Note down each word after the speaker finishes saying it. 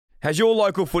Has your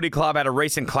local footy club had a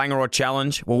recent clanger or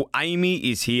challenge? Well,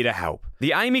 Amy is here to help.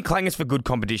 The Amy Clangers for Good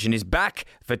competition is back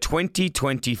for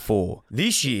 2024.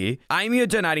 This year, Amy are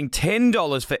donating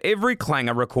 $10 for every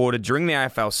clanger recorded during the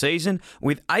AFL season,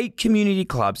 with 8 community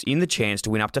clubs in the chance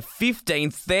to win up to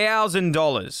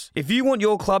 $15,000. If you want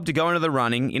your club to go into the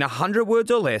running in 100 words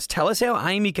or less, tell us how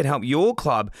Amy can help your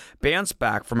club bounce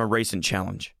back from a recent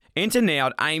challenge. Enter now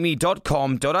at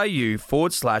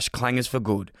amy.com.au/clangers for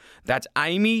good. That's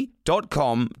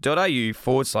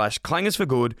amy.com.au/clangers for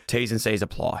good. T's and C's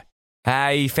apply.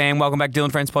 Hey fam, welcome back to Dylan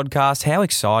Friends Podcast. How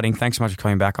exciting. Thanks so much for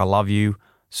coming back. I love you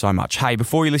so much. Hey,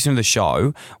 before you listen to the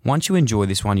show, once you enjoy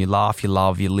this one, you laugh, you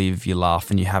love, you live, you laugh,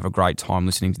 and you have a great time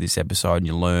listening to this episode and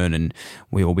you learn and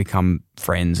we all become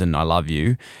friends and I love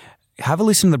you. Have a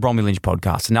listen to the Bromley Lynch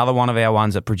podcast, another one of our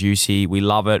ones that produce here. We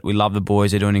love it. We love the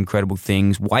boys. They're doing incredible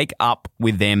things. Wake up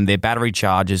with them. They're battery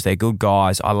chargers. They're good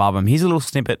guys. I love them. Here's a little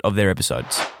snippet of their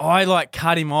episodes. I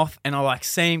cut him off and I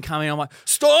see him coming. I'm like,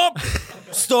 stop,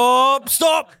 stop,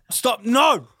 stop, stop,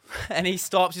 no. And he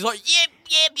stops. He's like, yep,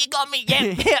 you got me,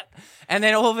 yep. And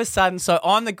then all of a sudden, so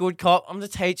I'm the good cop. I'm the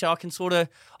teacher. I can I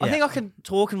think I can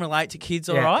talk and relate to kids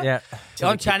all right. Yeah. So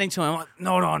I'm chatting to him. I'm like,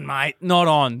 not on, mate. Not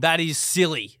on. That is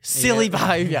silly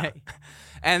behaviour.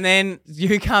 And then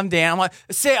you come down.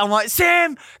 I'm like,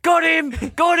 Sam, got him.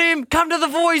 Come to the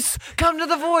voice.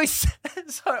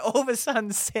 So all of a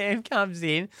sudden, Sam comes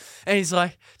in and he's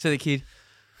like to the kid,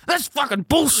 that's fucking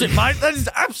bullshit, mate. That is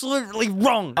absolutely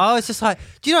wrong. I was just like,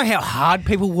 do you know how hard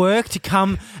people work to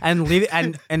come and live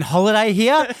and holiday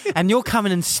here? And you're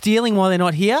coming and stealing while they're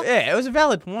not here? Yeah, it was a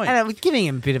valid point. And I was giving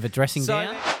him a bit of a dressing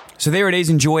down. So there it is.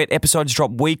 Enjoy it. Episodes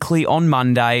drop weekly on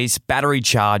Mondays. Battery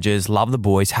chargers. Love the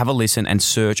boys. Have a listen and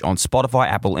search on Spotify,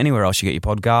 Apple, anywhere else you get your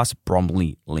podcasts.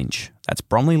 Bromley Lynch. That's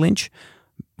Bromley Lynch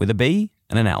with a B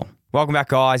and an L. Welcome back,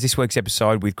 guys. This week's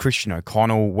episode with Christian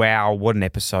O'Connell. Wow, what an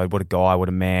episode. What a guy, what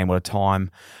a man, what a time.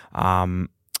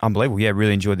 Unbelievable. Yeah,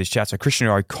 really enjoyed this chat. So Christian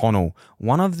O'Connell,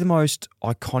 one of the most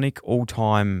iconic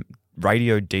all-time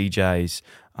radio DJs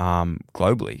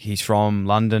globally. He's from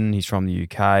London. He's from the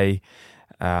UK.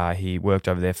 He worked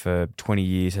over there for 20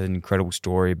 years, has an incredible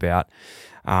story about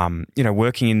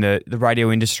working in the radio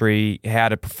industry, how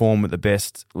to perform at the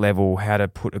best level, how to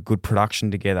put a good production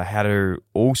together, how to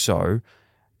also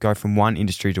go from one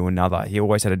industry to another. He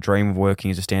always had a dream of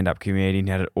working as a stand-up comedian.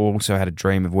 He also had a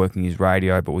dream of working in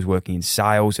radio, but was working in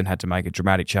sales and had to make a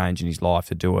dramatic change in his life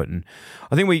to do it. And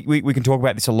I think we can talk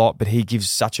about this a lot, but he gives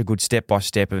such a good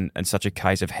step-by-step and such a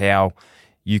case of how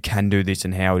you can do this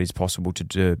and how it is possible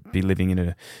to be living in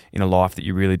a life that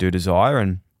you really do desire.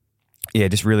 And yeah,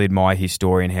 just really admire his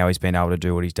story and how he's been able to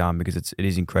do what he's done, because it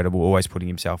is incredible, always putting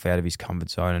himself out of his comfort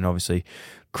zone and obviously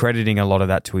crediting a lot of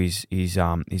that to his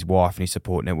wife and his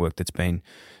support network that's been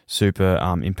super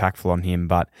impactful on him.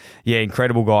 But yeah,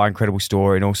 incredible guy, incredible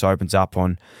story, and also opens up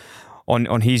on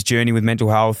his journey with mental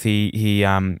health. He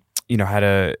had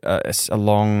a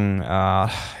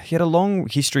long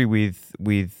history with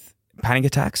panic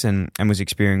attacks and was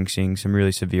experiencing some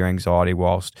really severe anxiety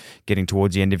whilst getting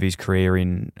towards the end of his career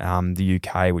in the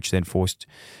UK, which then forced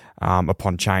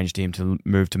upon change to him to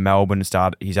move to Melbourne and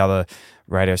start his other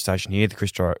radio station here,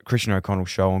 the Christian O'Connell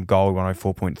Show on Gold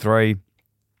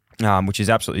 104.3, which is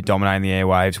absolutely dominating the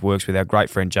airwaves, works with our great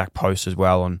friend Jack Post as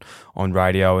well on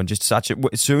radio, and just as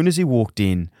soon as he walked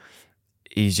in,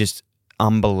 he's just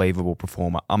unbelievable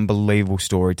performer, unbelievable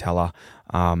storyteller,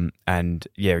 and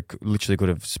yeah, literally could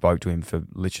have spoke to him for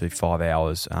literally 5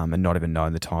 hours and not even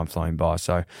known the time flying by.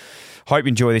 So hope you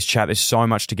enjoy this chat. There's so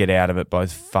much to get out of it,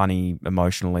 both funny,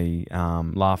 emotionally,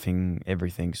 laughing,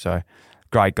 everything. So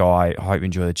great guy. I hope you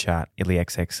enjoy the chat. Italy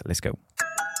XX, let's go.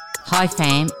 Hi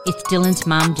fam, it's Dylan's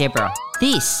mum Deborah.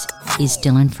 This is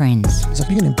Dylan Friends. He's like,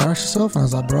 you can embarrass yourself? And I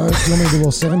was like, bro, do you want me to do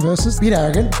all 7 verses? Bit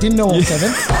arrogant, didn't know all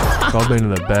 7. I've been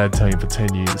in a bad team for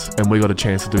 10 years and we got a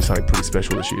chance to do something pretty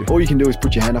special this year. All you can do is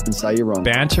put your hand up and say you're wrong.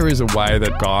 Banter is a way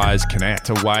that guys connect,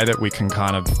 a way that we can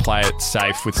kind of play it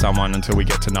safe with someone until we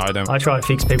get to know them. I try to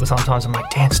fix people sometimes. I'm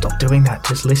like, Dan, stop doing that.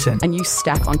 Just listen. And you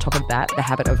stack on top of that the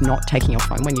habit of not taking your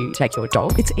phone when you take your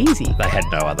dog. It's easy. They had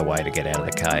no other way to get out of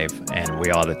the cave, and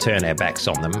we either turn our backs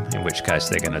on them, in which case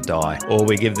they're going to die, or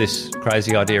we give this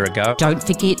crazy idea a go. Don't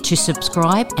forget to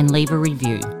subscribe and leave a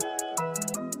review.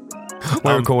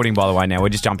 We're recording, by the way, now. We're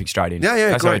just jumping straight in. Yeah,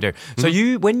 that's great. what we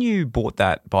do. So when you bought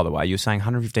that, by the way, you were saying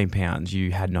 £115,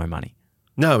 you had no money.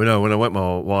 No, when I met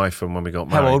my wife and when we got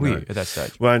married. How old were you at that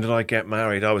stage? When did I get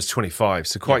married? I was 25,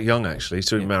 so quite young actually.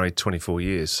 So we married 24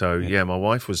 years. So yeah, my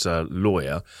wife was a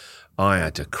lawyer. I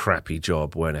had a crappy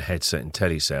job wearing a headset in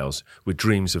telesales with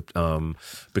dreams of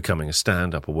becoming a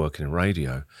stand-up or working in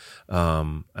radio.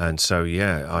 And so,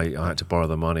 I had to borrow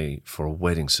the money for a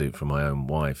wedding suit from my own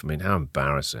wife. I mean, how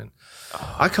embarrassing.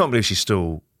 I can't believe she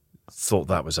still thought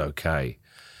that was okay.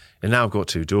 And now I've got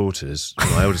 2 daughters.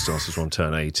 My eldest daughter's going to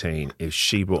turn 18. If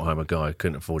she brought home a guy who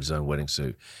couldn't afford his own wedding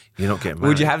suit, you're not getting married.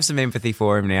 Would you have some empathy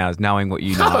for him now, knowing what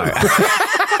you know?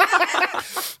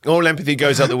 All empathy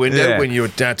goes out the window when you're a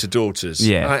dad to daughters.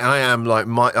 Yeah. I am like,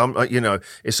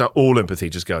 it's like all empathy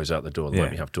just goes out the door the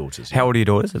moment you have daughters. How old are your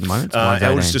daughters at the moment?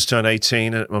 Eldest just turned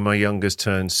 18 and my youngest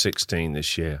turned 16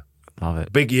 this year. Love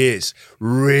it. Big years,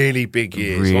 really big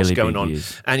years. Really What's going big on?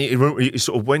 Years. And you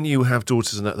sort of when you have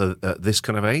daughters at this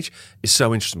kind of age, it's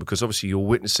so interesting because obviously you're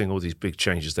witnessing all these big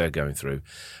changes they're going through,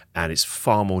 and it's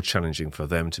far more challenging for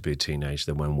them to be a teenager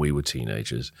than when we were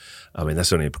teenagers. I mean,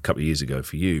 that's only a couple of years ago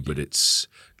for you, but it's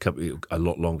a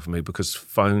lot longer for me because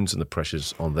phones and the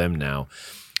pressures on them now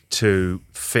to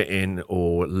fit in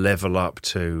or level up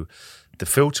to the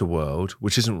filter world,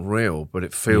 which isn't real, but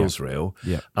it feels real.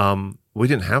 Yeah. We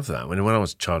didn't have that when I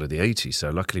was a child of the 80s,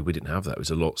 so luckily we didn't have that. It was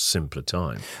a lot simpler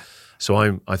time. So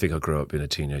I think I grew up being a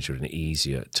teenager at an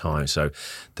easier time. So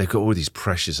they've got all these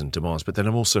pressures and demands, but then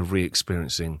I'm also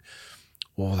re-experiencing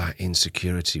all that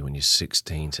insecurity when you're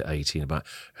 16 to 18 about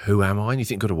who am I? And you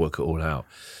think you've got to work it all out.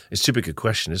 It's too big a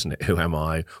question, isn't it? Who am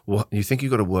I? What? You think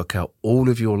you've got to work out all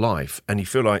of your life, and you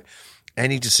feel like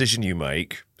any decision you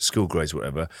make, school grades,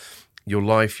 whatever,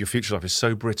 your future life is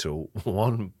so brittle.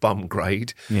 One bum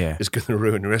grade is going to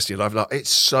ruin the rest of your life. Like, it's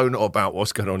so not about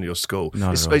what's going on in your school.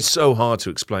 It's so hard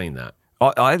to explain that.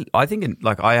 I think,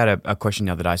 I had a question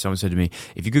the other day. Someone said to me,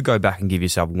 if you could go back and give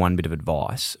yourself one bit of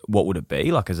advice, what would it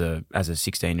be? Like as a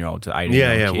 16-year-old to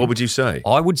 18-year-old kid? What would you say?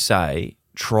 I would say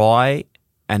try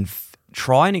and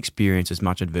experience as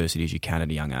much adversity as you can at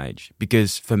a young age.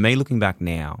 Because for me, looking back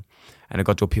now, and it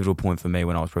got to a pivotal point for me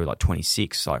when I was probably like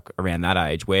 26, like around that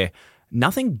age, where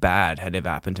nothing bad had ever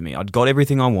happened to me. I'd got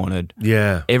everything I wanted.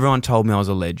 Yeah. Everyone told me I was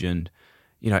a legend.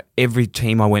 You know, every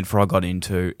team I went for, I got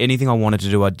into. Anything I wanted to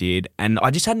do, I did. And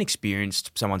I just hadn't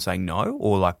experienced someone saying no,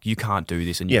 or like, you can't do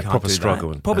this and you can't proper do struggle.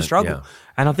 that. Proper struggle.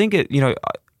 And I think it,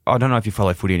 I don't know if you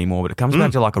follow footy anymore, but it comes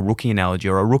back to like a rookie analogy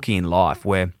or a rookie in life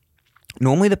where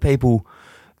normally the people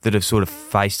that have sort of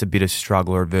faced a bit of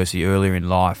struggle or adversity earlier in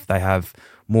life, they have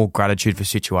more gratitude for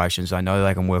situations. They know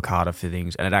they can work harder for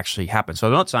things, and it actually happens. So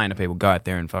I'm not saying to people, go out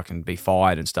there and fucking be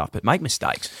fired and stuff, but make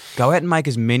mistakes. Go out and make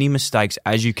as many mistakes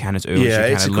as you can as early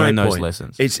as you can and learn those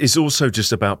lessons. It's also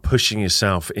just about pushing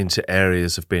yourself into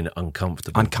areas of being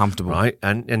uncomfortable. Right?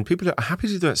 And people are happy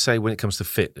to do that, say, when it comes to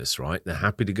fitness, right? They're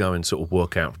happy to go and sort of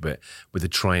work out a bit with a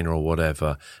trainer or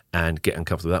whatever and get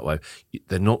uncomfortable that way.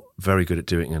 They're not very good at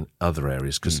doing it in other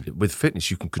areas because with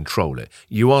fitness, you can control it.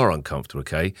 You are uncomfortable,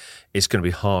 okay? It's going to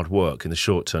be hard work in the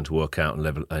short term to work out and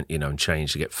level and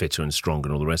change to get fitter and stronger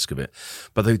and all the rest of it.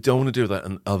 But they don't want to do that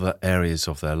in other areas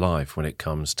of their life when it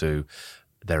comes to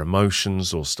their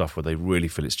emotions or stuff where they really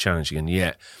feel it's challenging. And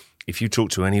yet, if you talk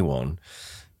to anyone,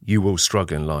 you will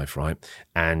struggle in life, right?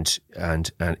 And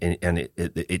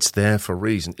it's there for a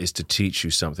reason. It's to teach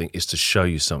you something. It's to show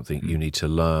you something you need to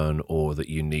learn or that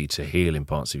you need to heal in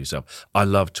parts of yourself. I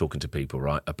love talking to people,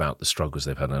 right, about the struggles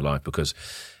they've had in their life because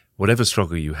whatever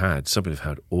struggle you had, some people have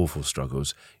had awful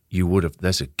struggles,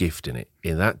 there's a gift in it.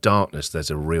 In that darkness,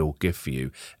 there's a real gift for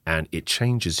you, and it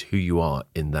changes who you are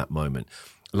in that moment.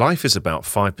 Life is about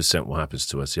 5% what happens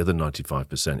to us. The other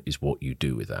 95% is what you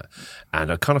do with that.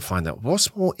 And I kind of find that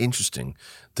what's more interesting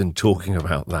than talking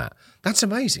about that? That's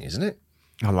amazing, isn't it?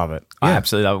 I love it. Yeah. I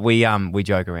absolutely love it. We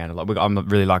joke around a lot. I'm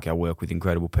really lucky. I work with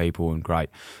incredible people and great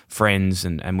friends,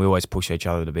 and we always push each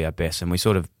other to be our best. And we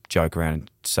sort of joke around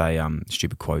and say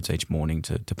stupid quotes each morning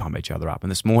to pump each other up.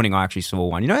 And this morning I actually saw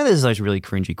one. You know, there's those really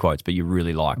cringy quotes, but you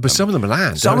really like them. But some of them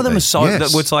land. Some of them are so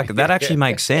that it's like that actually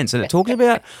makes sense. And it talking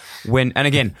about when, and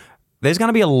again, there's going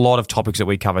to be a lot of topics that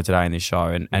we cover today in this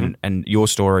show, and your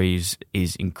story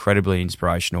is incredibly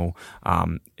inspirational,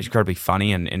 incredibly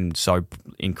funny, and so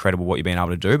incredible what you've been able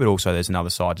to do. But also, there's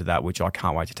another side to that which I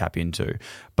can't wait to tap into.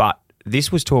 But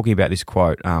this was talking about this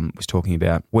quote. Was talking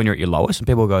about when you're at your lowest, and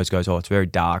people goes, oh, it's very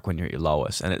dark when you're at your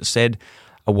lowest, and it said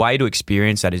a way to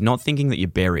experience that is not thinking that you're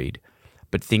buried,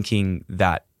 but thinking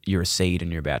that you're a seed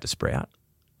and you're about to sprout.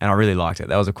 And I really liked it.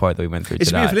 That was a quote that we went through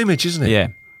today. It's a beautiful image, isn't it? Yeah.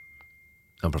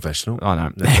 Unprofessional. Oh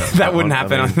no, that wouldn't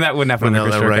happen. That wouldn't happen on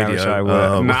the radio show.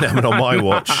 Wouldn't happen on my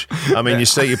watch. I mean, you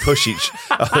say you push each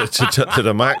to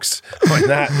the max. I mean,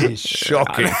 that is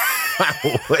shocking.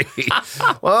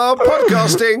 Well,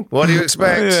 podcasting. What do you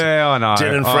expect? Yeah, I know.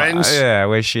 Dylan Friends. Yeah,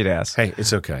 we're shit house. Hey,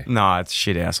 it's okay. No, it's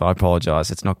shit house. I apologise.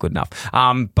 It's not good enough.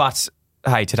 But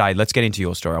hey, today, let's get into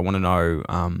your story. I want to know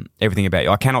everything about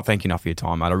you. I cannot thank you enough for your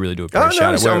time, mate. I really do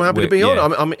appreciate it. I'm happy to be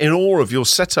on. I'm in awe of your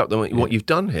setup, what you've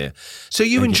done here. So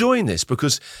you enjoying this?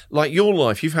 Because like your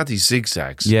life, you've had these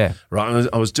zigzags. Yeah. Right.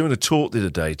 I was doing a talk the other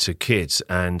day to kids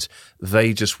and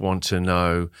they just want to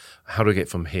know, how do I get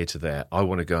from here to there? I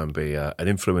want to go and be an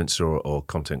influencer or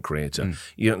content creator.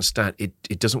 You understand?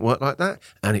 It doesn't work like that,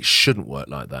 and it shouldn't work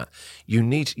like that.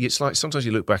 It's like sometimes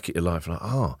you look back at your life and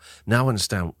like, now I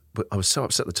understand. But I was so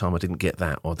upset at the time I didn't get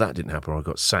that, or that didn't happen, or I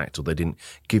got sacked, or they didn't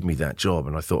give me that job,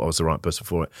 and I thought I was the right person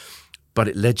for it. But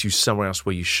it led you somewhere else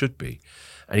where you should be.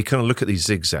 And you kind of look at these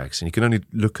zigzags, and you can only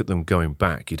look at them going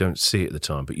back. You don't see it at the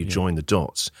time, but you join the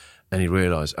dots, and you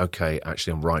realise, okay,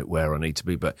 actually I'm right where I need to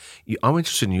be. But I'm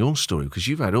interested in your story because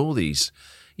you've had all these.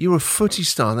 You were a footy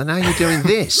star, and now you're doing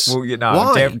this. Well,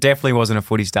 Why? Definitely wasn't a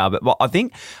footy star. But I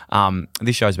think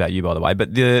this show's about you, by the way.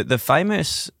 But the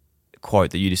famous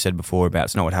quote that you just said before about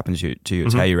it's not what happens to you,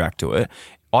 it's how you react to it.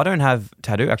 I don't have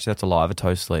tattoo. Actually, that's a lie. I have a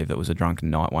toe sleeve that was a drunken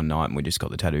night one night and we just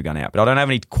got the tattoo gun out. But I don't have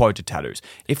any quoted tattoos.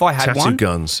 If I had tattoo one...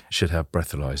 guns should have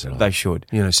breathalyzer on. They should.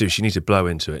 So you need to blow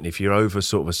into it. And if you're over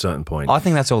sort of a certain point... I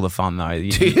think that's all the fun, though.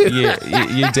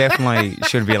 You definitely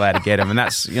should be allowed to get them. And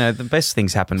that's, the best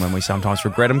things happen when we sometimes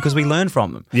regret them because we learn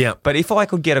from them. Yeah. But if I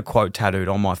could get a quote tattooed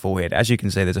on my forehead, as you can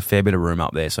see, there's a fair bit of room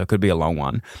up there, so it could be a long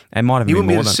one. It might have You been wouldn't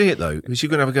be more able to see it, though, because you're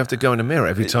going to have to go in a mirror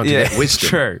every time to get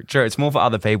wisdom. True. It's more for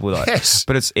other people, though. Yes.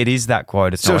 But it is that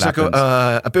quote. It's so not it's what like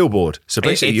happens. a billboard. So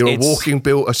basically, you're a walking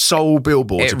a soul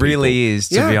billboard. It really is,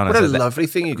 to be honest. What a lovely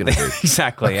thing you're going to do.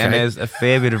 Exactly, and there's a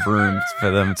fair bit of room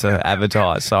for them to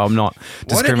advertise. So I'm not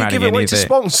discriminating. Why don't you give it away to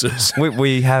sponsors?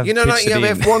 We have, like you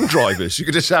have F1 drivers. You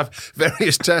could just have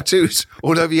various tattoos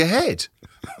all over your head.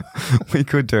 We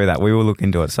could do that. We will look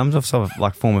into it. Some sort of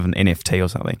like form of an NFT or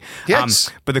something.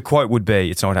 Yes. But the quote would be,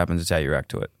 "It's not what happens; it's how you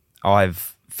react to it."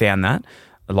 I've found that,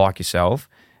 like yourself.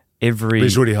 But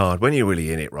it's really hard. When you're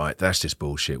really in it, right, that's just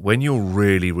bullshit. When you're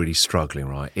really, really struggling,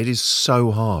 right, it is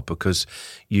so hard because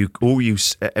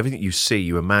everything you see,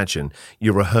 you imagine,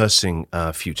 you're rehearsing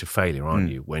future failure,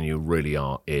 aren't you, when you really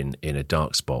are in a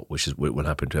dark spot, which is what will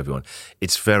happen to everyone.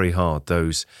 It's very hard.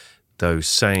 Those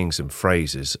sayings and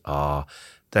phrases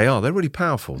they're really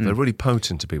powerful. They're really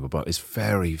potent to people, but it's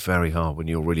very, very hard when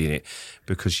you're really in it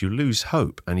because you lose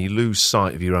hope and you lose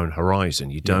sight of your own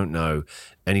horizon. You don't know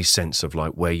any sense of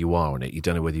like where you are in it. You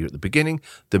don't know whether you're at the beginning,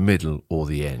 the middle, or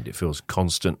the end. It feels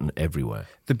constant and everywhere.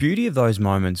 The beauty of those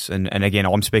moments, and again,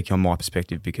 I'm speaking on my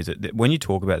perspective because when you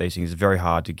talk about these things, it's very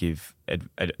hard to give,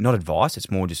 not advice, it's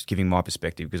more just giving my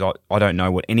perspective because I don't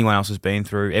know what anyone else has been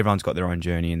through. Everyone's got their own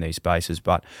journey in these spaces.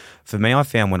 But for me, I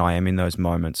found when I am in those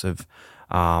moments of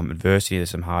adversity,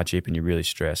 there's some hardship and you're really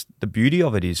stressed, the beauty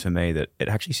of it is for me that it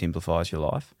actually simplifies your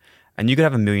life. And you could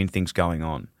have a million things going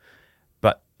on,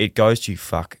 but it goes to you,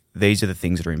 fuck, these are the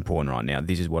things that are important right now.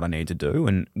 This is what I need to do.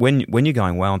 And when you're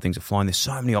going well and things are flying, there's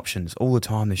so many options all the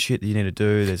time. There's shit that you need to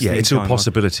do. There's it's all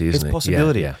possibility, isn't it? It's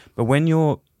possibility. Yeah. But when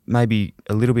you're maybe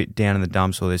a little bit down in the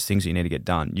dumps or there's things that you need to get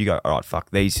done, you go, all right, fuck,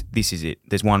 this is it.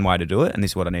 There's one way to do it and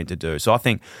this is what I need to do. So I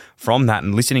think from that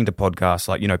and listening to podcasts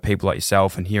like, people like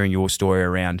yourself and hearing your story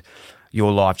around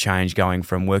your life change going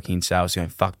from working in sales to going,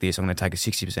 fuck this, I'm going to take a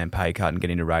 60% pay cut and get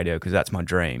into radio because that's my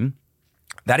dream.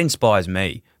 That inspires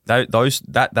me.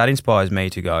 That inspires me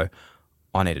to go,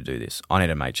 I need to do this. I need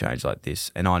to make change like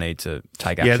this, and I need to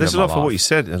take action. Yeah, there's a lot for what you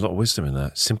said. There's a lot of wisdom in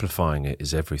that. Simplifying it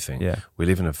is everything. Yeah. We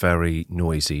live in a very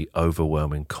noisy,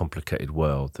 overwhelming, complicated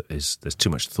world. There's too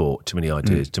much thought, too many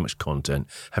ideas, too much content.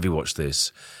 Have you watched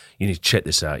this? You need to check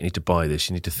this out. You need to buy this.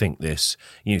 You need to think this.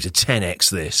 You need to 10x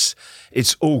this.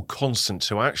 It's all constant.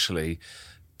 So actually,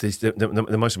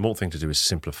 the most important thing to do is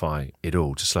simplify it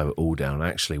all, to slow it all down.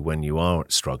 Actually, when you are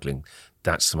struggling,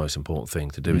 that's the most important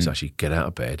thing to do is actually get out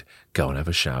of bed, go and have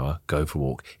a shower, go for a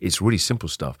walk. It's really simple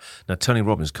stuff. Now, Tony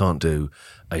Robbins can't do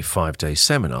a 5-day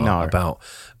seminar about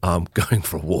going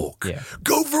for a walk. Yeah.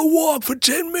 Go for a walk for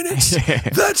 10 minutes.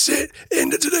 That's it.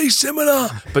 End of today's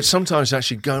seminar. But sometimes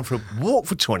actually going for a walk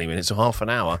for 20 minutes or half an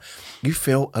hour, you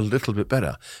feel a little bit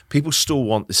better. People still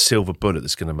want the silver bullet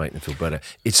that's going to make them feel better.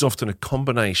 It's often a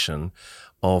combination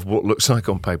of what looks like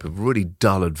on paper really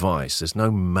dull advice. There's no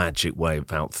magic way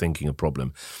about thinking a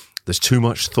problem. There's too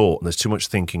much thought and there's too much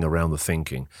thinking around the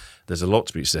thinking. There's a lot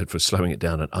to be said for slowing it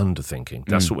down and underthinking.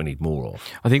 That's what we need more of.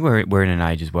 I think we're in an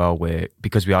age as well where,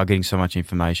 because we are getting so much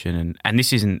information, and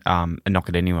this isn't a knock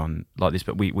at anyone like this,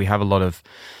 but we have a lot of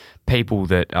people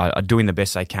that are doing the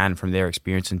best they can from their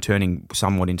experience and turning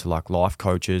somewhat into like life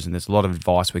coaches, and there's a lot of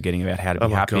advice we're getting about how to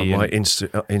be happy. God, my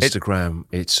Instagram,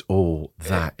 it's all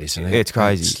that, isn't it? It's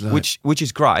crazy, which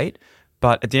is great.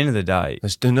 But at the end of the day...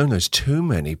 There's too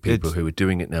many people who are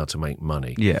doing it now to make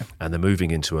money. Yeah. And they're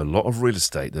moving into a lot of real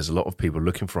estate. There's a lot of people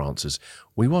looking for answers.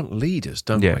 We want leaders,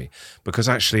 don't we? Because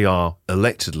actually our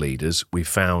elected leaders, we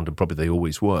found, and probably they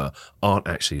always were, aren't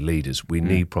actually leaders. We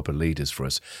need proper leaders for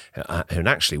us. And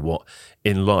actually what,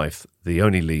 in life, the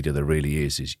only leader there really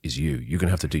is you. You're going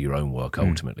to have to do your own work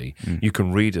ultimately. You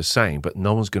can read a saying, but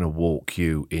no one's going to walk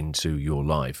you into your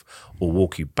life or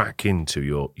walk you back into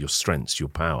your strengths, your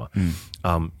power.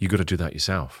 You've got to do that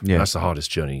yourself. Yeah. That's the hardest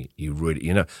journey.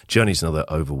 Journey's another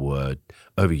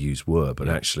overused word, but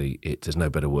actually there's no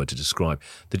better word to describe.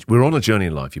 We're on a journey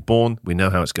in life. You're born, we know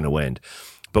how it's going to end.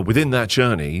 But within that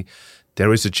journey,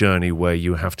 there is a journey where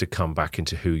you have to come back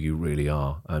into who you really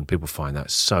are. And people find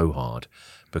that so hard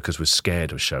because we're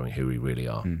scared of showing who we really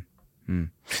are.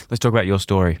 Let's talk about your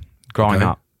story. Growing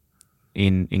up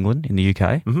in England, in the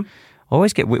UK. I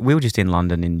always we were just in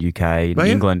London, in UK, in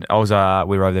England. We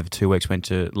were over there for 2 weeks. Went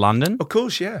to London. Of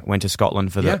course, yeah. Went to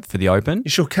Scotland for the Open.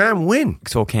 You saw Cam win.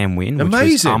 Saw Cam win, which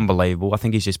was unbelievable. I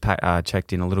think he's just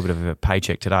checked in a little bit of a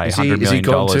paycheck today. $100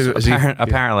 million.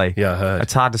 Apparently, yeah, I heard.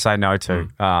 It's hard to say no to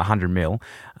 100 mil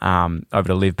over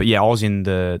to live. But yeah, I was in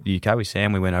the UK with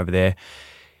Sam. We went over there.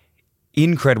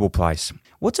 Incredible place.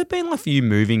 What's it been like for you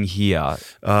moving here?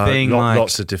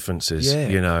 Lots of differences,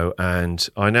 and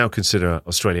I now consider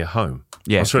Australia home.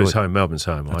 Yeah, Australia's home, Melbourne's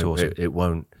home. That's awesome. It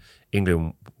won't,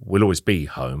 England will always be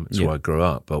home. It's where I grew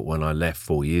up. But when I left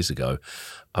 4 years ago,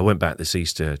 I went back this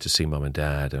Easter to see mum and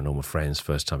dad and all my friends,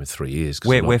 first time in 3 years.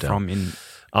 Where from?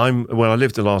 I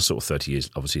lived the last sort of 30 years,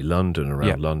 obviously London,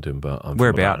 around London, but I'm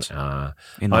whereabouts? I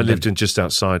lived in just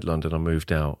outside London. I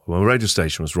moved out. Well, my radio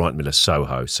station was right in the middle of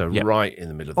Soho, so right in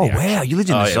the middle of the action. Wow, you lived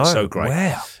in Soho? So great.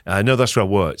 Wow. No, that's where I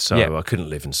worked, so I couldn't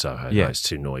live in Soho. No, it's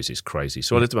too noisy, it's crazy.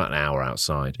 So I lived about an hour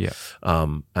outside.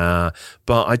 But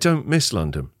I don't miss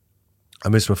London. I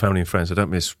miss my family and friends. I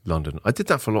don't miss London. I did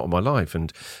that for a lot of my life,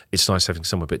 and it's nice having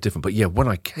somewhere a bit different. But yeah, when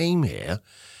I came here,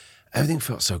 everything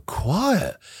felt so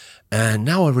quiet. And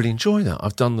now I really enjoy that.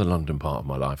 I've done the London part of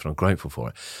my life and I'm grateful for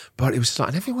it. But it was like,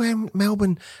 and everywhere in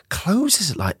Melbourne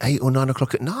closes at like 8 or 9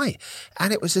 o'clock at night.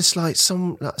 And it was just like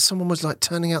someone was like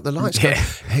turning out the lights. Going,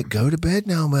 hey, go to bed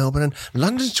now, Melbourne. And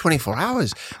London's 24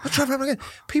 hours. I try to remember again.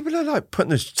 People are like putting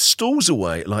the stools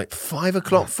away at like 5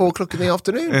 o'clock, 4 o'clock in the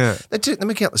afternoon. They're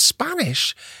making out the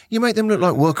Spanish. You make them look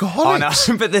like workaholics.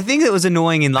 I know, but the thing that was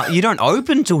annoying you don't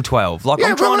open till 12. Like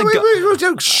I'm trying to go. We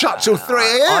don't shut till 3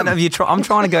 a.m. I know, I'm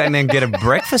trying to go in there and get a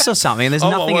breakfast or something, and there's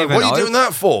nothing even What are you doing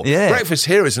that for? Yeah. Breakfast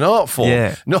here is an art form.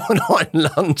 Yeah. Not in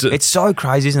London. It's so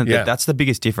crazy, isn't it? Yeah. That's the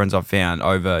biggest difference I've found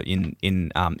over in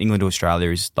England to Australia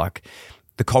is like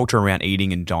the culture around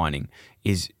eating and dining.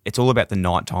 It's all about the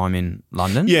night time in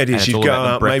London. Yeah, it is. You go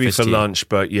out maybe for lunch,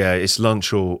 but yeah, it's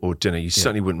lunch or dinner. You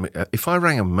certainly wouldn't. If I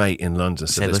rang a mate in London and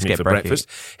said, let's meet for breakfast,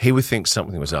 he would think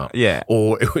something was up. Yeah.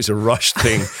 Or it was a rushed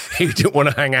thing. He didn't want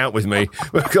to hang out with me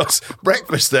because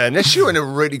breakfast there, unless you're in a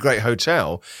really great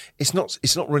hotel, it's not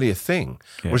really a thing.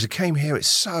 Yeah. Whereas I came here, it's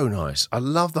so nice. I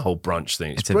love the whole brunch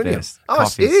thing. It's brilliant.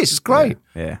 It is. It's great.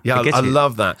 Yeah. I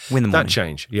love that. Win the morning. That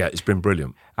change. Yeah, it's been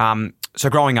brilliant. So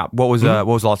growing up, what was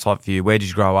life like for you? Where did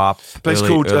you grow up? A place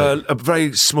called a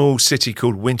very small city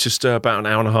called Winchester, about an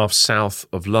hour and a half south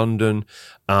of London.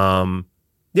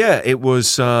 It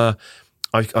was.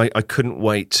 I couldn't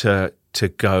wait to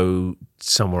go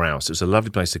somewhere else. It was a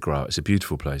lovely place to grow up. It's a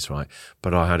beautiful place, right?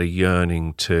 But I had a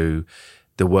yearning to.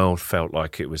 The world felt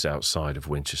like it was outside of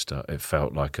Winchester. It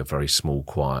felt like a very small,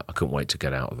 quiet. I couldn't wait to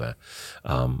get out of there.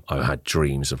 I had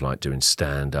dreams of like doing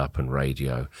stand-up and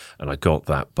radio, and I got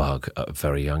that bug at a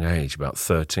very young age, about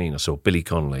 13. I saw Billy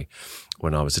Connolly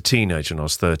when I was a teenager, and I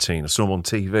was 13. I saw him on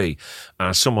TV, and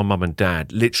I saw my mum and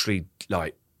dad literally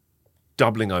like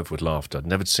doubling over with laughter. I'd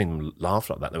never seen them laugh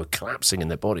like that. They were collapsing in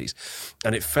their bodies.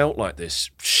 And it felt like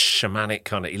this shamanic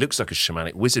kind of, he looks like a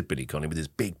shamanic wizard, Billy Connolly, with his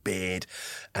big beard.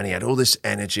 And he had all this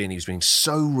energy and he was being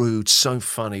so rude, so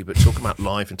funny, but talking about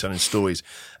life and telling stories.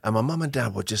 And my mum and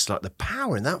dad were just like the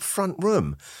power in that front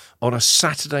room on a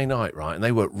Saturday night, right? And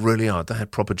they worked really hard. They had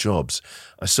proper jobs.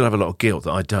 I still have a lot of guilt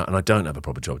that I don't, and I don't have a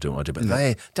proper job doing what I do. But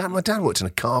my dad worked in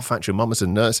a car factory. Mum was a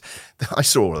nurse. I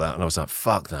saw all of that, and I was like,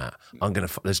 "Fuck that!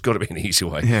 There's got to be an easy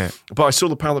way." Yeah. But I saw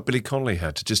the power that Billy Connolly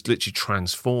had to just literally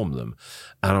transform them,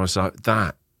 and I was like,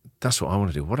 That's what I want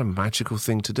to do. What a magical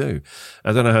thing to do.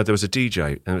 And then I heard there was a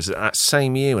DJ, and it was that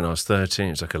same year when I was 13. It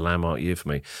was like a landmark year for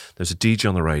me. There was a DJ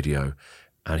on the radio.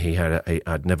 And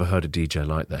I'd never heard a DJ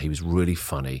like that. He was really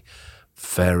funny,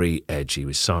 very edgy. He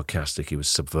was sarcastic. He was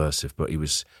subversive, but he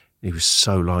was He was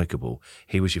so likeable.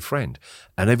 He was your friend.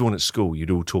 And everyone at school,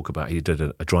 you'd all talk about, he did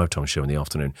a drive time show in the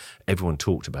afternoon. Everyone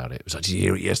talked about it. It was like, did you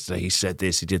hear it yesterday? He said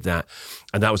this, he did that.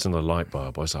 And that was another light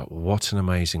bulb. I was like, what an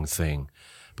amazing thing.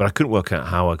 But I couldn't work out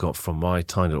how I got from my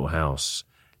tiny little house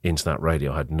into that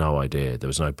radio. I had no idea. There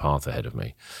was no path ahead of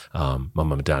me. My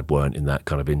mum and dad weren't in that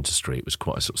kind of industry. It was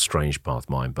quite a sort of strange path,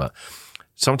 mine. But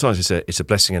sometimes it's a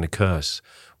blessing and a curse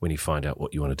when you find out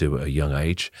what you want to do at a young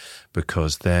age,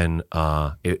 because then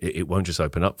it won't just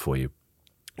open up for you.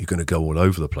 You're going to go all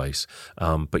over the place,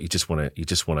 but you just want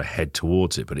to head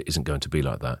towards it. But it isn't going to be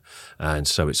like that, and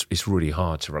so it's really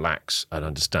hard to relax and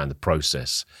understand the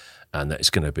process, and that it's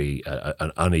going to be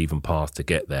an uneven path to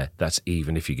get there. That's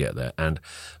even if you get there. And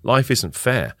life isn't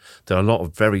fair. There are a lot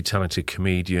of very talented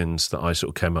comedians that I sort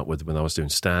of came up with when I was doing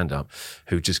stand-up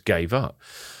who just gave up.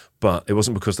 But it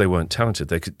wasn't because they weren't talented.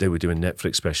 They were doing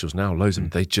Netflix specials now, loads of them.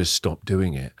 They just stopped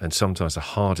doing it. And sometimes the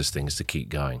hardest thing is to keep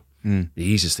going. The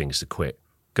easiest thing is to quit.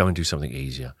 Go and do something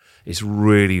easier. It's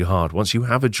really hard. Once you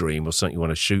have a dream or something you want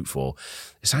to shoot for,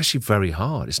 it's actually very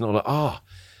hard. It's not like,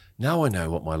 now I know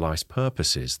what my life's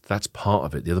purpose is. That's part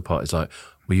of it. The other part is like,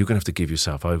 well, you're going to have to give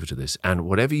yourself over to this. And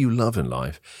whatever you love in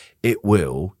life, it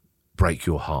will break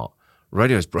your heart.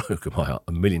 Radio's broken my heart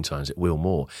a million times. It will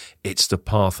more. It's the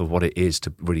path of what it is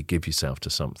to really give yourself to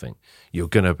something. It's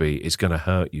going to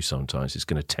hurt you sometimes. It's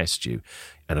going to test you.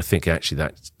 And I think actually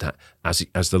that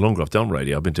as the longer I've done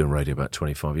radio, I've been doing radio about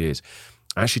 25 years,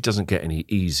 actually doesn't get any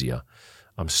easier.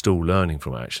 I'm still learning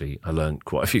from it, actually. I learned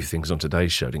quite a few things on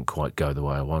today's show. Didn't quite go the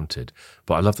way I wanted.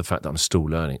 But I love the fact that I'm still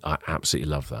learning. I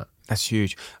absolutely love that. That's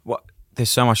huge. There's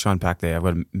so much to unpack there. I've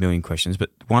got a million questions. But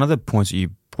one of the points that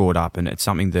you brought up, and it's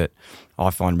something that I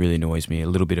find really annoys me a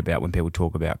little bit about when people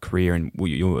talk about career and what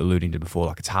you were alluding to before,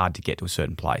 like it's hard to get to a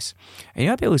certain place. And you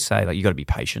know, people say, like, you got to be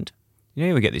patient. You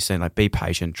know, we get this thing like, be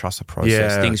patient, trust the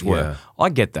process, things work. I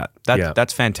get that.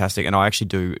 That's fantastic. And I actually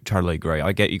do totally agree.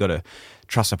 I get you got to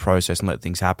trust the process and let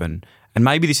things happen. And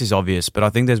maybe this is obvious, but I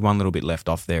think there's one little bit left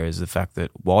off there is the fact that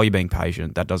while you're being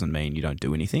patient, that doesn't mean you don't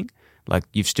do anything. Like,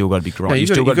 you've still got to be grinding. You've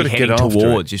still got to be heading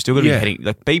towards. You've still got to be heading.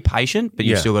 Like, be patient, but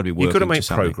you've still got to be working. You've got to make to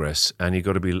something. progress, and you've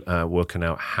got to be working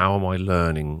out, how am I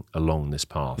learning along this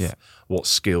path? Yeah. What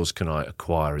skills can I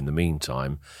acquire in the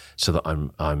meantime, so that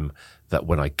I'm that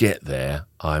when I get there,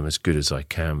 I'm as good as I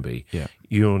can be. Yeah.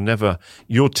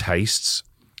 Your tastes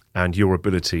and your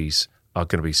abilities are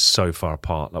going to be so far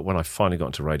apart. Like, when I finally got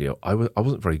into radio, I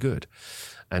wasn't very good,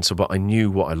 and so but I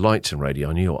knew what I liked in radio.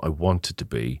 I knew what I wanted to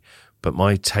be. But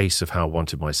my taste of how I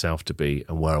wanted myself to be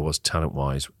and where I was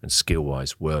talent-wise and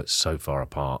skill-wise were so far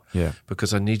apart. Yeah.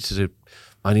 Because I needed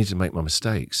to make my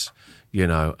mistakes, you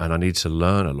know, and I need to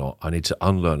learn a lot. I need to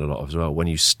unlearn a lot as well. When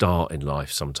you start in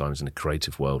life, sometimes in the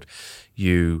creative world,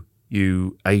 you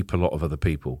ape a lot of other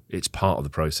people. It's part of the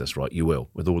process, right? You will,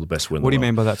 with all the best will in the world. What do you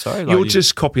mean by that? Sorry? You'll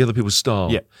just copy other people's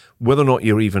style. Yeah. Whether or not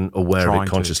you're even aware of it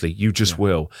consciously, you just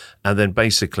will. And then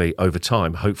basically, over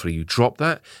time, hopefully you drop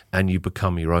that and you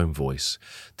become your own voice.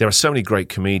 There are so many great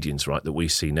comedians, right, that we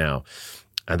see now,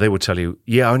 and they will tell you,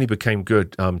 I only became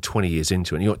good 20 years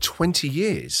into it. And you're 20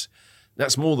 years?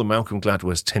 That's more than Malcolm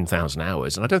Gladwell's 10,000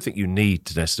 hours. And I don't think you need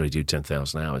to necessarily do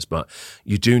 10,000 hours, but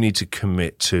you do need to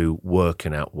commit to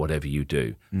working out whatever you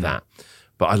do, that.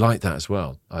 But I like that as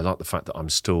well. I like the fact that I'm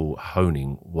still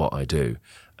honing what I do.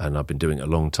 And I've been doing it a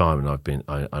long time, and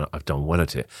I've done well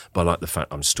at it. But I like the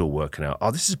fact I'm still working out,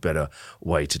 this is a better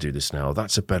way to do this now.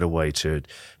 That's a better way to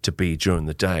be during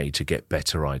the day to get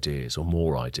better ideas or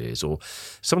more ideas. Or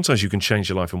sometimes you can change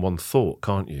your life in one thought,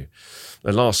 can't you?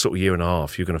 The last sort of year and a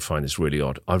half, you're going to find this really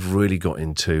odd. I've really got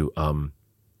into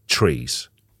trees.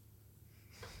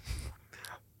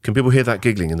 Can people hear that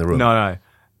giggling in the room? No.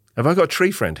 Have I got a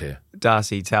tree friend here?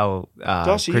 Darcy, tell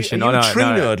Christian. Are you a tree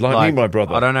nerd like me, my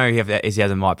brother? I don't know if he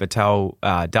has a mic, but tell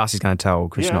Darcy's going to tell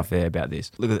Christian off there about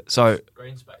this. Look at so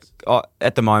green space.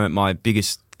 At the moment, my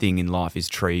biggest thing in life is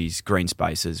trees, green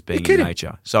spaces, being in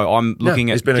nature. So I'm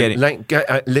looking at it's been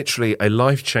literally a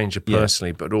life changer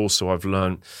personally, but also I've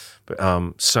learned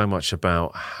so much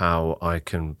about how I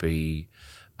can be.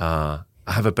 I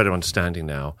have a better understanding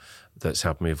now. That's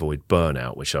helped me avoid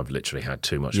burnout, which I've literally had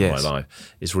too much in my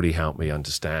life. It's really helped me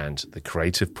understand the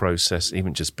creative process,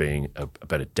 even just being a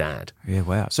better dad. Yeah,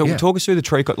 wow. So talk us through the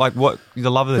tree, like what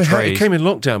the love of the trees. It came in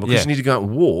lockdown because you need to go out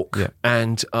and walk,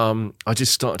 and I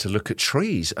just started to look at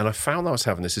trees, and I found that I was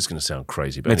having this is going to sound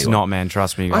crazy, but it's not, man.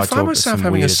 Trust me. I found myself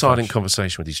having a silent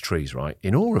conversation with these trees, right,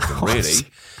 in awe of them, really.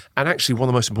 And actually, one of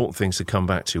the most important things to come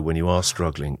back to when you are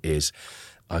struggling is,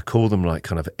 I call them like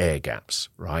kind of air gaps,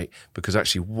 right? Because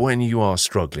actually when you are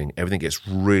struggling, everything gets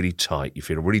really tight. You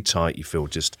feel really tight. You feel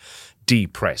just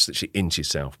depressed, actually into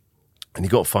yourself. And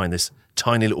you've got to find this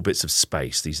tiny little bits of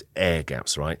space, these air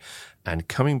gaps, right? And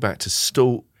coming back to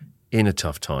still in a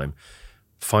tough time,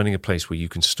 finding a place where you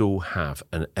can still have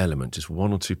an element, just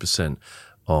 1 or 2%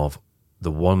 of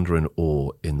the wonder and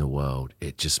awe in the world,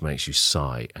 it just makes you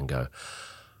sigh and go,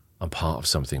 I'm part of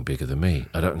something bigger than me.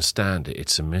 I don't understand it.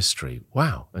 It's a mystery.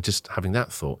 Wow. And just having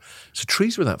that thought. So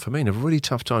trees were that for me in a really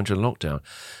tough time during lockdown,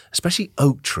 especially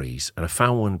oak trees. And I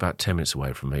found one about 10 minutes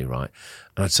away from me, right?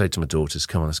 And I'd say to my daughters,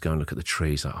 come on, let's go and look at the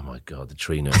trees. Like, oh my God, the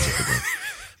tree nerds up again.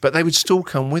 But they would still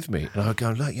come with me. And I'd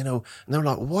go, like, you know, and they were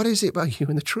like, what is it about you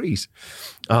and the trees?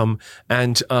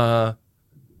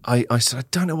 I said, I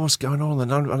don't know what's going on.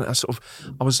 And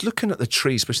I was looking at the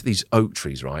trees, especially these oak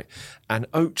trees, right? And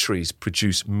oak trees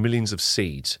produce millions of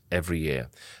seeds every year.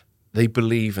 They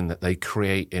believe in that they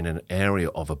create in an area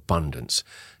of abundance.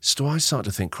 So I started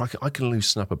to think, crikey, I can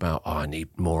loosen up about, I need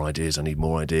more ideas.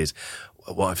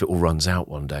 What if it all runs out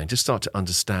one day? And just start to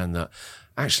understand that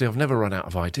actually I've never run out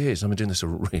of ideas. I've been doing this a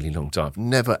really long time. I've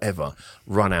never, ever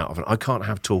run out of it. I can't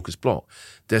have talker's block.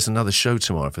 There's another show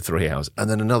tomorrow for 3 hours and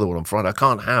then another one on Friday. I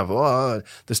can't have,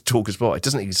 this talker's block. It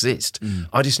doesn't exist.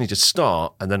 I just need to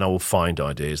start and then I will find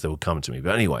ideas that will come to me.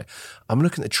 But anyway, I'm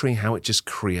looking at the tree, how it just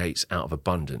creates out of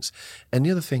abundance. And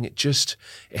the other thing, it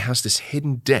has this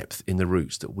hidden depth in the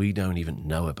roots that we don't even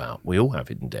know about. We all have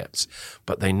hidden depths,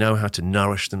 but they know how to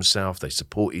nourish themselves. They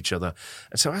support each other.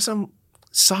 And so as I'm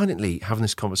silently having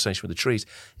this conversation with the trees,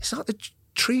 it's like the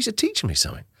trees are teaching me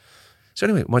something. So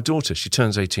anyway, my daughter, she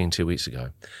turns 18 2 weeks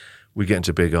ago. We get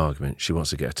into a big argument. She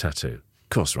wants to get a tattoo. Of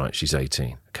course, right? She's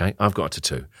 18, okay? I've got a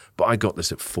tattoo, but I got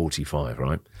this at 45,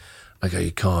 right? I go,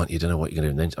 you can't, you don't know what you're going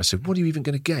to do. And then I said, what are you even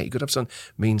going to get? You've got to have something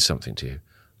mean something to you.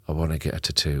 I want to get a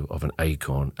tattoo of an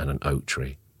acorn and an oak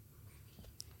tree.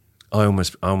 I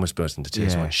almost burst into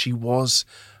tears. Yeah. She was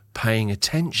paying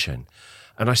attention.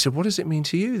 And I said, what does it mean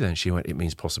to you then? She went, it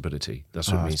means possibility. That's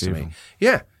what it means to me.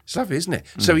 Yeah, it's lovely, isn't it?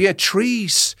 So yeah,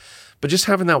 trees. But just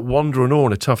having that wonder and awe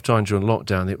in a tough time during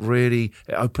lockdown,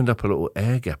 it opened up a little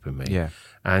air gap in me. Yeah.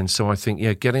 And so I think,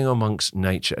 getting amongst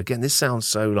nature. Again, this sounds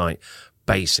so like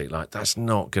basic, like that's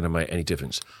not going to make any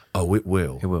difference. Oh, it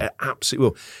will. It will. It absolutely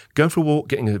will. Going for a walk,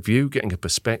 getting a view, getting a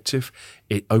perspective,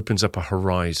 it opens up a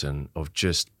horizon of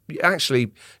just,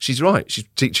 actually, she's right. She's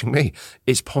teaching me.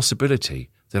 It's possibility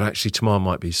that actually tomorrow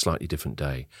might be a slightly different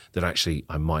day, that actually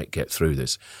I might get through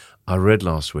this. I read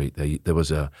last week there was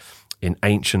in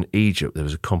ancient Egypt, there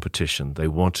was a competition. They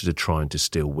wanted to try and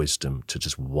distill wisdom to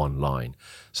just one line.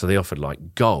 So they offered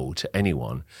like gold to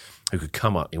anyone who could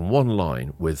come up in one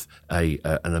line with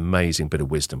an amazing bit of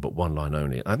wisdom, but one line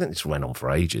only. And I think this went on for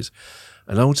ages.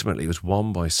 And ultimately it was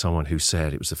won by someone who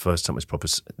said it was the first time it was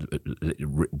properly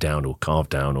written down or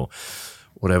carved down or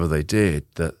whatever they did,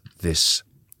 that this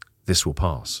will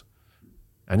pass.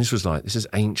 And this was like, this is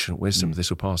ancient wisdom, this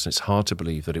will pass. And it's hard to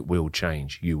believe that it will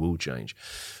change, you will change.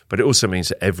 But it also means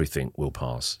that everything will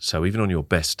pass. So even on your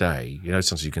best day,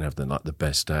 sometimes you can have the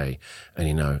best day and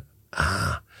in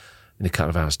a couple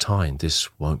of hours' time, this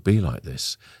won't be like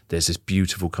this. There's this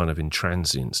beautiful kind of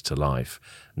intransience to life.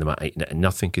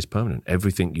 Nothing is permanent.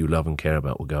 Everything you love and care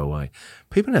about will go away.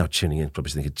 People now tuning in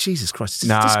probably thinking, Jesus Christ, is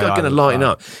this guy going to lighten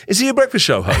up? Is he a breakfast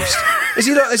show host? Is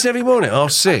he like this every morning?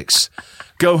 6:30.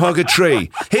 Go hug a tree.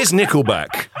 Here's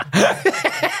Nickelback.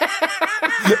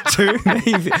 Dude,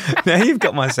 now you've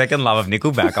got my second love of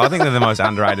Nickelback. I think they're the most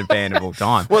underrated band of all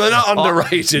time. Well, they're not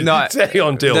underrated. Stay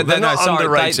on, Dill. They're not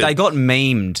underrated. They got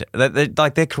memed.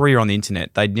 Like their career on the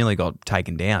internet, they nearly got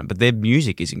taken down. But their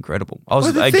music is incredible. I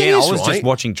was just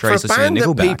watching Trace listening to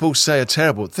Nickelback. That people say are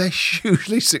terrible, they're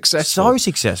hugely successful. So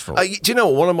successful. Do you know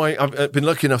what? I've been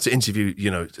lucky enough to interview,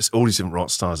 all these different rock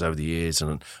stars over the years,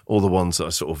 and all the ones that I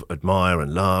sort of admire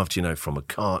and loved, from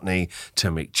McCartney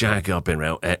to Mick Jagger. I've been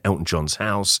around Elton John's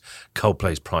house,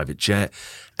 Coldplay's private jet.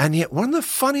 And yet one of the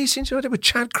funniest things I did with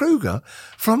Chad Kroeger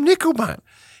from Nickelback.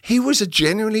 He was a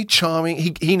genuinely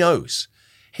charming, he knows.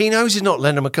 He knows he's not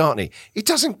Lennon McCartney. He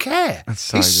doesn't care. That's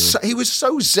so good. He was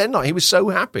so zen-like. He was so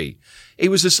happy. He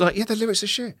was just like, the lyrics are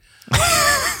shit.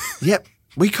 Yep.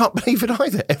 We can't believe it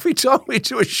either. Every time we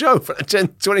do a show for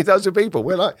 10, 20,000 people,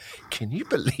 we're like, can you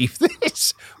believe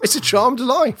this? It's a charmed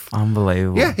life.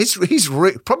 Unbelievable. Yeah, he's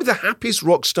probably the happiest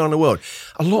rock star in the world.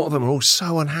 A lot of them are all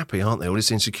so unhappy, aren't they? All this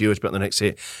insecurity about the next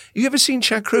hit. You ever seen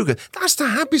Chad Kroeger? That's the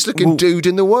happiest looking dude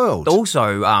in the world.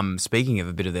 Also, speaking of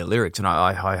a bit of their lyrics, and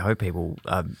I hope people,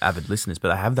 avid listeners, but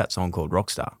they have that song called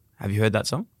Rockstar. Have you heard that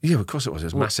song? Yeah, of course it was. It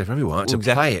was massive everywhere. I had to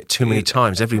play it too many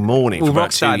times every morning for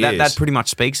about 2 years. That pretty much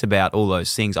speaks about all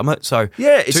those things.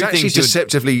 It's actually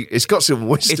deceptively. It's got some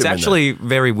wisdom. It's actually a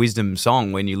very wisdom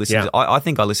song when you listen. Yeah. To I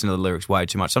think I listen to the lyrics way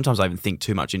too much. Sometimes I even think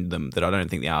too much into them that I don't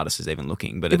think the artist is even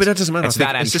looking. But but that doesn't matter. It's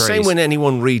that and it's the trees. same when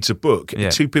anyone reads a book.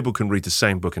 Yeah. Two people can read the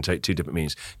same book and take two different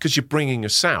meanings because you're bringing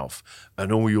yourself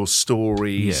and all your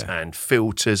stories and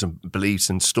filters and beliefs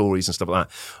and stories and stuff like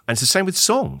that. And it's the same with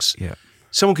songs. Yeah.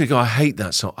 Someone could go, I hate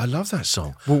that song. I love that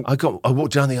song. Well, I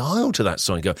walked down the aisle to that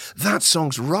song and go, that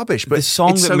song's rubbish. But the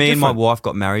song that me and my different. wife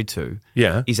got married to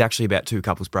is actually about two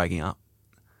couples breaking up.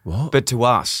 What? But to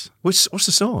us... What's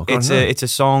the song? It's a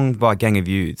song by Gang of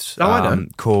Youths I know.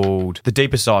 called The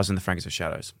Deeper Sighs and the Frankest of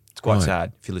Shadows. It's quite Right.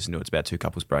 sad if you listen to it. It's about two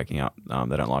couples breaking up.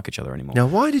 They don't like each other anymore. Now,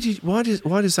 why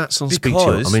does that song speak to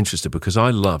you? I'm interested because I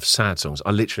love sad songs.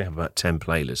 I literally have about 10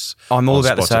 playlists. I'm all on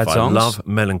about the sad Spotify. songs. I love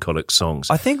melancholic songs.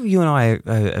 I think you and I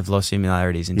have lost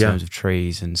similarities in terms of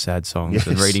trees and sad songs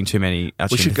and reading too many.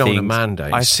 We should go on a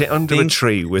mandate. Sit under a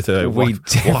tree with a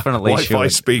Wi-Fi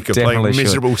speaker playing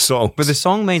miserable songs. But the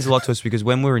song means a lot to us because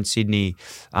when we were in Sydney,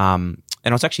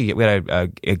 and we had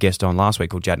a guest on last week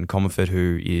called Jadden Comerford,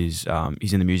 who is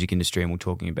he's in the music industry, and we're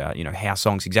talking about how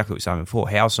songs, exactly what we were saying before,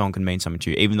 how a song can mean something to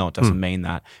you, even though it doesn't mean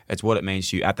that. It's what it means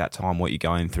to you at that time, what you're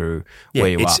going through, where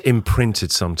you are. It's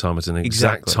imprinted sometimes at an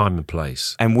exact time and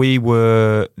place. And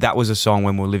that was a song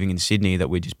when we were living in Sydney that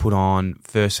we just put on.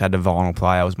 First had a vinyl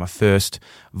player. It was my first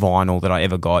vinyl that I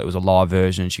ever got. It was a live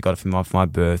version. She got it for my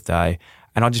birthday.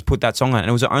 And I just put that song on. And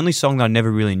it was the only song that I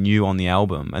never really knew on the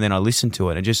album. And then I listened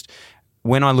to it and just...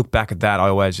 When I look back at that, I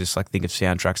always just think of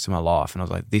soundtracks to my life, and I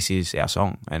was like, "This is our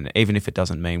song." And even if it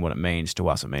doesn't mean what it means to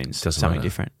us, it means something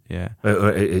different. Yeah,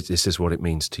 it's just what it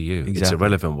means to you. Exactly. It's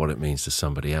irrelevant what it means to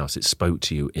somebody else. It spoke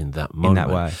to you in that moment. In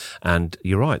that way. And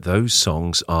you're right; those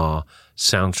songs are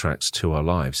soundtracks to our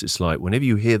lives. It's like whenever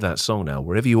you hear that song now,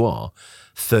 wherever you are,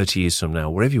 30 years from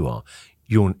now, wherever you are,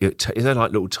 they're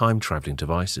like little time traveling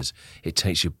devices. It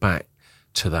takes you back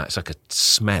to that. It's like a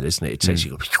smell, isn't it? It takes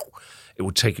you. It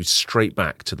will take you straight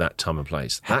back to that time and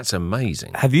place. That's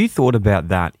amazing. Have you thought about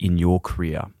that in your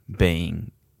career,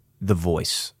 being the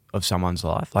voice of someone's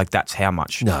life? Like that's how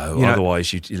much... No,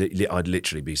 otherwise I'd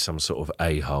literally be some sort of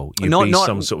a-hole. You'd be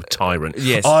some sort of tyrant.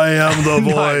 Yes. I am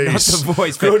the voice. Not the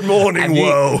voice. Good morning,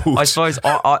 world. I suppose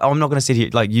I'm not going to sit here...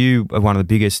 Like you are one of the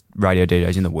biggest radio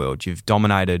DJs in the world. You've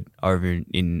dominated over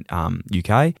in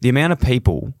UK. The amount of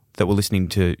people that were listening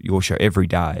to your show every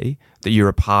day, that you're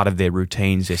a part of their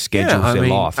routines, their schedules, their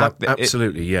life.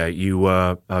 Absolutely,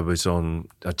 I was on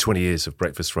 20 years of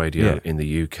breakfast radio in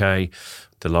the UK.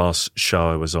 The last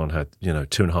show I was on had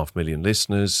 2.5 million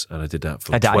listeners, and I did that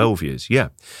for 12 years. Yeah,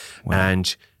 wow.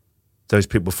 And those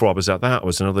people before I was at that,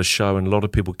 was another show, and a lot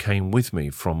of people came with me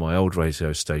from my old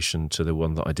radio station to the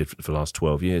one that I did for the last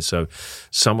 12 years. So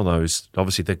some of those,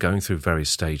 obviously, they're going through various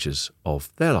stages of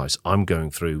their lives. I'm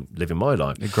going through living my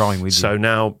life. They're growing with you. So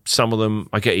now some of them,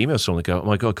 I get emails from them, they go, oh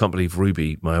my God, I can't believe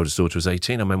Ruby, my oldest daughter, was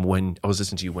 18. I remember when I was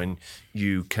listening to you when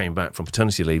you came back from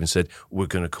paternity leave and said, we're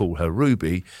going to call her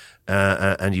Ruby.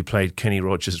 And you played Kenny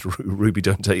Rogers' "Ruby,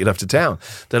 Don't Take Your Love to Town."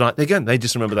 They're like, again, they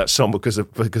just remember that song because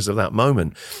of that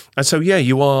moment. And so,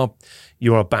 you are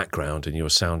a background and you're a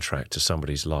soundtrack to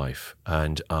somebody's life,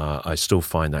 and I still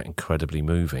find that incredibly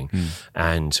moving.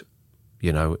 And be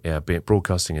it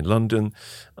broadcasting in London,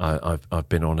 I've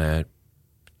been on air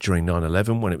during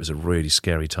 9/11 when it was a really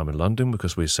scary time in London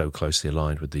because we were so closely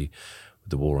aligned with the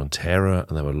war on terror,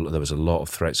 and there was a lot of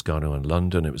threats going on in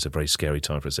London. It was a very scary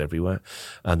time for us everywhere.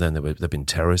 And then there've been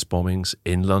terrorist bombings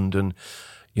in London.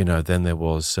 Then there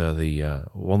was one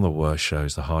of the worst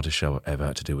shows, the hardest show I ever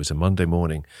had to do was a Monday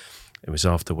morning. It was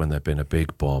after when there'd been a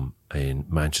big bomb in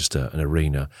Manchester, an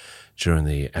arena, during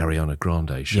the Ariana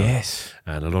Grande show. Yes.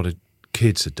 And a lot of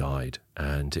kids had died,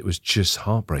 and it was just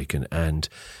heartbreaking. And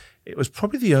it was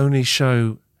probably the only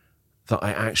show that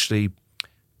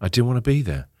I didn't want to be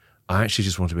there. I actually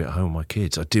just wanted to be at home with my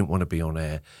kids. I didn't want to be on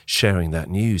air sharing that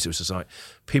news. It was just like,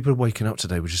 people waking up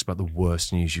today was just about the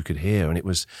worst news you could hear. And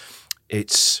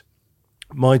it's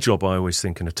my job, I always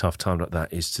think in a tough time like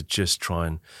that, is to just try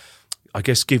and, I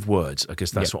guess, give words. I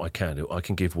guess that's what I can do. I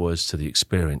can give words to the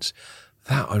experience.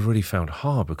 That I really found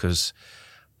hard because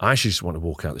I actually just want to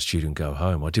walk out the studio and go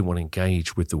home. I didn't want to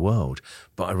engage with the world.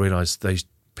 But I realised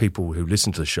people who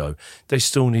listen to the show, they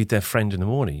still need their friend in the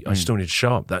morning. I still need to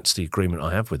show up. That's the agreement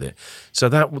I have with it. So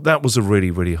that was a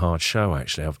really, really hard show,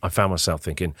 actually. I found myself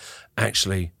thinking,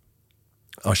 actually,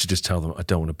 I should just tell them I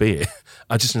don't want to be here.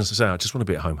 I just want to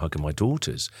be at home hugging my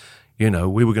daughters. You know,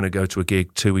 we were going to go to a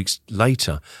gig 2 weeks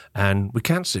later and we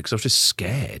cancelled it because I was just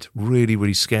scared, really,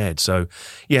 really scared. So,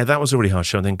 yeah, that was a really hard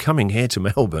show. And then coming here to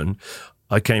Melbourne,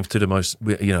 I came to the most,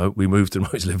 we moved to the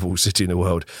most livable city in the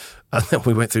world. And then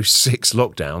we went through 6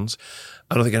 lockdowns.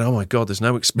 And I'm thinking, oh my God, there's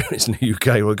no experience in the UK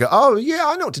where I go, oh yeah,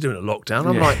 I know what to do in a lockdown.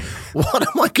 I'm like, what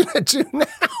am I going to do now?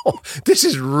 This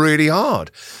is really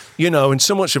hard. You know, and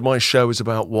so much of my show is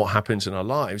about what happens in our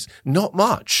lives. Not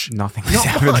much. Nothing.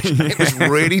 Not much. It was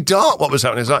really dark what was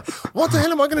happening. It's like, what the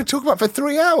hell am I going to talk about for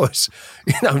 3 hours?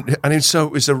 You know, and so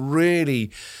it was a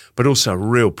really, but also a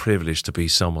real privilege to be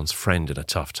someone's friend in a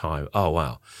tough time. Oh,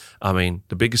 wow. I mean,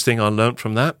 the biggest thing I learned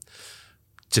from that,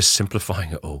 just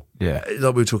simplifying it all. Yeah.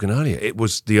 Like we were talking earlier, it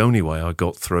was the only way I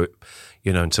got through it,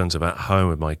 you know, in terms of at home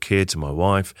with my kids and my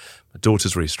wife. My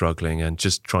daughter's really struggling, and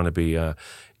just trying to be a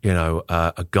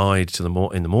guide to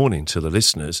in the morning to the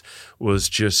listeners was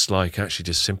just like actually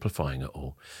just simplifying it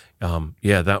all.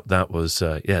 That was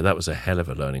a hell of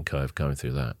a learning curve going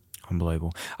through that.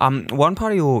 Unbelievable. One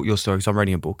part of your story, because I'm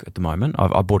reading a book at the moment.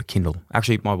 I bought a Kindle.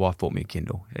 Actually, my wife bought me a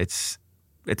Kindle.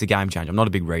 It's a game changer. I'm not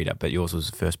a big reader, but yours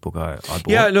was the first book I bought.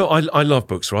 Yeah, look, I love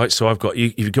books, right? So I've got,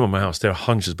 if you come to my house, there are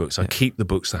hundreds of books. I keep the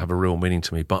books that have a real meaning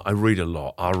to me, but I read a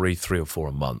lot. I'll read 3 or 4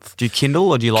 a month. Do you Kindle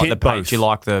or do you like the both? Do you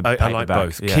like the paperback? I like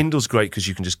both. Yeah. Kindle's great because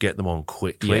you can just get them on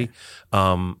quickly.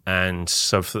 Yeah. And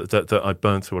so that I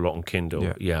burn through a lot on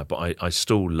Kindle. Yeah, but I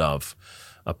still love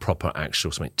a proper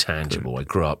actual something tangible. I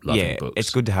grew up loving books.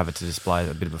 It's good to have it to display,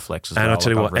 a bit of a flex as well. And I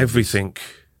tell you what, everything.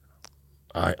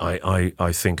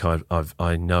 I think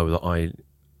I know that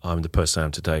I'm the person I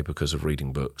am today because of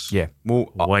reading books. Yeah,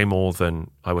 well, way more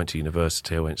than I went to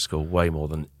university. I went to school way more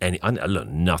than I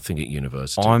learned nothing at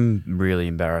university. I'm really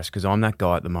embarrassed because I'm that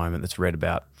guy at the moment that's read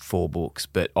about 4 books,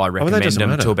 but I recommend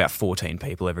them to about 14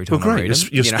 people every time I read them.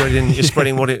 You're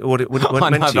spreading what it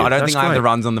meant to you. I don't think I have the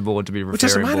runs on the board to be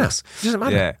referring books. It doesn't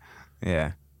matter.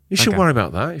 Yeah. You should worry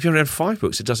about that. If you read 5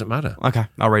 books, it doesn't matter. Okay,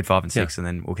 I'll read 5 and 6 and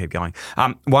then we'll keep going.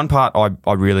 One part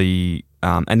I really,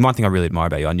 and one thing I really admire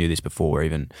about you, I knew this before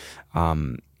even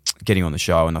getting on the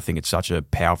show, and I think it's such a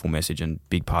powerful message and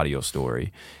big part of your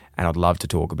story, and I'd love to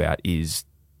talk about is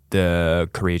the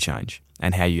career change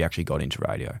and how you actually got into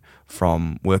radio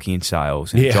from working in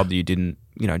sales and a job that you didn't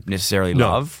necessarily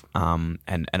love, and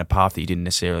a path that you didn't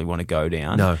necessarily want to go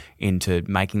down into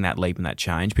making that leap and that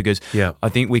change, because I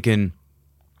think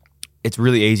it's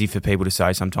really easy for people to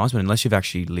say sometimes, but unless you've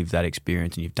actually lived that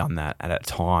experience and you've done that at a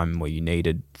time where you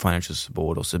needed financial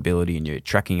support or stability and you're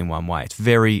tracking in one way, it's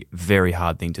very, very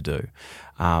hard thing to do.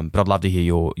 But I'd love to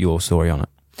hear your story on it.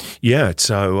 Yeah,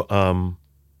 so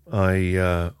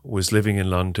I was living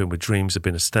in London with dreams of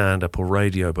being a stand-up or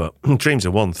radio, but dreams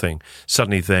are one thing.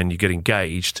 Suddenly then you get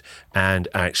engaged and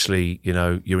actually,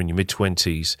 you're in your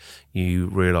mid-20s, you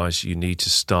realise you need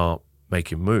to start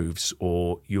making moves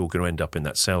or you're going to end up in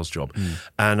that sales job.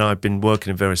 And I've been working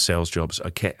in various sales jobs. I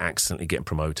kept accidentally getting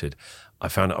promoted. I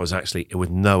found out I was actually, with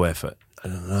no effort,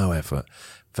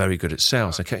 very good at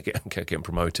sales. I kept getting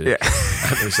promoted. Yeah.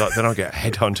 And it was like, then I get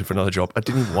headhunted for another job I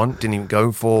didn't even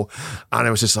go for. And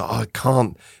I was just like, I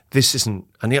can't, this isn't,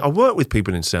 and I worked with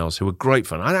people in sales who were great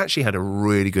fun. I actually had a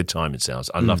really good time in sales.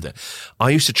 I loved it. I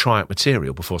used to try out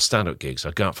material before stand-up gigs.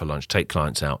 I'd go out for lunch, take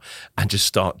clients out, and just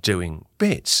start doing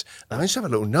bits. And I used to have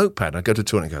a little notepad. I'd go to a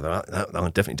tour and go,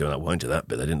 I'm definitely doing that, won't do that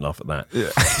bit. They didn't laugh at that. Yeah.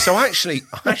 So I actually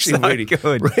I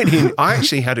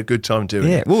actually had a good time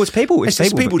doing it. Well, it's people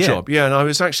job. Yeah, and I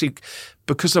was actually,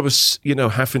 because I was,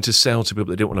 having to sell to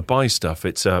people that didn't want to buy stuff,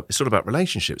 it's sort of about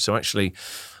relationships. So actually,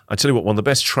 I tell you what, one of the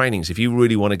best trainings, if you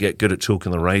really want to get good at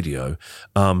talking on the radio,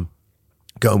 go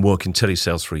and work in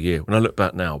telesales for a year. When I look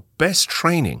back now, best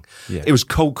training, it was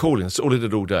cold calling. That's all I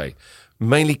did all day.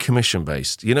 Mainly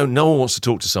commission-based. No one wants to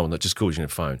talk to someone that just calls you on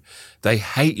the phone. They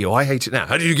hate you. I hate it now.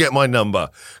 How did you get my number?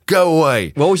 Go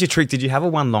away. What was your trick? Did you have a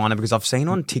one-liner? Because I've seen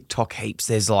on TikTok heaps,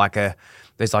 there's like a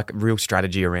real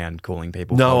strategy around calling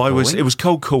people. No, it was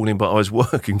cold calling, but I was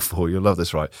working for, you'll love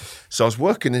this, right? So I was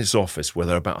working in this office where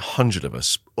there were about 100 of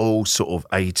us, all sort of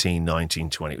 18, 19,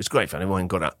 20. It was great fun. Everyone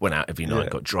went out every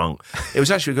night, got drunk. It was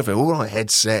actually good fun. All like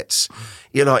headsets,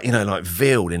 like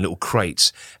veiled in little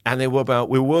crates. And we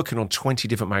were working on 20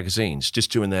 different magazines,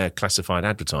 just doing their classified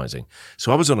advertising.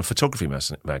 So I was on a photography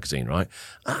magazine, right?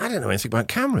 I didn't know anything about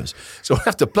cameras. So I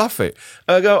have to bluff it.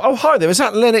 I go, oh, hi there, is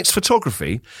that Lennox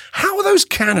Photography? How are those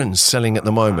Canons selling at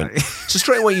the moment. So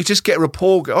straight away you just get a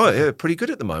report. Oh, yeah, pretty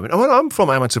good at the moment. Well, I'm from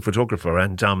Amateur Photographer,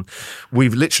 and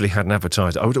we've literally had an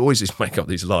advertiser. I would always just make up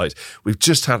these lies. We've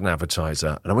just had an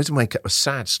advertiser, and I want to make up a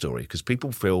sad story because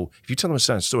people feel if you tell them a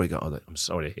sad story, you go, "Oh, I'm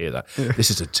sorry to hear that.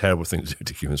 This is a terrible thing to do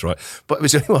to humans, right?" But it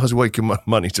was only when I was making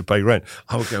money to pay rent.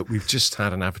 I would go, "We've just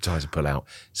had an advertiser pull out.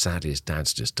 Sadly, his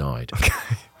dad's just died." Okay.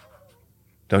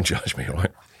 Don't judge me,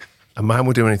 right? A man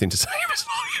will do anything to save his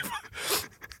life.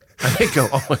 And they go,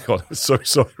 "Oh my God, I'm so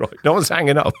sorry, right?" No one's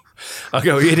hanging up. I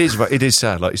go, it is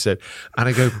sad, like you said. And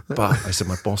I go, but I said,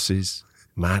 my boss is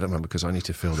mad at me because I need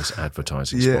to fill this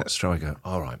advertising spot. So I go,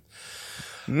 all right.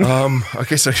 I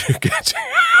guess I should get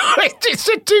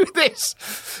to do this.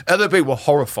 Other people were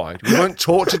horrified. We weren't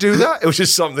taught to do that. It was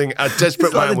just something a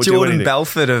desperate man would do. Jordan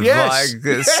Belfort of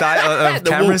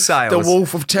camera sales. The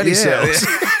wolf of telesales.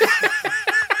 Yeah.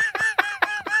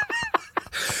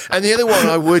 And the other one,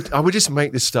 I would just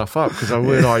make this stuff up because I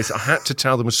realised I had to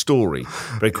tell them a story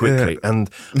very quickly, and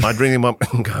I'd ring them up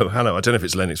and go, "Hello, I don't know if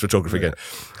it's Lennox Photography again.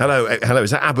 Hello,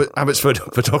 is that Abbott's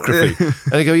Photography?"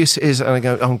 And they go, "Yes, it is." And I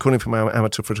go, "I'm calling from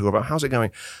Amateur Photographer. How's it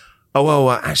going?" "Oh, well,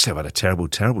 actually, I've had a terrible,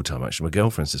 terrible time. Actually, my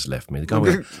girlfriend's just left me." The guy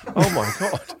went, "Oh my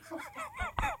God."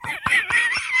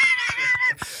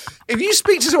 If you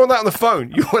speak to someone like that on the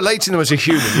phone, you're relating them as a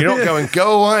human. You're not going,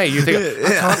 "Go away." You think,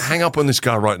 "I can't hang up on this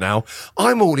guy right now.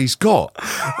 I'm all he's got."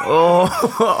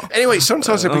 Anyway,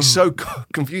 sometimes I'd be so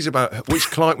confused about which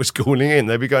client was calling in.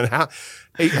 They'd be going, "How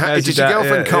did your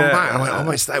girlfriend come back?" I'm like,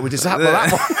 "Oh, is that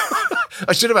that one?"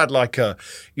 I should have had like a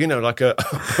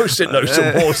post-it note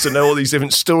on walls to know all these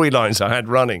different storylines I had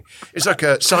running. It's like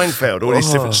a Seinfeld, all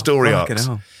these different story arcs.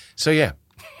 So yeah.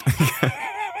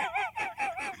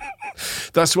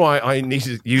 That's why I need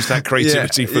to use that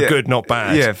creativity for good, not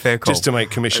bad. Yeah, fair call. Just to make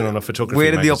commission on a photography Where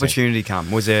did magazine. The opportunity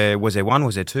come? Was there one?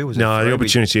 Was there two? Was no, there the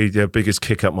opportunity, the biggest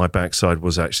kick up my backside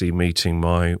was actually meeting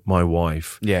my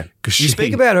wife. Yeah. You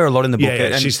speak about her a lot in the book.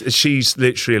 Yeah, she's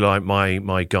literally like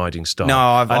my guiding star. No,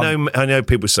 I know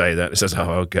people say that. It says, "Oh,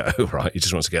 I'll go," right? He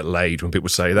just wants to get laid when people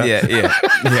say that.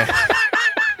 Yeah.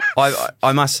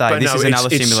 I must say, this is another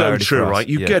similarity. It's so true, for us. right?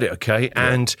 You get it, okay?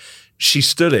 Yeah. And she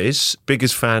still is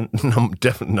biggest fan,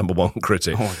 definitely number one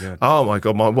critic. Oh my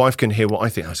God, my wife can hear what I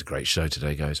think. That's a great show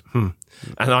today. Goes,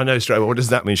 And I know straight away, what does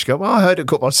that mean? She goes, "Well, I heard it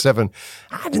got past 7.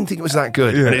 I didn't think it was that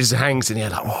good." And it just hangs in the air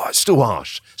like, "Oh, it's still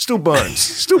harsh, still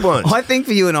burns." I think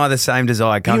for you and I, the same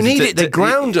desire comes. You need it. They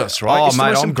ground us, right? Oh,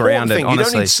 mate, I'm grounded. Thing. Honestly,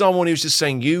 you don't need someone who's just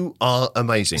saying you are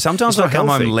amazing. Sometimes I come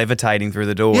home levitating through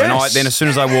the door, and then as soon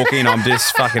as I walk in, I'm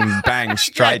just fucking bang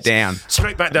straight down,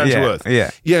 straight back down to earth.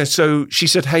 Yeah. So she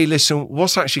said, "Hey, listen,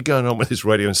 what's actually going on with this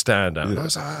radio and stand-up?" And I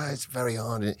was like, "It's very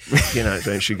hard."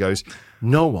 Then she goes,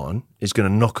 "No one is going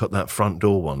to knock up that front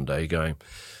door one day going,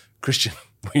 'Christian,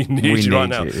 we need you right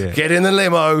now. Get in the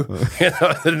limo.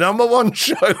 The number one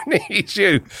show needs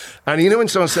you.'" And when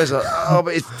someone says, "Oh,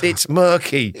 but it's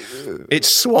murky, it's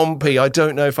swampy, I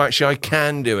don't know if actually I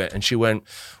can do it," and she went,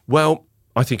 "Well,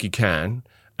 I think you can.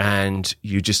 And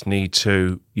you just need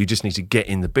to get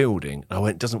in the building." And I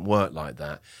went, "It doesn't work like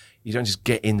that. You don't just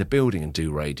get in the building and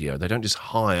do radio. They don't just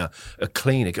hire a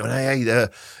cleaner going, hey,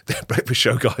 the breakfast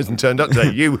show guy hasn't turned up today.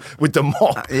 You with the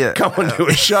mop, come and do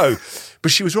a show." But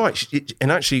she was right.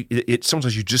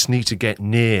 Sometimes you just need to get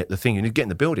near the thing. You need to get in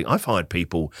the building. I've hired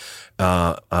people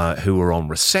who were on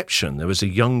reception. There was a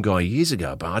young guy years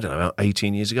ago, about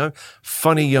 18 years ago,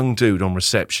 funny young dude on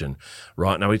reception,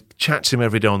 right? Now, we chat to him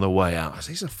every day on the way out. I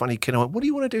said, "He's a funny kid." I went, "What do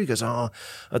you want to do?" He goes,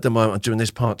 "At the moment, I'm doing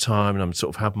this part-time and I'm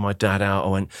sort of helping my dad out." I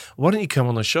went, "Why don't you come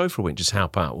on the show for a week, just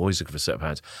help out?" Always looking for set of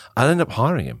hands. I ended up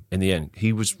hiring him in the end.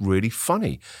 He was really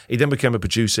funny. He then became a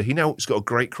producer. He now has got a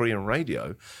great career in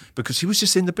radio because he was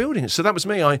just in the building. So that was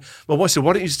me. My wife said,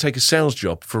 "Why don't you just take a sales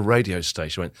job for a radio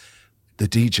station?" I went, "The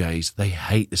DJs, they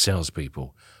hate the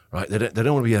salespeople, right? They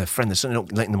don't want to be their friend. They're certainly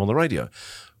not letting them on the radio."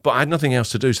 But I had nothing else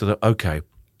to do, so I thought, okay.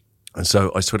 And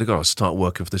so I swear to God, I started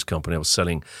working for this company. I was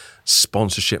selling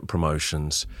sponsorship and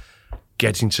promotions,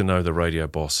 getting to know the radio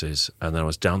bosses, and then I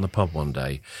was down the pub one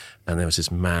day, and there was this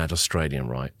mad Australian,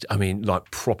 right? I mean, like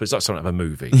proper, it's like something out of a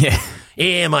movie.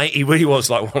 Yeah, mate, he really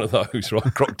was like one of those,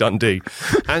 right? Croc Dundee.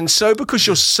 And so because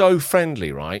you're so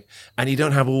friendly, right, and you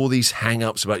don't have all these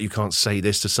hang-ups about you can't say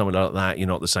this to someone like that, you're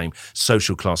not the same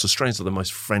social class. Australians are the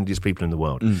most friendliest people in the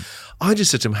world. I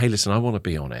just said to him, "Hey, listen, I want to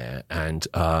be on air." And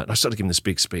I started giving this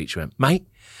big speech. I went, "Mate,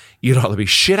 you'd either be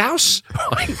shithouse,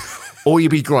 right, or you'd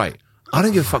be great. I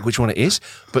don't give a fuck which one it is,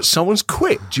 but someone's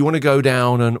quit. Do you want to go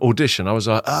down and audition?" I was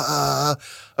like,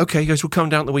 okay. He goes, "We'll come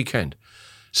down the weekend."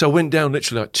 So I went down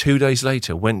literally like 2 days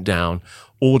later, went down,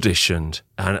 auditioned,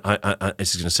 and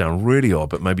this is going to sound really odd,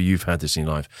 but maybe you've had this in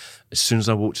your life. As soon as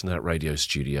I walked into that radio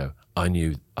studio, I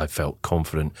knew I felt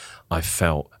confident. I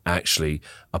felt actually,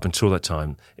 up until that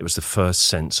time, it was the first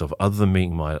sense of, other than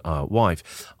meeting my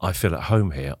wife, I feel at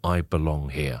home here. I belong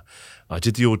here. I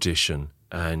did the audition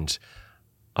and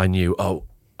I knew,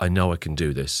 I know I can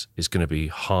do this. It's going to be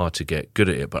hard to get good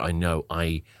at it, but I know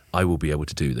I will be able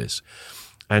to do this.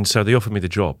 And so they offered me the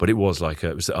job, but it was like,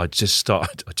 I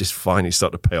just finally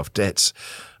started to pay off debts.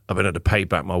 I've been able to pay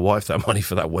back my wife that money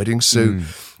for that wedding suit.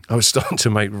 I was starting to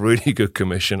make really good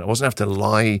commission. I wasn't having to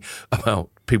lie about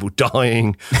people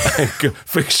dying and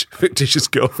fictitious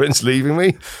girlfriends leaving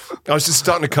me. I was just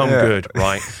starting to come good,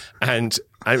 right? And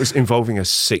it was involving a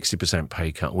 60%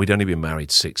 pay cut. We'd only been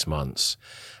married 6 months.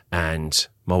 And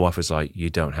my wife was like, you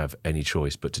don't have any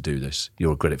choice but to do this.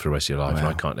 You'll regret it for the rest of your life, and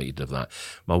I can't let you do that.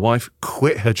 My wife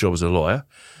quit her job as a lawyer,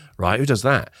 right? Who does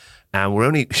that?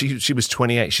 And she was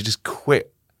 28. She just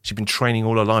quit. She'd been training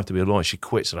all her life to be a lawyer. She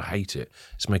quit, said, I hate it.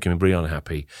 It's making me really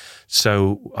unhappy.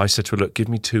 So I said to her, look, give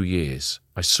me 2 years.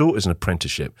 I saw it as an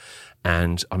apprenticeship.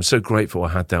 And I'm so grateful I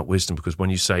had that wisdom, because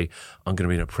when you say, I'm going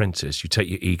to be an apprentice, you take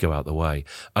your ego out the way.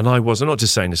 And I'm not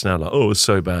just saying this now like, oh, it was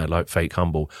so bad, like fake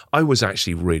humble. I was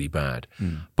actually really bad.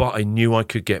 But I knew I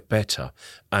could get better.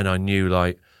 And I knew,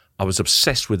 like, I was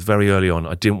obsessed with very early on,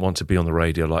 I didn't want to be on the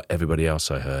radio like everybody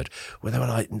else I heard, where they were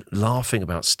like laughing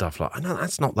about stuff like, I know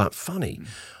that's not that funny.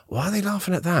 Why are they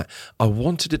laughing at that? I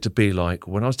wanted it to be like,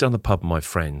 when I was down the pub with my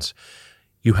friends,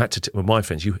 you had to, with my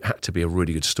friends, you had to be a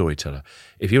really good storyteller.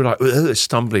 If you were like,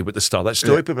 stumbling with the start, that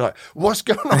story, people were like, what's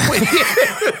going on with you?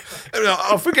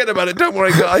 I'll forget about it, don't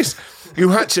worry, guys. You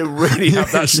had to really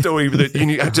have that story that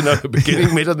you had to know the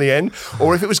beginning, mid, and the end.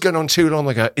 Or if it was going on too long,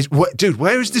 they go, dude,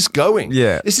 where is this going?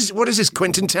 Yeah. What is this,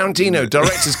 Quentin Tarantino,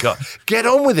 director's cut? Get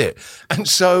on with it. And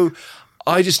so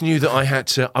I just knew that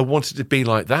I wanted to be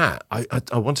like that.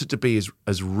 I wanted to be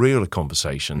as real a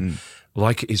conversation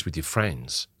like it is with your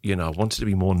friends. You know, I wanted to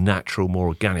be more natural, more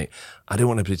organic. I didn't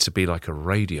want it to be like a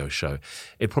radio show.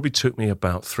 It probably took me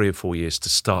about 3 or 4 years to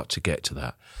start to get to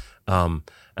that.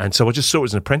 And so I just saw it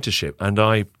as an apprenticeship, and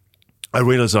I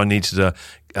realised I needed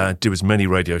to do as many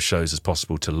radio shows as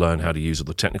possible to learn how to use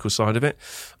the technical side of it.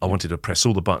 I wanted to press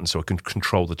all the buttons so I could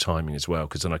control the timing as well,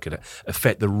 because then I could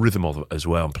affect the rhythm of it as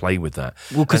well and play with that.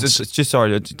 Well, because it's just,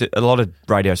 a lot of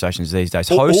radio stations these days,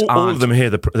 hosts all of them here,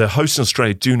 the hosts in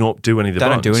Australia do not do any of the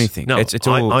buttons. They don't do anything. No, it's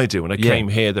all, I do. When I came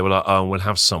here, they were like, oh, we'll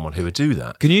have someone who would do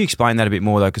that. Can you explain that a bit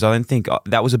more, though? Because I don't think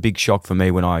that was a big shock for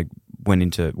me when I went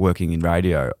into working in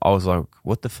radio. I was like,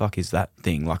 what the fuck is that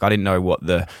thing? Like, I didn't know what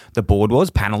the board was,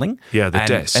 paneling. Yeah, the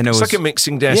desk. And it's like a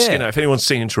mixing desk. Yeah. You know, if anyone's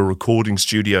seen into a recording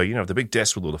studio, you know, the big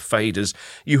desk with all the faders,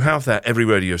 you have that. Every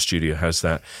radio studio has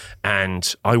that.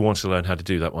 And I wanted to learn how to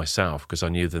do that myself, because I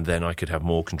knew that then I could have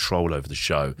more control over the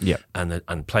show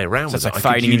and play around with it. So it's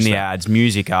like fading in the ads,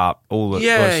 music up, all those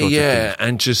sorts of things.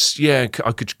 And just, I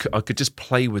could just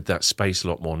play with that space a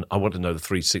lot more. I wanted to know the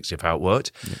 360 of how it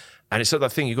worked. Yeah. And it's like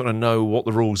that thing, you've got to know what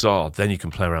the rules are. Then you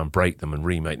can play around, break them, and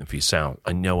remake them for yourself.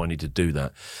 I know I need to do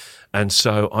that. And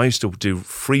so I used to do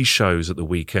free shows at the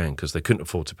weekend because they couldn't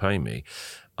afford to pay me.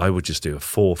 I would just do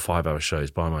 4 or 5 hour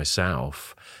shows by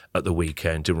myself at the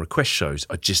weekend, doing request shows.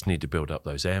 I just need to build up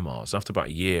those air miles. After about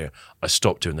a year, I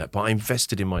stopped doing that, but I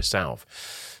invested in myself.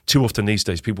 Too often these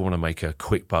days, people want to make a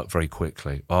quick buck very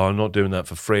quickly. Oh, I'm not doing that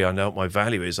for free. I know what my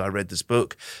value is. I read this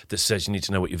book that says you need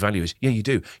to know what your value is. Yeah, you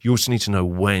do. You also need to know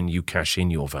when you cash in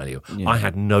your value. Yeah. I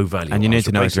had no value. And you need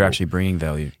to know if you're actually bringing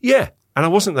value. Yeah, and I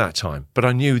wasn't that time. But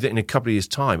I knew that in a couple of years'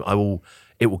 time,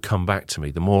 it will come back to me.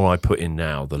 The more I put in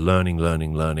now, the learning,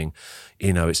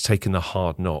 you know, it's taking the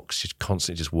hard knocks, just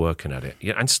constantly just working at it.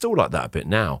 Yeah, and still like that a bit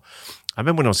now. I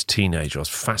remember when I was a teenager, I was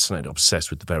fascinated, obsessed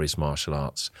with the various martial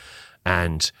arts.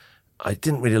 And I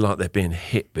didn't really like there being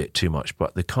hit bit too much,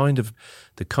 but the kind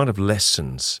of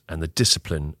lessons and the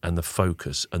discipline and the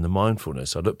focus and the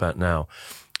mindfulness, I look back now,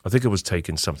 I think I was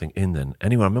taking something in then.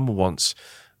 Anyway, I remember once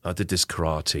I did this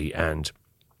karate, and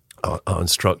our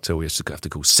instructor, we used to have to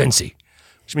call sensei,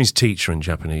 which means teacher in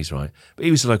Japanese, right? But he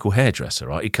was a local hairdresser,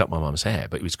 right? He cut my mum's hair,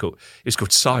 but he was called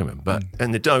Simon. But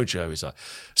in the dojo, he's like,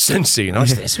 sensei. And I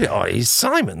was like, he's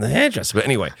Simon, the hairdresser. But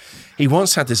anyway, he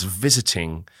once had this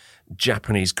visiting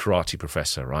Japanese karate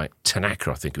professor, right?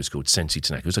 Tanaka, I think it was called, Sensei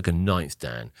Tanaka. It was like a 9th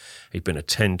Dan. He'd been a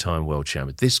 10-time world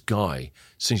champion. This guy,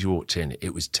 as soon as you walked in,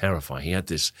 it was terrifying. He had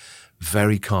this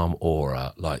very calm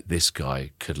aura, like this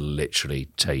guy could literally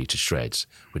tear you to shreds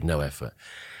with no effort.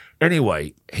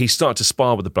 Anyway, he started to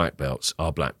spar with the black belts,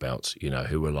 our black belts, you know,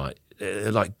 who were like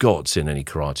gods in any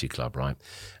karate club, right?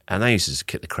 And they used to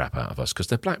kick the crap out of us because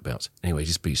they're black belts. Anyway, he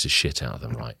just beats the shit out of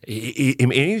them, right?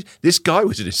 This guy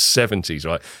was in his 70s,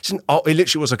 right? He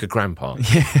literally was like a grandpa.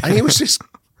 Yeah. And he was just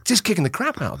just kicking the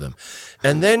crap out of them.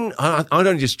 And then I'd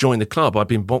only just joined the club. I'd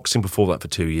been boxing before that for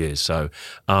 2 years. So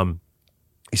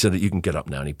he said that you can get up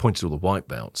now. And he pointed to all the white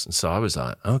belts. And so I was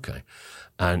like, okay.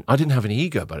 And I didn't have any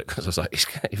ego about it because I was like,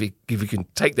 if you can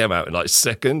take them out in like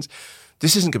seconds,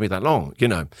 this isn't going to be that long, you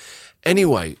know.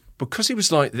 Anyway, because he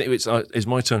was like, it's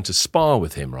my turn to spar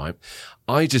with him, right?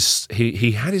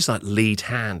 He had his like lead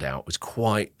hand out, was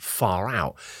quite far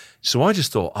out. So I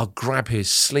just thought I'll grab his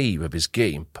sleeve of his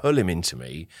gi and pull him into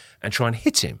me and try and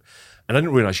hit him. And I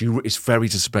didn't realise it's very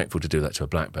disrespectful to do that to a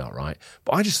black belt, right?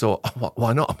 But I just thought,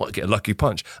 why not? I might get a lucky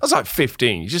punch. I was like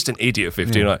 15. You're just an idiot at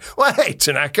 15. Like, wait,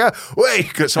 Tanaka,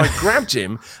 wait. So I grabbed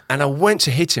him and I went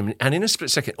to hit him. And in a split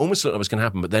second, almost looked like it was going to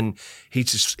happen. But then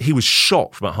he was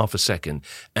shocked for about half a second.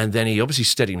 And then he obviously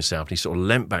steadied himself and he sort of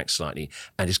leant back slightly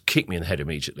and just kicked me in the head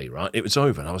immediately, right? It was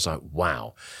over. And I was like,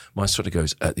 wow. My sort of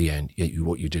goes, at the end,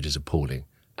 what you did is appalling.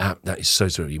 That is so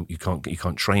sorry. You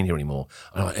can't train here anymore.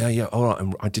 And I'm like, yeah, all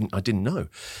right. I didn't know.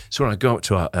 So when I go up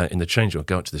to in the change room, I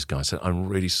go up to this guy. I said, I'm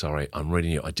really sorry. I'm really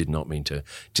new. I did not mean to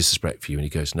disrespect you. And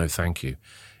he goes, no, thank you.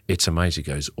 It's amazing.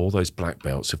 He goes, all those black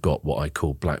belts have got what I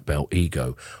call black belt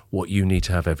ego. What you need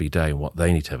to have every day and what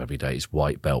they need to have every day is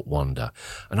white belt wonder.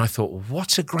 And I thought,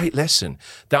 what a great lesson.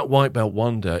 That white belt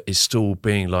wonder is still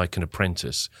being like an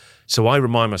apprentice. So I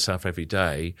remind myself every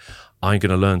day, I'm going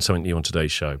to learn something new on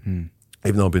today's show.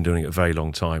 Even though I've been doing it a very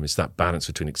long time, it's that balance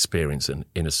between experience and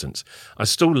innocence. I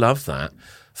still love that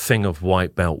thing of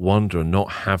white belt wonder and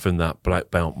not having that black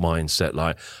belt mindset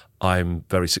like, I'm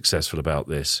very successful about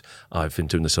this. I've been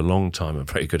doing this a long time. I'm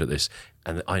very good at this.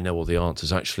 And I know all the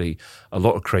answers. Actually, a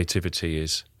lot of creativity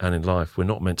is, and in life, we're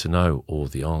not meant to know all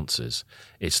the answers.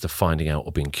 It's the finding out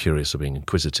or being curious or being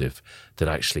inquisitive that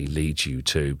actually leads you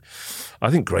to,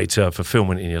 I think, greater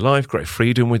fulfillment in your life, greater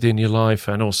freedom within your life,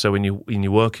 and also in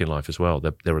your working life as well.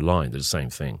 They're aligned. They're the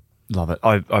same thing. Love it.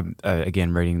 I'm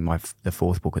again reading the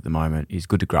fourth book at the moment. Is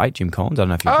Good to Great, Jim Collins. I don't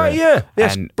know if you've read it. Yeah.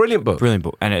 Yes, brilliant book. Brilliant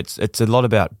book. And it's a lot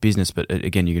about business, but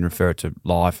again, you can refer it to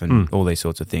life and all these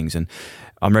sorts of things. And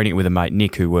I'm reading it with a mate,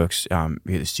 Nick, who works here at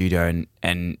the studio,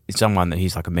 and it's someone that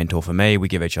he's like a mentor for me. We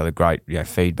give each other great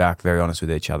feedback, very honest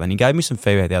with each other. And he gave me some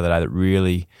feedback the other day that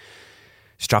really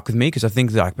struck with me, because I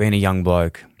think that, like, being a young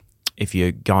bloke, if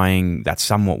you're going that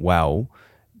somewhat well,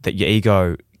 that your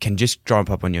ego can just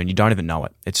jump up on you and you don't even know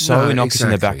it. It's so innocuous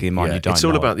in the back of your mind, you don't know. It's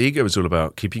all about, the ego is all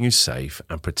about keeping you safe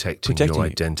and protecting your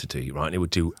identity, right? And it would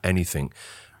do anything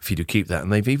for you to keep that.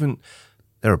 And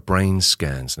there are brain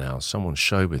scans now. Someone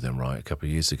showed me them, right, a couple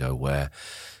of years ago, where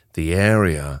the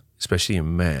area, especially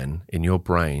in men, in your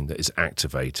brain that is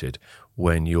activated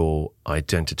when your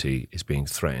identity is being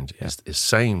threatened is the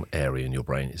same area in your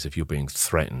brain as if you're being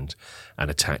threatened and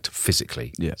attacked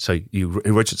physically. Yeah. So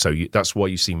that's why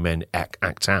you see men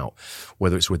act out,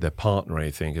 whether it's with their partner or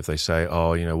anything. If they say,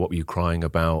 "Oh, what were you crying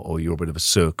about?" or "You're a bit of a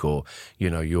sook," or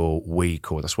 "You're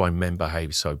weak," or that's why men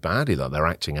behave so badly, that they're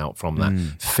acting out from that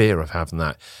fear of having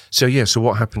that. So so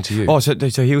what happened to you? Oh, so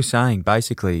he was saying,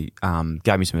 basically,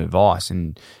 gave me some advice,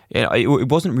 and it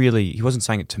wasn't really, he wasn't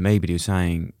saying it to me, but he was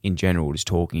saying in general, just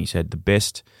talking. He said the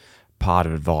best part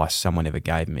of advice someone ever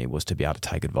gave me was to be able to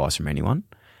take advice from anyone.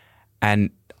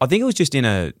 And I think it was just in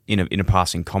a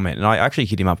passing comment, and I actually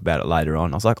hit him up about it later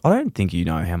on. I was like, I don't think you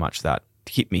know how much that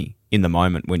hit me in the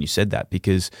moment when you said that,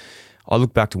 because I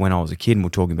look back to when I was a kid and we're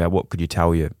talking about what could you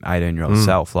tell your 18-year-old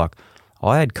self. Like,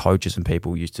 I had coaches and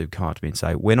people used to come up to me and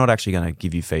say, we're not actually going to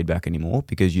give you feedback anymore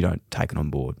because you don't take it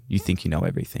on board. You think you know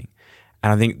everything.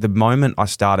 And I think the moment I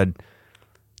started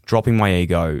dropping my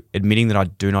ego, admitting that I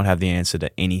do not have the answer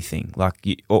to anything,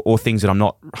 or things that I'm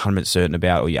not 100% certain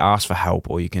about, or you ask for help,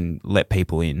 or you can let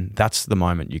people in, that's the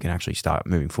moment you can actually start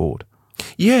moving forward.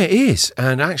 Yeah, it is.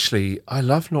 And actually, I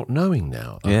love not knowing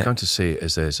now. I've come to see it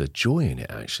as there's a joy in it,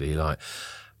 actually. Like,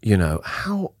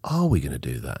 how are we going to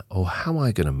do that? Or how am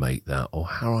I going to make that? Or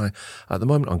at the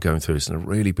moment I'm going through this in a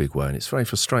really big way, and it's very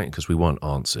frustrating because we want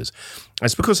answers. And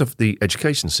it's because of the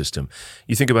education system.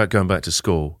 You think about going back to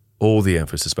school, all the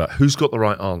emphasis about who's got the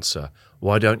right answer.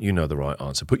 Why don't you know the right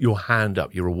answer? Put your hand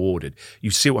up, you're rewarded.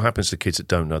 You see what happens to kids that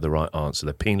don't know the right answer.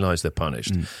 They're penalised, they're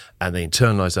punished. And they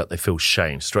internalise that, they feel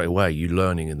shame. Straight away, you're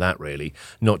learning in that, really,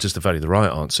 not just the value of the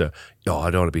right answer. I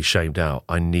don't want to be shamed out.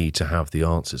 I need to have the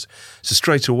answers. So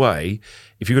straight away,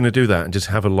 if you're going to do that and just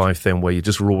have a life then where you're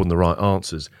just rewarding the right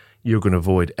answers, you're going to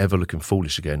avoid ever looking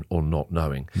foolish again or not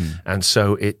knowing. And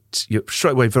so you're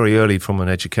straight away, very early from an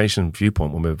education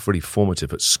viewpoint, when we're really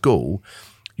formative at school,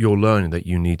 you're learning that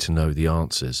you need to know the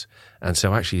answers. And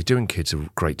so actually you're doing kids a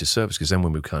great disservice, because then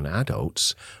when we become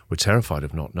adults, we're terrified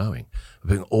of not knowing. We're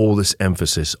putting all this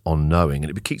emphasis on knowing,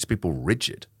 and it keeps people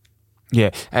rigid.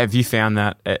 Yeah. Have you found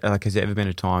that, has there ever been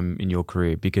a time in your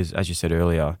career, because as you said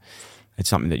earlier, it's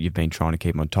something that you've been trying to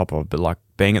keep on top of, but like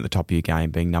being at the top of your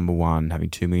game, being number one, having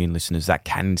 2 million listeners, that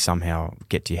can somehow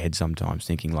get to your head sometimes,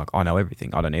 thinking like, I know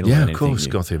everything, I don't need to learn anything. Yeah, of course,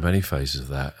 gone through many phases of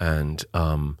that. And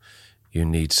you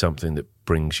need something that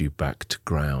brings you back to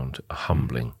ground,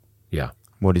 humbling. Yeah.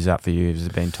 What is that for you? Has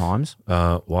it been times?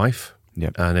 Wife.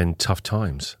 Yep. And then tough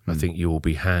times. I think you will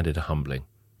be handed a humbling.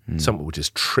 Something will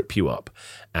just trip you up.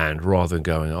 And rather than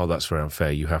going, oh, that's very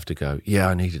unfair, you have to go, yeah,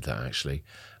 I needed that actually,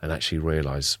 and actually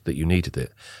realise that you needed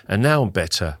it. And now I'm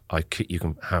better. You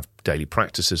can have daily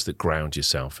practices that ground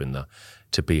yourself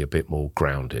to be a bit more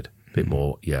grounded, a bit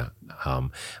more,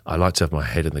 I like to have my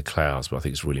head in the clouds, but I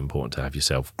think it's really important to have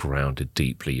yourself grounded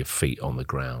deeply, your feet on the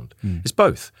ground. It's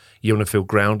both. You want to feel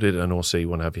grounded and also you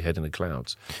want to have your head in the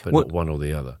clouds, but not one or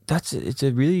the other. It's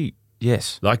a really,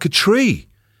 yes. Like a tree.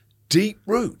 Deep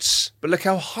roots, but look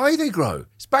how high they grow.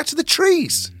 It's back to the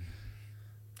trees.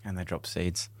 And they drop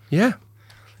seeds. Yeah.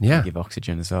 Yeah. They give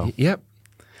oxygen as well. Yep.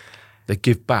 They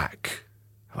give back.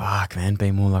 Fuck, man,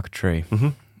 be more like a tree. Mm-hmm.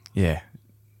 Yeah.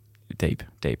 Deep.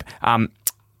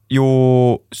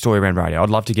 Your story around radio, I'd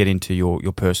love to get into your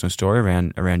personal story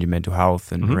around your mental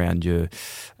health and around your,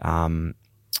 I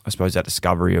suppose, that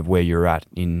discovery of where you're at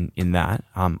in that.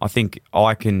 I think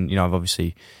I can, I've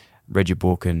obviously read your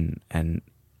book and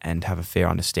have a fair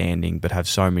understanding, but have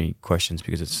so many questions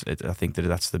because I think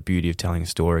that's the beauty of telling a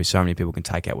story. So many people can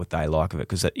take out what they like of it,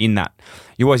 because in that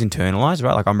you always internalize,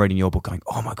 right? Like I'm reading your book going,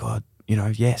 oh my God,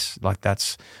 yes, like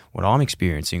that's what I'm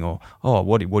experiencing, or, oh,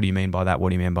 what do you mean by that? What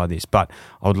do you mean by this? But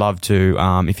I would love to,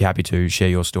 if you're happy to, share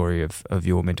your story of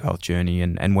your mental health journey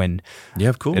and when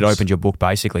of course. It opened your book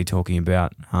basically talking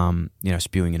about,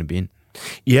 spewing in a bin.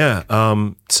 Yeah.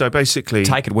 So basically,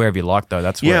 take it wherever you like, though.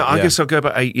 That's I guess I'll go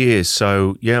about 8 years.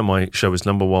 So my show was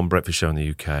 #1 breakfast show in the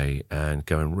UK and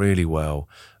going really well.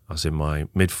 I was in my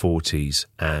mid-40s,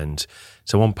 and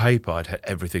so on paper I'd had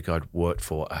everything I'd worked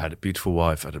for. I had a beautiful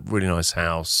wife, I had a really nice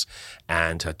house,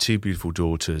 and had 2 beautiful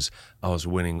daughters. I was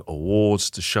winning awards.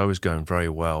 The show was going very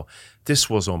well. This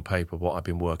was on paper what I'd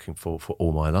been working for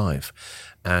all my life,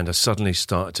 and I suddenly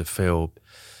started to feel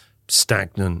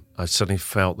stagnant. I suddenly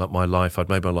felt that I'd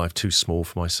made my life too small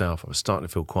for myself. I was starting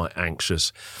to feel quite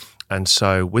anxious. And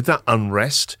so with that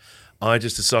unrest, I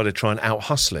just decided to try and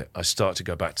out-hustle it. I started to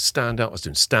go back to stand-up. I was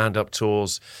doing stand-up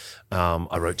tours.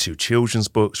 I wrote 2 children's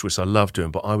books, which I love doing,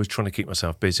 but I was trying to keep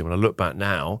myself busy. When I look back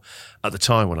now, at the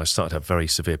time when I started to have very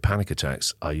severe panic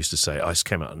attacks, I used to say, I just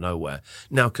came out of nowhere.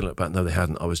 Now I can look back, no, they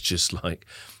hadn't. I was just like,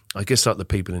 I guess like the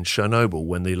people in Chernobyl,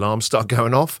 when the alarms start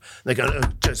going off, they go,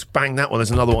 oh, just bang that one, there's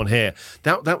another one here.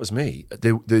 That was me.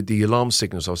 The alarm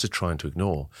signals I was just trying to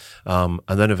ignore. And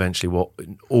then eventually what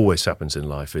always happens in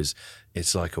life is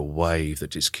it's like a wave that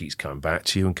just keeps coming back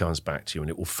to you and comes back to you, and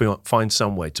it will find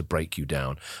some way to break you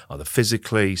down, either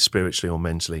physically, spiritually, or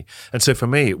mentally. And so for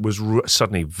me, it was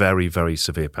suddenly very, very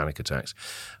severe panic attacks.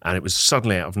 And it was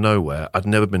suddenly out of nowhere. I'd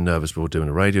never been nervous before doing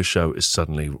a radio show. It was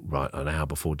suddenly right an hour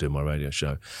before doing my radio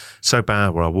show. So bad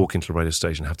where I walk into the radio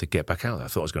station and have to get back out there. I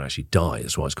thought I was going to actually die.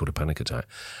 That's why it's called a panic attack.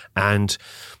 And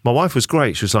my wife was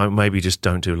great. She was like, maybe just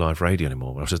don't do live radio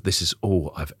anymore. But I said, this is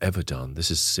all I've ever done. This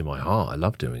is in my heart. I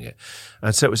love doing it.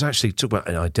 And so it was actually talk about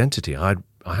an identity. I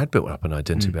had built up an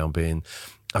identity around being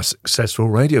a successful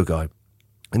radio guy.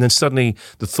 And then suddenly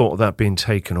the thought of that being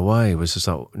taken away was just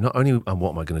like, not only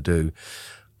what am I going to do,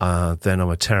 then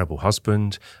I'm a terrible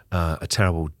husband, a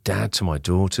terrible dad to my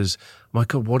daughters. My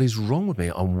God, what is wrong with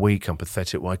me? I'm weak, I'm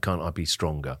pathetic. Why can't I be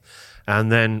stronger?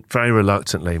 And then very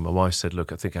reluctantly, my wife said,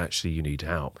 look, I think actually you need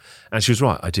help. And she was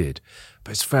right, I did.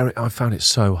 But I found it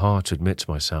so hard to admit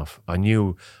to myself. I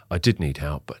knew I did need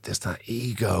help, but there's that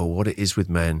ego, what it is with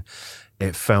men.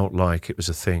 It felt like it was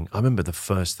a thing. I remember the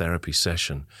first therapy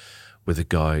session with a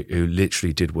guy who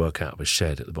literally did work out of a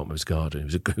shed at the bottom of his garden. He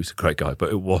was a great guy,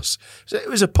 but it was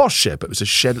a posh shed, but it was a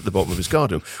shed at the bottom of his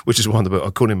garden, which is one of the,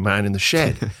 I call him Man in the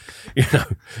Shed,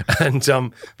 And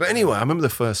but anyway, I remember the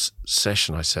first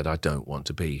session. I said, I don't want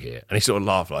to be here, and he sort of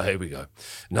laughed like, here we go,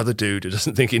 another dude who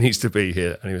doesn't think he needs to be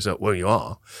here. And he was like, well, you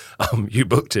are. You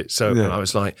booked it. So and I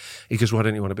was like, he goes, why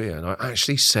don't you want to be here? And I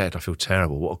actually said, I feel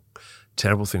terrible. What a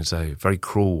terrible thing to say. A very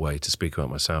cruel way to speak about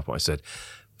myself. But I said,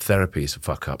 therapy is for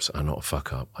fuck-ups. I'm not a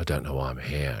fuck-up. I don't know why I'm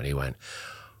here. And he went,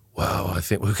 well, I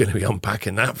think we're going to be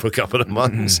unpacking that for a couple of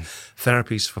months.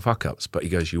 Therapy's for fuck-ups. But he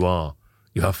goes, you are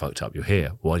fucked up. You're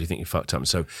here. Why do you think you fucked up? And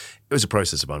so it was a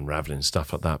process of unraveling and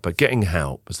stuff like that. But getting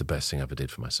help was the best thing I ever did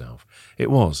for myself.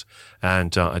 It was.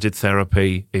 And I did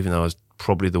therapy, even though I was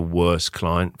probably the worst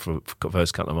client for the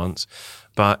first couple of months.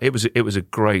 But it was a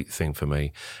great thing for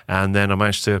me. And then I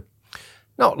managed to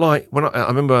Not like when I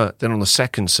remember then on the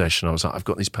second session, I was like, I've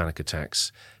got these panic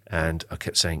attacks. And I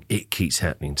kept saying, it keeps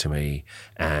happening to me.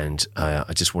 And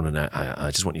I just want to know, I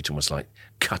just want you to almost like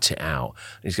cut it out.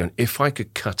 And he's going, if I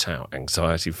could cut out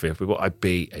anxiety, fear, I'd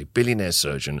be a billionaire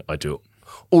surgeon. I do it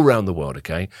all around the world,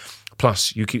 okay?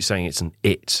 Plus, you keep saying it's an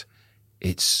it.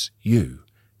 It's you.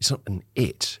 It's not an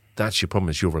it. That's your problem,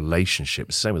 is your relationship.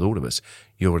 It's the same with all of us.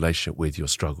 Your relationship with your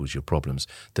struggles, your problems.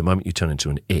 The moment you turn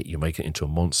into an it, you make it into a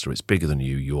monster. It's bigger than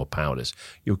you. You're powerless.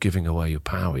 You're giving away your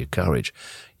power, your courage.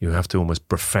 You have to almost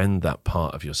befriend that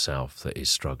part of yourself that is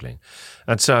struggling.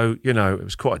 And so, you know, it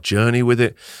was quite a journey with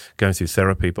it, going through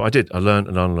therapy. But I learned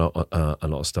a lot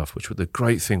of stuff, which the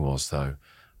great thing was, though,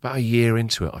 about a year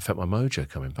into it, I felt my mojo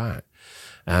coming back.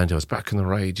 And I was back on the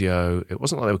radio. It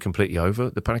wasn't like they were completely over,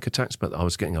 the panic attacks, but I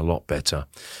was getting a lot better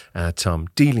at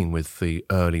dealing with the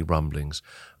early rumblings.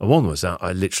 And one was that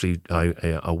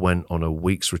I went on a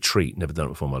week's retreat, never done it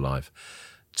before in my life,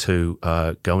 to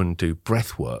go and do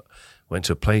breath work. Went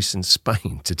to a place in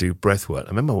Spain to do breath work. I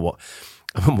remember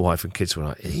my wife and kids were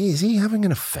like, is he having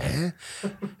an affair?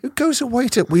 Who goes away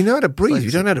to... We know how to breathe. If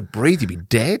you don't know how to breathe, you'd be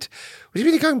dead. What do you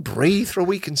mean you go and breathe for a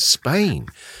week in Spain?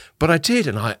 But I did,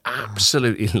 and I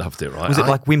absolutely loved it, right? Was it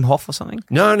like Wim Hof or something?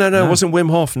 No, it wasn't Wim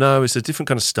Hof. No, it's a different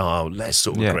kind of style, less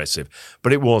sort of aggressive.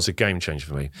 But it was a game changer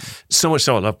for me. So much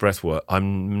so I love breathwork.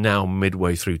 I'm now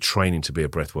midway through training to be a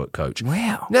breathwork coach.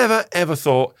 Wow. Never, ever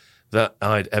thought that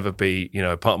I'd ever be,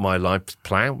 part of my life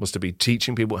plan was to be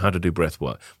teaching people how to do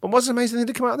breathwork. But what's an amazing thing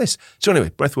to come out of this? So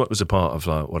anyway, breathwork was a part of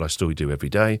what I still do every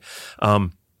day. But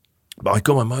I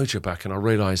got my mojo back and I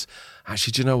realised,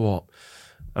 actually, do you know what?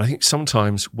 I think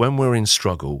sometimes when we're in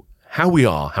struggle, how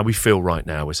we feel right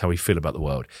now is how we feel about the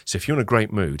world. So if you're in a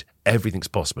great mood, everything's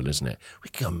possible, isn't it? We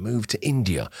can move to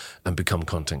India and become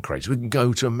content creators. We can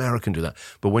go to America and do that.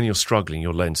 But when you're struggling,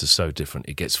 your lens is so different.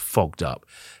 It gets fogged up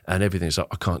and everything's like,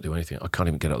 I can't do anything. I can't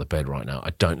even get out of bed right now.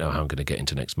 I don't know how I'm going to get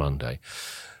into next Monday.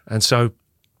 And so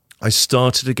I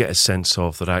started to get a sense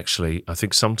of that actually, I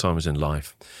think sometimes in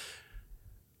life,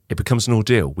 it becomes an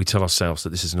ordeal. We tell ourselves that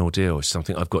this is an ordeal. It's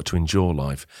something I've got to endure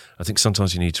life. I think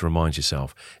sometimes you need to remind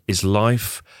yourself, is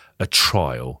life a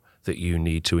trial that you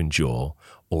need to endure,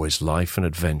 or is life an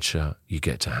adventure you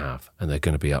get to have? And they're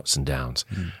going to be ups and downs.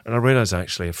 And I realised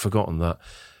actually I've forgotten that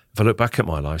if I look back at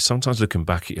my life, sometimes looking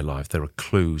back at your life, there are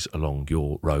clues along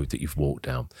your road that you've walked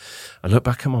down. I look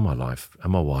back at my life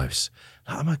and my wife's,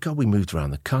 oh my God, we moved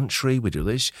around the country, we do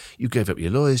this, you gave up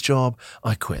your lawyer's job,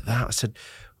 I quit that. I said,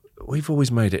 we've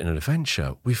always made it an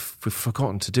adventure. We've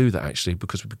forgotten to do that actually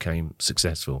because we became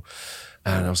successful.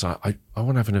 And I was like, I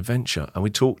want to have an adventure. And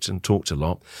we talked a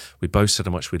lot. We both said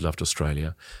how much we loved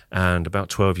Australia. And about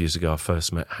 12 years ago, I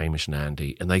first met Hamish and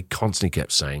Andy, and they constantly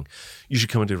kept saying, you should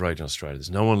come and do radio in Australia. There's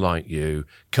no one like you.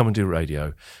 Come and do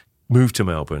radio. Move to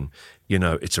Melbourne.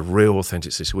 It's a real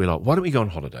authentic city. We're like, why don't we go on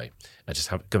holiday and just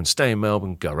go and stay in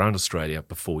Melbourne, go around Australia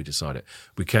before we decide it.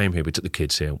 We came here, we took the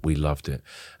kids here, we loved it.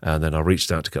 And then I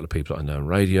reached out to a couple of people I know in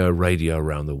radio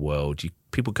around the world.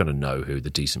 People kind of know who the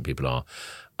decent people are.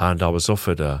 And I was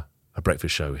offered a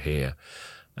breakfast show here.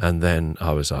 And then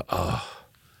I was like, I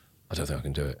don't think I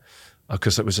can do it.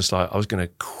 Because it was just like, I was going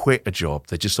to quit a job.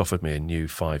 They just offered me a new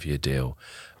 5-year deal,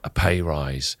 a pay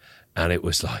rise. And it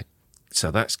was like, so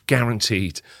that's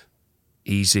guaranteed,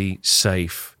 easy,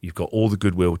 safe. You've got all the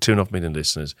goodwill, 2.5 million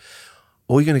listeners.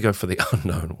 Or you're going to go for the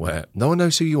unknown where no one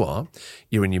knows who you are.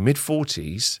 You're in your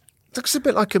mid-40s. It looks a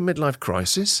bit like a midlife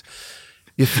crisis.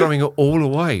 You're throwing it all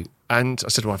away. And I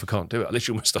said to my wife, I can't do it. I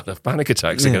literally almost started to have panic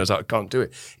attacks again. I was like, I can't do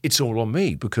it. It's all on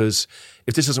me because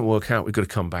if this doesn't work out, we've got to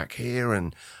come back here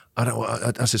and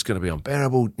that's just going to be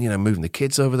unbearable, moving the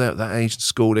kids over there at that age and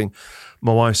schooling.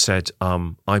 My wife said,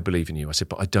 I believe in you. I said,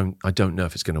 but I don't know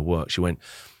if it's going to work. She went,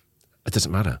 it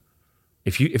doesn't matter.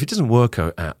 If it doesn't work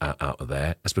out of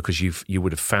there, that's because you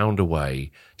would have found a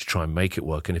way to try and make it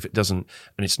work. And if it doesn't,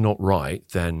 and it's not right,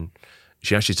 then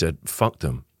she actually said, fuck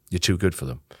them. You're too good for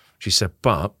them. She said,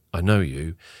 but I know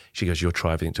you. She goes, you'll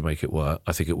try everything to make it work.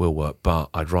 I think it will work, but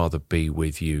I'd rather be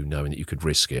with you knowing that you could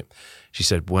risk it. She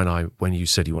said, when you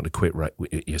said you want to quit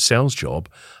your sales job,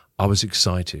 I was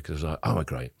excited because I was like, oh,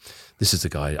 great. This is the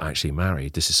guy I actually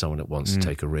married. This is someone that wants to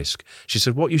take a risk. She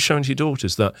said, what you're showing to your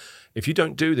daughters that if you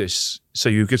don't do this, so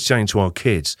you're saying to our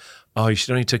kids, you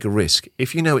should only take a risk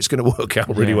if you know it's going to work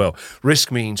out really well.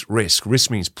 Risk means risk.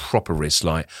 Risk means proper risk.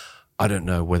 Like, I don't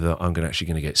know whether I'm actually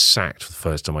going to get sacked for the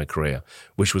first time in my career,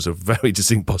 which was a very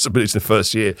distinct possibility in the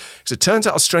first year. Because it turns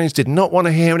out Australians did not want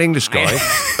to hear an English guy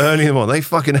early in the morning. They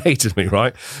fucking hated me,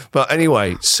 right? But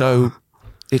anyway, so...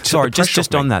 Sorry,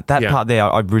 just on that part there,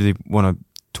 I really want to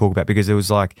talk about because it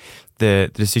was like the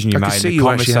decision you made. I could see the you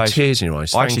actually conversation. had tears in your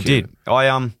eyes. I actually did.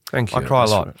 Thank you. I cry a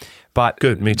lot. But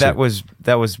good, me too.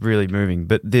 That was really moving.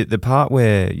 But the part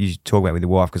where you talk about with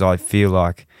your wife, because I feel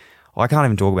like I can't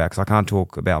even talk about it because I can't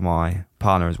talk about my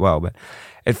partner as well. But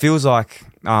it feels like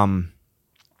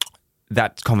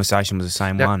that conversation was the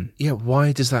same one. Yeah,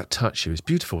 why does that touch you? It's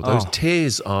beautiful. Those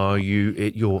tears are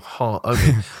your heart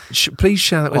open. Please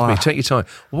share that with me. Take your time.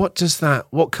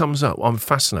 What comes up? I'm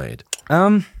fascinated.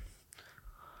 No,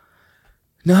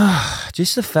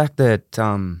 just the fact that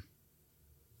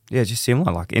just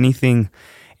similar. Like anything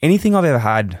I've ever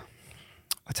had.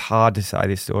 It's hard to say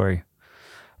this story,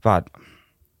 but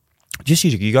just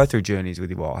you go through journeys with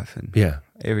your wife and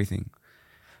everything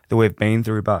that we've been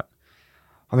through. But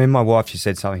I mean, my wife, she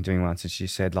said something to me once, and she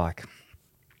said, like,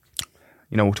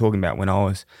 you know, we're talking about when I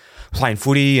was playing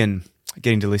footy and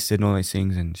getting delisted and all these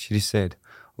things, and she just said,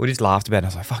 we just laughed about it. I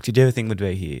was like, fuck, did you ever think we'd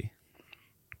be here?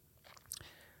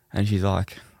 And she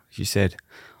said,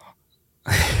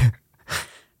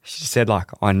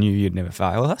 like, I knew you'd never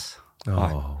fail us.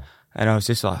 Like, and I was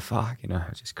just like, fuck, you know,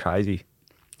 it's just crazy.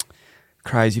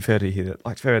 Crazy for her to hear that,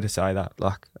 like, for her to say that.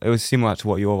 Like, it was similar to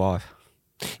what your wife.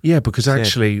 Yeah, because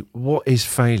actually, what is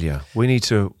failure? We need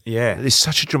to. Yeah, it's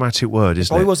such a dramatic word,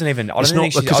 isn't it? Probably wasn't even. It's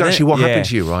not because actually, what happened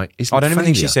to you, right? I don't even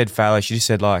think she said failure. She just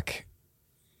said, like,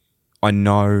 I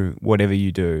know whatever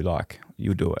you do, like,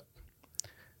 you'll do it.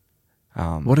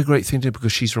 What a great thing to do,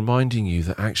 because she's reminding you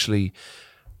that actually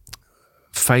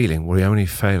failing, we only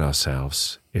fail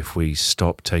ourselves if we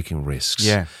stop taking risks.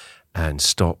 Yeah. And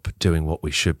stop doing what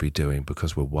we should be doing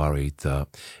because we're worried that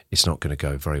it's not going to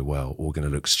go very well or we're going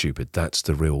to look stupid. That's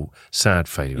the real sad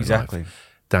failure in life.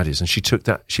 That is. And she took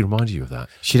that, she reminded you of that.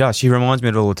 She does. She reminds me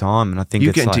of it all the time. And I think you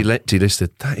it's getting like,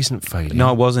 delisted, that isn't failure.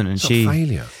 No, it wasn't. And it's not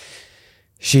failure.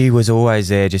 She was always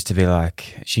there just to be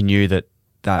like, she knew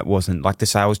that wasn't like the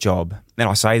sales job. And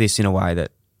I say this in a way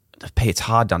that it's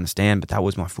hard to understand, but that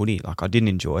was my footy. Like, I didn't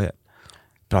enjoy it,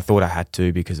 but I thought I had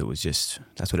to because it was just,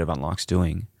 that's what everyone likes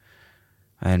doing.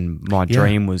 And my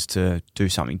dream was to do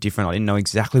something different. I didn't know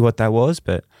exactly what that was,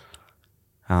 but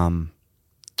I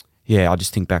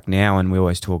just think back now, and we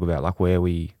always talk about like where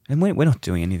we're not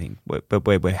doing anything, but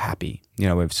we're happy. You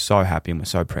know, we're so happy and we're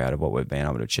so proud of what we've been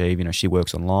able to achieve. You know, she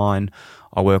works online,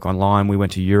 I work online. We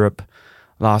went to Europe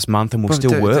last month and we'll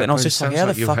still work. And I was just like, how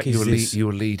the fuck is this?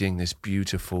 You're leading this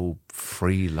beautiful,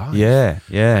 free life. Yeah.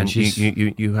 And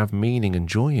you have meaning and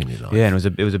joy in your life. Yeah, and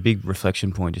it was a big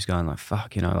reflection point, just going like,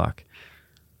 fuck, you know, like,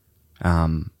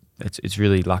 it's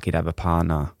really lucky to have a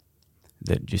partner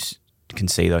that just can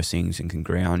see those things and can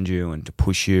ground you and to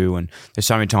push you. And there's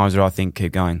so many times that I think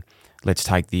keep going, let's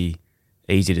take the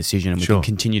easy decision and we can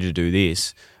continue to do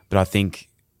this. But I think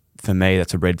for me,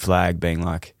 that's a red flag, being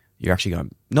like, you're actually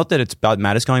going, not that it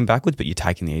matters going backwards, but you're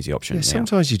taking the easy option. Yeah,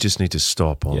 sometimes you just need to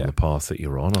stop on the path that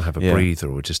you're on, or have a breather,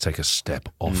 or just take a step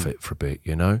off it for a bit,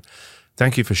 you know?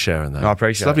 Thank you for sharing that. I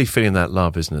appreciate it. It's lovely feeling that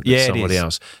love, isn't it? That somebody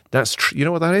else. That's you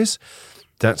know what that is?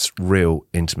 That's real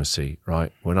intimacy,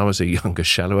 right? When I was a younger,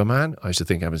 shallower man, I used to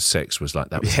think having sex was like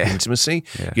that was intimacy.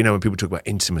 Yeah. You know, when people talk about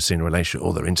intimacy in a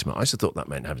relationship, they're intimate. I used to thought that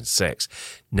meant having sex.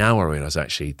 Now I realise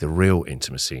actually the real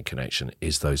intimacy and connection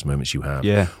is those moments you have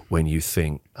when you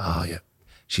think,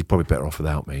 she's probably better off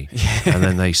without me. And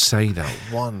then they say that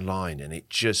one line and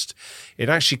it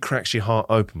actually cracks your heart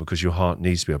open, because your heart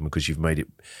needs to be open, because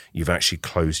you've actually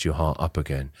closed your heart up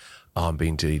again. I'm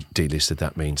being delisted,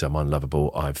 that means I'm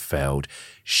unlovable, I've failed,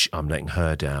 I'm letting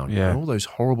her down. And all those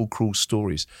horrible, cruel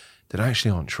stories that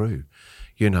actually aren't true.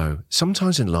 You know,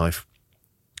 sometimes in life,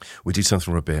 we do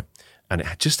something for a bit and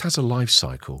it just has a life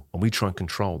cycle, and we try and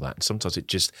control that. And sometimes it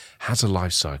just has a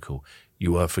life cycle.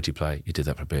 You were a footy player, you did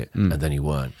that for a bit, and then you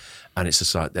weren't. And it's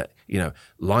just like that, you know,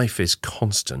 life is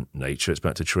constant nature, it's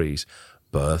back to trees.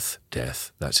 Birth,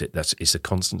 death, that's it. It's a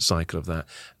constant cycle of that.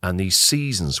 And these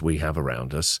seasons we have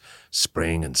around us,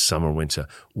 spring and summer and winter,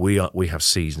 we have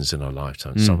seasons in our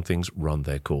lifetime. Some things run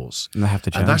their course. And they have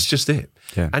to change. And that's just it.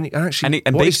 Yeah. And actually,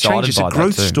 and what be is change is a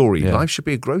growth story. Yeah. Life should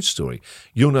be a growth story.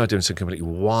 You're now doing something completely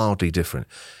wildly different.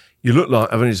 You look like,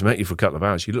 I've only just met you for a couple of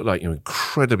hours, you look like you're an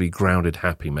incredibly grounded,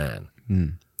 happy man.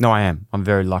 No, I am. I'm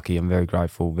very lucky. I'm very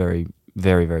grateful. Very,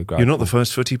 very, very grateful. You're not the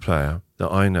first footy player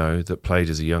that I know that played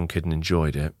as a young kid and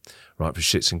enjoyed it, right, for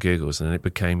shits and giggles, and then it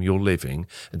became your living,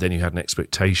 and then you had an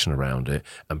expectation around it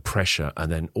and pressure,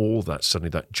 and then all that, suddenly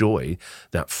that joy,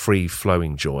 that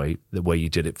free-flowing joy, the way you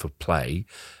did it for play,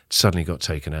 suddenly got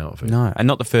taken out of it. No, and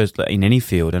not the first in any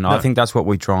field. And I think that's what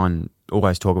we try and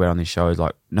always talk about on this show, is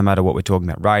like, no matter what we're talking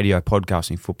about, radio,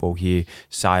 podcasting, football here,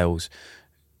 sales,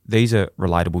 these are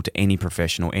relatable to any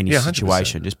professional, any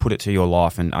situation. 100%. Just put it to your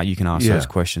life and you can ask those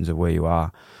questions of where you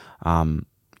are.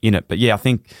 in it. But yeah, I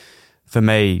think for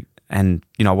me, and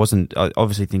I wasn't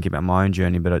obviously thinking about my own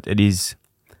journey, but it is.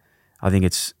 I think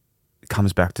it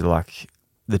comes back to like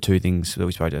the two things that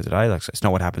we spoke about today. Like, it's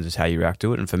not what happens, it's how you react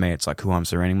to it. And for me, it's like who I'm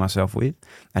surrounding myself with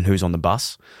and who's on the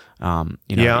bus. I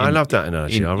love that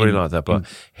analogy. I really like that. But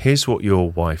here's what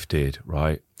your wife did,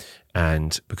 right?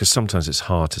 And because sometimes it's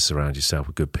hard to surround yourself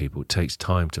with good people. It takes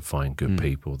time to find good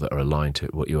people that are aligned to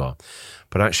what you are.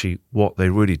 But actually, what they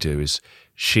really do is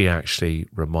she actually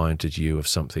reminded you of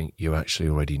something you actually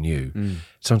already knew.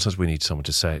 Sometimes we need someone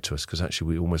to say it to us because actually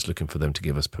we're almost looking for them to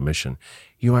give us permission.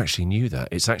 You actually knew that.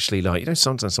 It's actually like,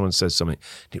 sometimes someone says something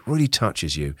and it really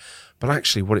touches you. But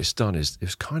actually what it's done is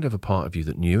it's kind of a part of you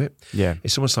that knew it. Yeah.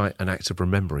 It's almost like an act of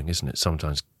remembering, isn't it?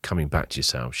 Sometimes coming back to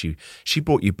yourself. She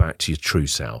brought you back to your true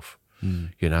self.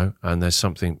 And there's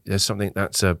something that's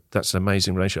an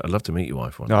amazing relationship. I'd love to meet your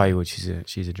wife one day. Oh, you would.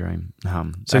 She's a dream.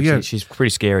 She's pretty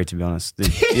scary, to be honest.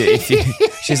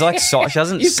 She's like she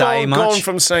doesn't say much. You've gone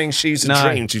from saying she's a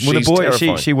dream to she's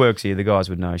terrifying. She works here. The guys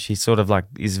would know. She sort of like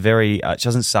is very. She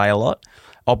doesn't say a lot.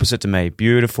 Opposite to me,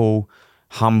 beautiful,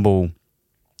 humble,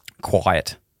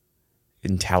 quiet,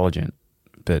 intelligent,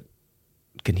 but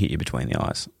can hit you between the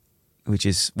eyes. Which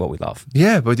is what we love.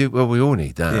 Yeah, but we all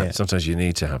need that. Yeah. Sometimes you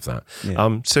need to have that.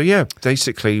 Yeah.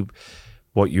 Basically,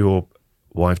 what your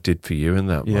wife did for you in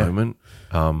that moment,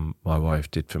 my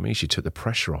wife did for me. She took the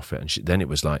pressure off it, and then it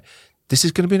was like, this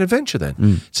is going to be an adventure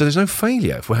then. So there's no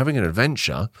failure. If we're having an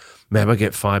adventure, maybe I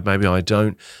get fired, maybe I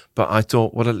don't. But I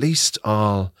thought, well, at least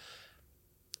I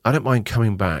don't mind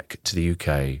coming back to the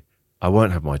UK. I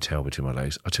won't have my tail between my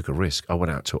legs. I took a risk. I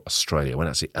went out to Australia, went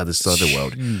out to the other side of the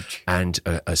world, and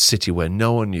a city where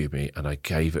no one knew me, and I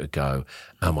gave it a go.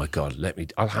 Oh my God,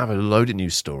 I'll have a load of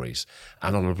new stories,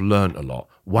 and I'll have learned a lot.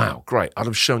 Wow, great. I'll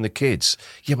have shown the kids.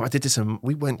 Yeah, but I did this, and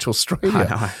we went to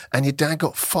Australia, and your dad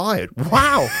got fired.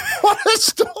 Wow, what a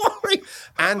story.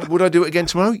 And would I do it again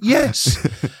tomorrow? Yes.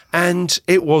 And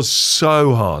it was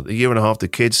so hard. A year and a half, the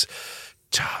kids...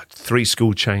 3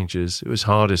 school changes. It was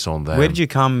hardest on them. Where did you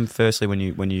come firstly when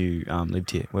you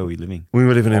lived here? Where were you living? We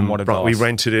were living we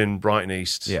rented in Brighton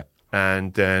East. Yeah.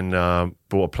 And then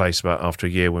bought a place after a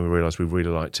year when we realised we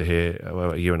really liked it here.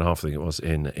 A year and a half, I think it was,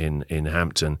 in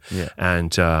Hampton. Yeah.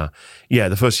 And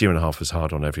the first year and a half was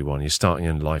hard on everyone. You're starting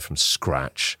in life from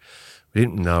scratch. We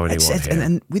didn't know anyone here.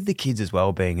 And with the kids as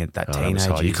well, being at that teenage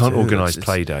age. You can't organise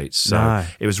play dates. So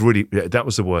it was really, that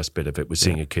was the worst bit of it, was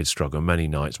seeing a kid struggle. Many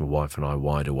nights, my wife and I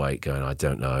wide awake going, I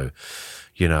don't know,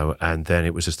 and then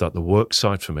it was just like the work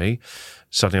side for me.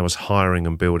 Suddenly I was hiring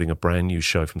and building a brand new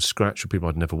show from scratch with people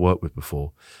I'd never worked with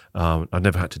before. I'd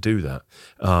never had to do that.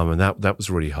 And that was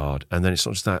really hard. And then it's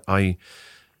not just that,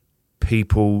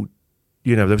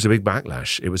 there was a big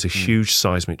backlash. It was a huge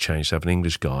seismic change to have an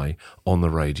English guy on the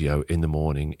radio in the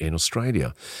morning in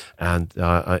Australia. And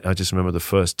I just remember the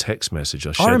first text message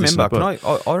I shared. I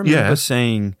remember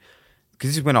seeing, because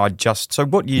this is when so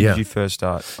what year did you first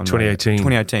start? 2018.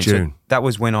 2018. June. So that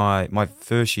was when my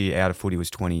first year out of footy was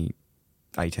 2018.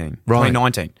 Right.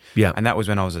 2019. Yeah. And that was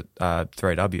when I was at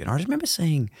 3AW. And I just remember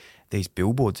seeing these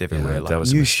billboards everywhere, that like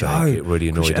was new a mistake. show. It really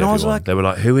annoyed and everyone. I was like, they were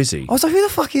like, who is he? I was like, who the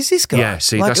fuck is this guy? Yeah,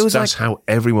 see, like, that's how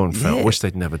everyone felt. I wish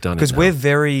they'd never done it. Because we're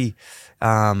very...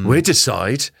 we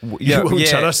decide. You won't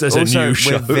tell us there's also, a new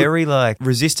show. We're very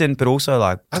resistant, but also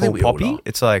tall poppy.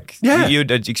 It's like,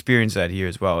 you'd experience that here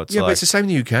as well. It's but it's the same in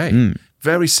the UK.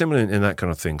 Very similar in that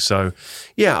kind of thing. So,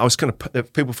 I was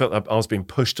people felt like I was being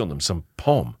pushed on them, some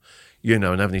POM. And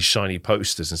having these shiny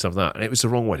posters and stuff like that. And it was the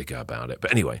wrong way to go about it.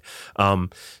 But anyway,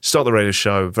 start the radio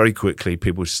show very quickly.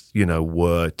 People,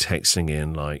 were texting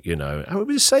in like, and it was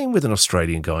the same with an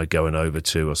Australian guy going over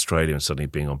to Australia and suddenly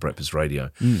being on breakfast radio.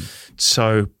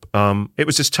 So it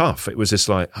was just tough. It was just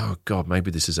like, oh God, maybe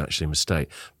this is actually a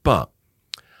mistake. But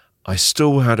I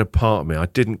still had a part of me. I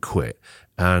didn't quit.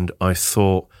 And I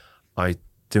thought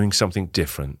doing something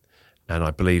different. And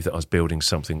I believed that I was building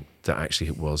something that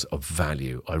actually was of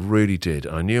value. I really did.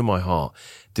 And I knew in my heart,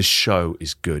 this show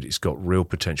is good. It's got real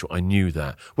potential. I knew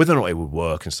that. Whether or not it would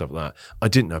work and stuff like that, I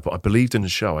didn't know. But I believed in the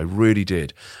show. I really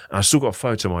did. And I still got a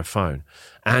photo on my phone.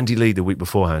 Andy Lee, the week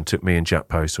beforehand, took me and Jack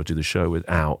Post to do the show with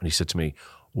Al. And he said to me,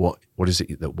 what is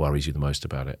it that worries you the most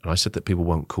about it? And I said that people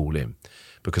won't call in.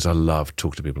 Because I love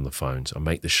talking to people on the phones. I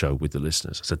make the show with the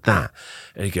listeners. I said that.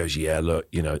 And he goes, yeah, look,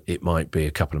 it might be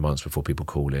a couple of months before people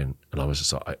call in. And I was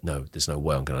just like, no, there's no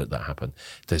way I'm going to let that happen.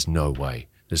 There's no way.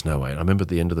 There's no way. And I remember at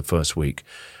the end of the first week,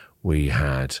 we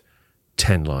had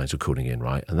 10 lines were calling in,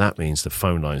 right? And that means the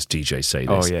phone lines, DJ Say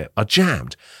This, are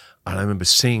jammed. And I remember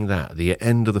seeing that at the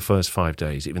end of the first 5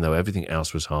 days, even though everything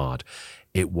else was hard,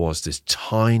 it was this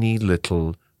tiny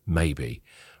little maybe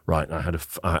right? And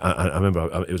I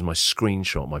remember it was my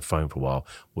screenshot on my phone for a while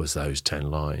was those 10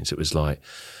 lines. It was like,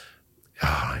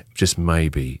 just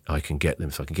maybe I can get them.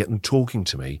 If I can get them talking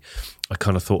to me, I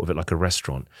kind of thought of it like a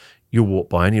restaurant. You walk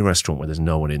by any restaurant where there's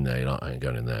no one in there, you're like, I ain't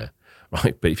going in there.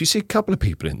 Right, but if you see a couple of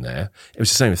people in there, it was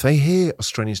the same. If they hear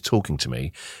Australians talking to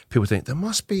me, people think there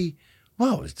must be.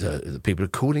 Well, the people are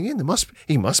calling in.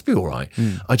 He must be all right.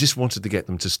 I just wanted to get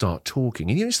them to start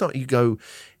talking. And you go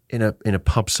in a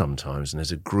pub sometimes, and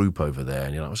there's a group over there,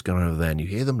 and you're like, what's going on over there? And you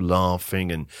hear them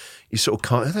laughing, and you sort of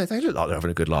can't. They look like they're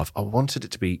having a good laugh. I wanted it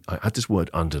to be. I had this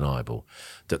word undeniable.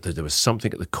 That there was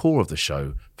something at the core of the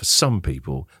show for some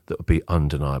people that would be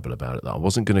undeniable about it. That I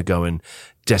wasn't going to go and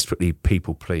desperately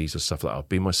people please or stuff like that. I'd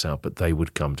be myself, but they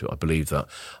would come to it. I believe that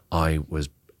I was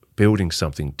building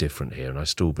something different here, and I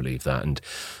still believe that. And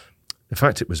the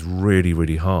fact it was really,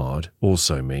 really hard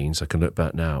also means, I can look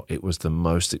back now, it was the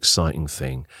most exciting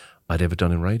thing I'd ever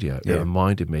done in radio. Yeah. It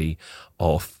reminded me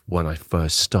of when I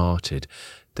first started,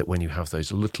 that when you have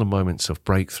those little moments of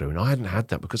breakthrough, and I hadn't had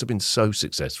that because I've been so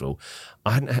successful,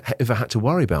 I hadn't ever had to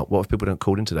worry about what if people don't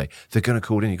call in today. They're going to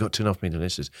call in, you've got 2.5 million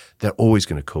listeners, they're always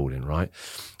going to call in, right?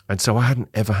 And so I hadn't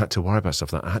ever had to worry about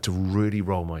stuff like that. I had to really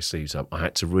roll my sleeves up. I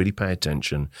had to really pay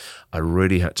attention. I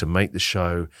really had to make the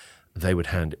show. They would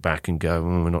hand it back and go,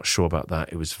 we're not sure about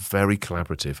that. It was very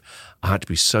collaborative. I had to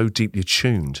be so deeply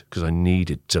attuned because I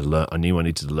needed to learn. I knew I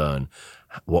needed to learn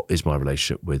what is my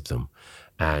relationship with them.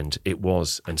 And it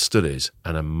was, and still is,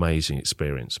 an amazing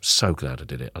experience. I'm so glad I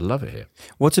did it. I love it here.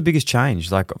 What's the biggest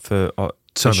change, like for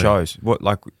shows? What's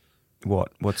the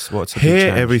big here?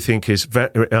 Change? Everything is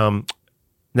very.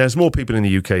 There's more people in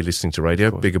the UK listening to radio,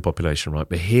 bigger population, right?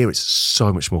 But here it's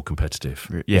so much more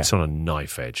competitive. Yeah. It's on a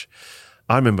knife edge.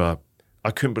 I remember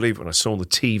I couldn't believe it when I saw on the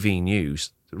TV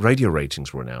news, radio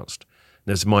ratings were announced.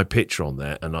 There's my picture on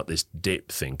there and like this dip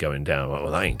thing going down. I'm like,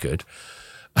 well, that ain't good.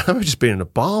 I remember just being in a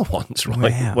bar once,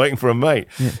 right, waiting for a mate.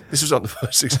 Yeah. This was like the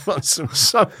first 6 months.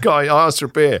 Some guy asked for a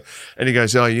beer, and he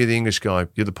goes, "Oh, you're the English guy.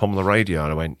 You're the Pom on the radio."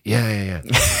 And I went, "Yeah."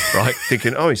 Right,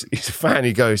 thinking, "Oh, he's a fan."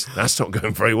 He goes, "That's not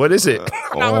going very well, is it?"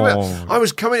 I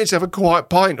was coming in to have a quiet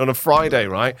pint on a Friday,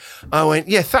 right? I went,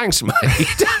 "Yeah, thanks, mate."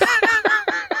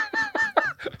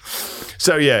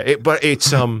 So yeah,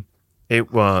 the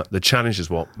challenge is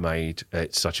what made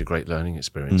it such a great learning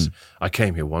experience. I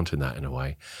came here wanting that in a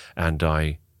way, and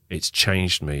it's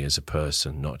changed me as a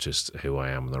person, not just who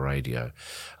I am on the radio.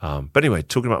 But anyway,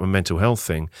 talking about my mental health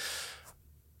thing,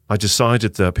 I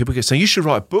decided that people kept saying, you should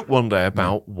write a book one day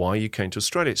about why you came to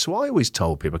Australia. So I always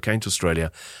told people I came to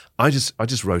Australia, I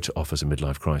just wrote it off as a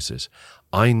midlife crisis.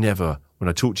 When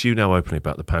I talk to you now openly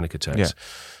about the panic attacks,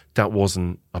 that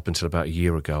wasn't up until about a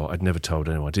year ago. I'd never told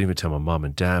anyone. I didn't even tell my mum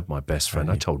and dad, my best friend.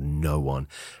 I told no one.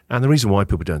 And the reason why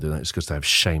people don't do that is because they have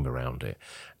shame around it.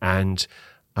 And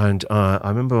I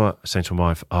remember saying to my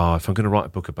wife, if I'm going to write a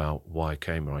book about why I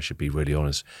came here, I should be really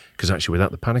honest. Because actually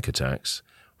without the panic attacks,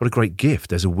 what a great gift.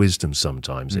 There's a wisdom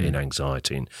sometimes in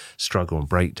anxiety and struggle and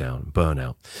breakdown and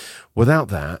burnout. Without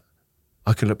that,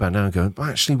 I can look back now and go,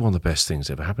 actually, one of the best things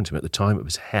that ever happened to me. At the time, it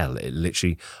was hell. It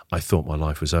literally, I thought my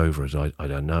life was over as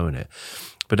I'd known it.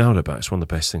 But now I look back, it's one of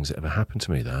the best things that ever happened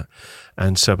to me, that.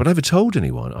 And so, but I never told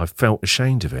anyone. I felt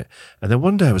ashamed of it. And then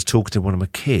one day I was talking to one of my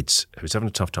kids who was having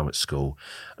a tough time at school.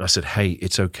 And I said, hey,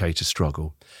 it's okay to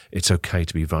struggle. It's okay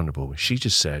to be vulnerable. And she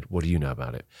just said, what do you know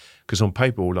about it? Because on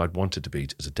paper, all I'd wanted to be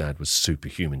as a dad was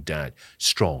superhuman dad,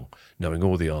 strong, knowing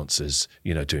all the answers,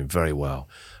 doing very well.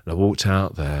 And I walked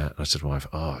out there and I said to my wife,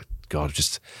 oh, God,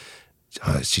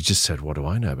 she just said, what do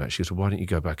I know about it? She goes, well, why don't you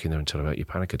go back in there and tell her about your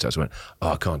panic attacks? I went,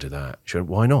 I can't do that. She went,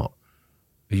 why not?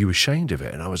 Are you ashamed of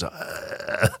it? And I was like,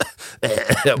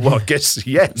 well, I guess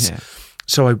yes. Yeah.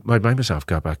 So I made myself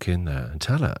go back in there and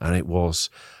tell her. And it was,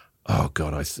 oh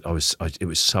God, it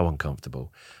was so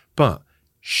uncomfortable. But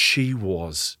she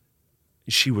was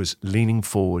leaning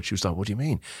forward. She was like, what do you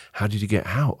mean? How did you get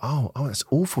out? Oh, that's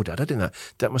awful, Dad. I didn't know.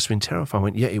 That must have been terrifying. I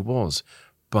went, yeah, it was.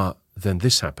 But then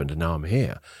this happened and now I'm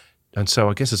here. And so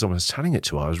I guess as I was telling it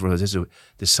to her, I was realizing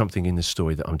there's something in this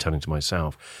story that I'm telling to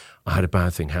myself. I had a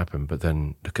bad thing happen, but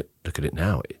then look at it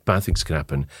now. Bad things can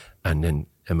happen and then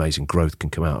amazing growth can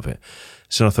come out of it.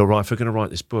 So I thought, right, if we're going to write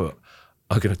this book,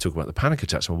 I'm going to talk about the panic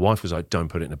attacks. My wife was like, don't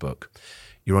put it in a book.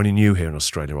 you're only new here in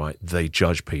Australia, right? They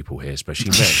judge people here,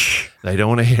 especially men. They don't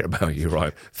want to hear about you,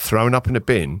 right? Thrown up in a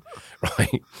bin,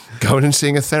 right? Going and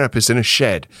seeing a therapist in a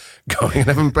shed, going and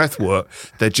having breath work.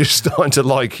 They're just starting to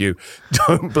like you.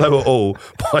 Don't blow it all.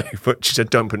 But she said,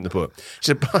 don't put it in the book. She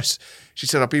said, plus, she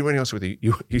said, I'll be really honest with you.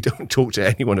 You don't talk to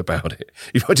anyone about it.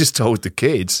 If I just told the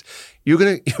kids, you're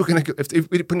gonna if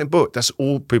we put it in the book, that's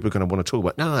all people are gonna want to talk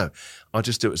about. No, I'll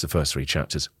just do it as the first 3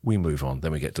 chapters. We move on,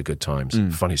 then we get to good times,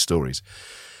 funny stories.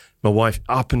 My wife,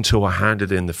 up until I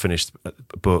handed in the finished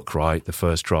book, right, the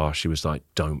first draft, she was like,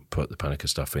 don't put the Panica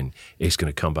stuff in. It's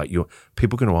going to come back.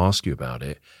 People are going to ask you about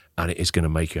it, and it is going to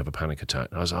make you have a panic attack.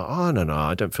 And I was like, oh, no,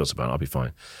 I don't feel so bad. I'll be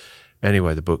fine.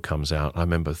 Anyway, the book comes out. I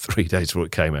remember 3 days before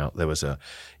it came out, there was a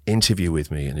interview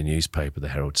with me in the newspaper, the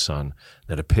Herald Sun.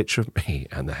 They had a picture of me,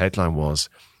 and the headline was,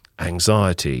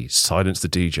 anxiety, silence the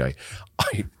DJ.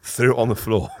 I threw it on the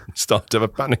floor and started to have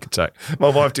a panic attack. My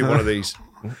wife did one of these.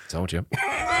 Told you.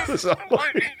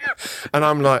 And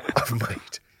I'm like, I've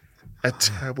made a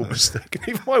terrible mistake. And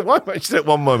even my wife actually at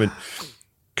one moment,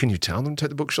 can you tell them to take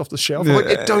the books off the shelf? I'm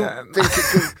like, I don't think it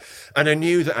could. And I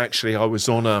knew that actually I was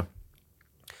on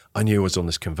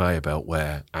this conveyor belt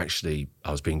where actually I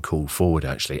was being called forward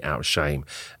actually out of shame,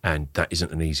 and that is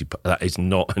not an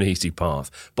easy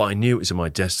path. But I knew it was in my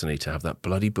destiny to have that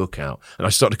bloody book out, and I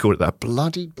started to call it that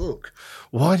bloody book.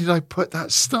 Why did I put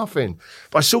that stuff in?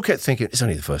 But I still kept thinking it's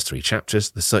only the first 3 chapters,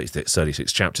 the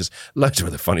 36 chapters, loads of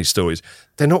other funny stories.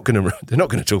 They're not going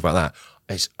to talk about that.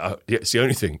 It's the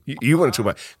only thing you want to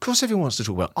talk about. Of course, everyone wants to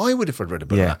talk about. I would have read a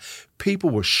book like that. People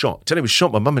were shocked. Tell me, was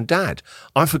shocked. My mum and dad.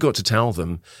 I forgot to tell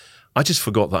them. I just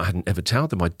forgot that I hadn't ever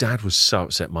told them. My dad was so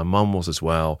upset. My mum was as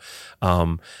well.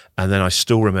 And then I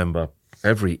still remember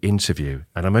every interview.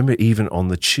 And I remember even on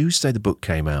the Tuesday the book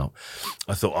came out,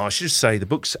 I thought, I should just say the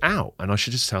book's out, and I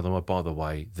should just tell them, oh, by the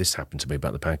way, this happened to me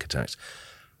about the panic attacks.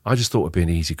 I just thought it'd be an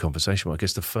easy conversation. But I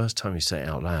guess the first time you say it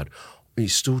out loud,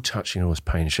 he's still touching all his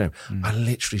pain and shame. I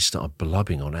literally started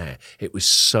blubbing on air. It was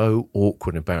so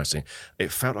awkward and embarrassing.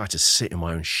 It felt like I had to sit in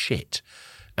my own shit.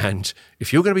 And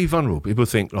if you're going to be vulnerable, people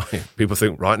think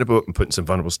writing a book and putting some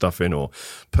vulnerable stuff in, or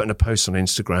putting a post on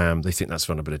Instagram, they think that's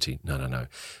vulnerability. No.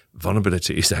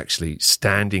 Vulnerability is actually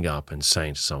standing up and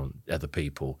saying to other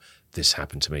people, this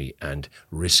happened to me, and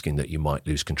risking that you might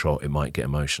lose control. It might get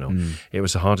emotional. It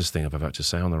was the hardest thing I've ever had to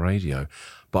say on the radio.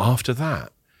 But after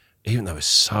that, even though it was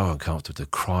so uncomfortable, the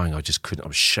crying, I just couldn't, I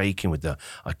was shaking with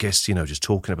just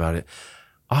talking about it.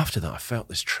 After that, I felt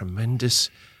this tremendous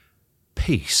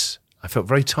peace. I felt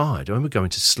very tired. I remember going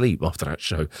to sleep after that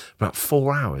show, about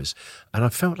 4 hours, and I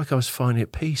felt like I was finally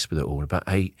at peace with it all. About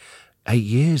eight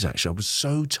years, actually. I was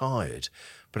so tired,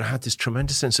 but I had this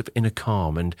tremendous sense of inner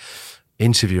calm, and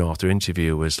interview after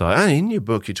interview was like, in your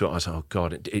book you talk, I was like, oh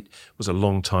God, it was a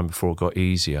long time before it got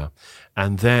easier.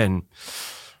 And then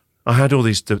I had all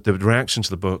these, the reaction to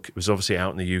the book, it was obviously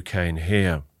out in the UK and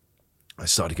here. I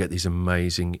started to get these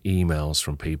amazing emails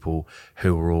from people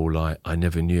who were all like, I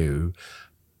never knew.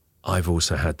 I've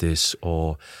also had this,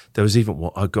 or there was even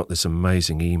I got this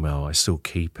amazing email. I still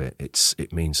keep it.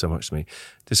 It means so much to me.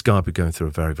 This guy had been going through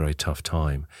a very, very tough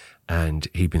time, and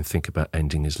he'd been thinking about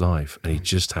ending his life. And he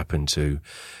just happened to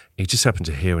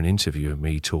hear an interview of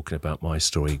me talking about my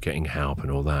story, getting help and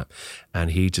all that.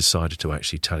 And he decided to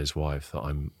actually tell his wife that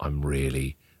I'm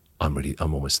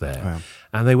almost there. Wow.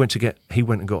 And he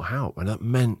went and got help. And that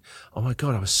meant, oh my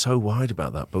God, I was so worried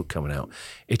about that book coming out.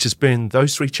 It has been,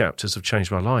 those 3 chapters have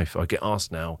changed my life. I get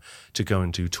asked now to go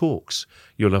and do talks.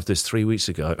 You'll love this. 3 weeks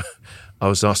ago, I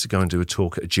was asked to go and do a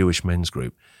talk at a Jewish men's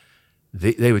group.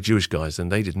 They were Jewish guys,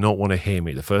 and they did not want to hear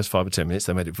me. The first 5 or 10 minutes,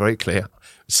 they made it very clear.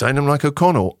 Saying I'm like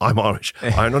O'Connell, I'm Irish.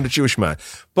 I'm not a Jewish man.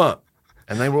 And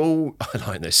they were all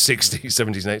like in their 60s,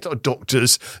 70s, and 80s,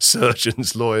 doctors,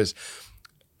 surgeons, lawyers.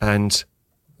 And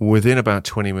within about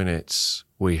 20 minutes,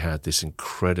 we had this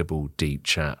incredible deep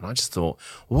chat. And I just thought,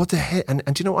 what the heck? And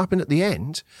do you know what happened at the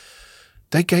end?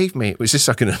 They gave me, it was just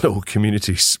like in a little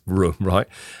community room, right?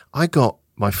 I got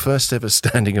my first ever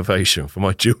standing ovation for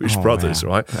my Jewish brothers,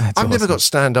 right? I've never got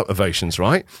stand-up ovations,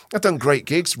 right? I've done great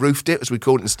gigs, roofed it, as we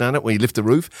call it in stand-up, where you lift the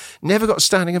roof. Never got a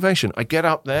standing ovation. I get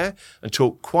up there and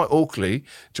talk quite awkwardly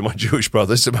to my Jewish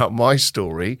brothers about my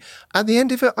story. At the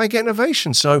end of it, I get an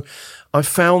ovation. So I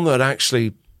found that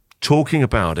actually talking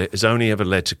about it has only ever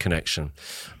led to connection.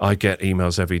 I get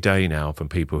emails every day now from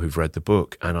people who've read the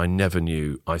book, and I never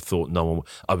knew. I thought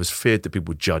I was feared that people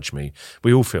would judge me.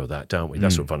 We all feel that, don't we?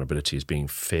 That's what vulnerability is, being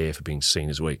fear for being seen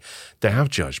as weak. They have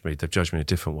judged me. They've judged me in a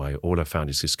different way. All I've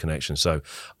found is this connection. So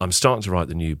I'm starting to write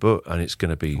the new book, and it's going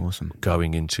to be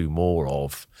going into more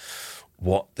of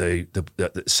what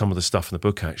some of the stuff in the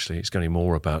book actually. It's going to be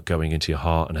more about going into your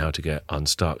heart and how to get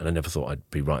unstuck. And I never thought I'd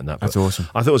be writing that book. That's awesome.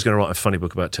 I thought I was going to write a funny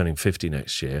book about turning 50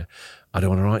 next year. I don't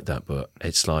want to write that book.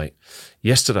 It's like,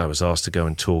 yesterday I was asked to go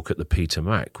and talk at the Peter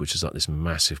Mac, which is like this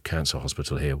massive cancer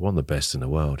hospital here, one of the best in the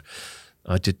world.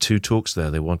 I did 2 talks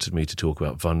there. They wanted me to talk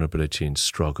about vulnerability and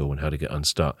struggle and how to get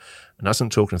unstuck. And as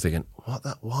I'm talking, I'm thinking,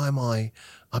 why am I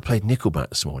played Nickelback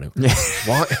this morning.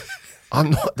 Why?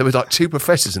 I'm not. There were like 2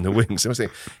 professors in the wings. I was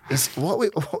thinking,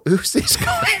 who's this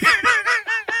guy?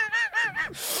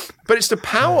 But it's the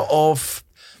power of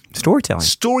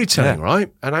storytelling, right?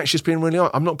 And actually, it's been really.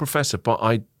 I'm not a professor, but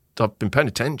I've been paying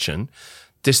attention.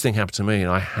 This thing happened to me,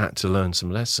 and I had to learn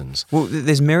some lessons. Well,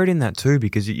 there's merit in that too,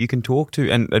 because you can talk to,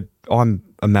 and I'm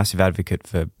a massive advocate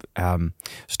for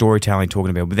storytelling, talking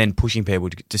about, but then pushing people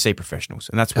to see professionals,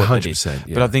 and that's what 100%, it is.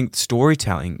 Yeah. But I think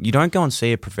storytelling, you don't go and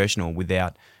see a professional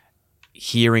without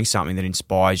hearing something that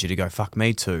inspires you to go, fuck,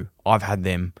 me too. I've had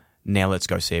them. Now let's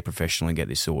go see a professional and get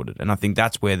this sorted. And I think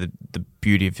that's where the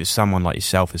beauty of someone like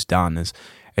yourself has done is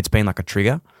it's been like a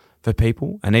trigger for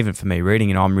people, and even for me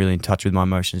reading, I'm really in touch with my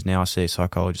emotions now. I see a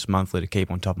psychologist monthly to keep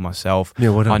on top of myself.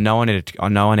 Yeah, I know I need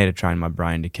to train my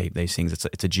brain to keep these things.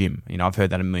 It's a gym. I've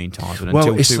heard that a million times, but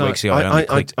until 2 weeks ago,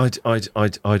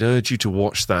 I'd urge you to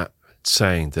watch that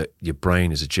saying that your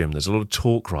brain is a gym. There's a lot of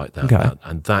talk right there, about,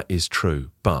 and that is true.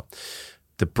 But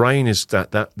the brain is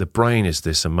the brain is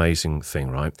this amazing thing,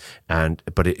 right?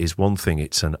 But it is one thing.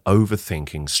 It's an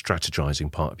overthinking,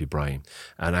 strategizing part of your brain,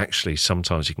 and actually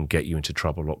sometimes it can get you into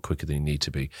trouble a lot quicker than you need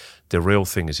to be. The real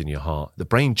thing is in your heart. The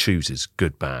brain chooses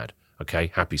good, bad.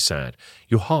 Okay, happy, sad.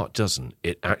 Your heart doesn't.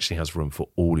 It actually has room for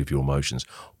all of your emotions.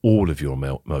 All of your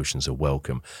emotions are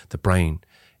welcome. The brain,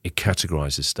 it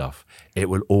categorizes stuff. It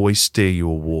will always steer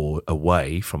you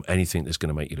away from anything that's going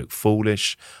to make you look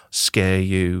foolish, scare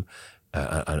you.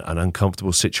 An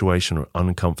uncomfortable situation or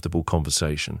uncomfortable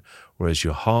conversation. Whereas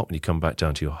your heart, when you come back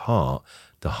down to your heart,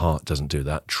 the heart doesn't do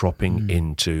that. Dropping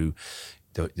into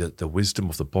the wisdom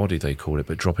of the body, they call it,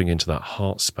 but dropping into that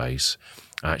heart space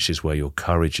actually is where your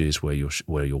courage is, where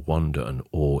your wonder and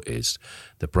awe is.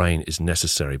 The brain is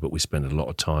necessary, but we spend a lot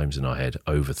of times in our head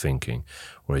overthinking,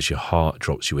 whereas your heart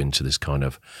drops you into this kind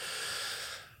of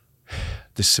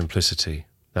this simplicity.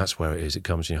 That's where it is. It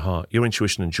comes in your heart. Your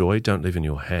intuition and joy don't live in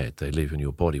your head. They live in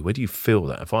your body. Where do you feel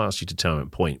that? If I asked you to tell me a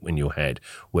point in your head,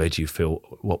 where do you feel,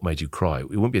 what made you cry? It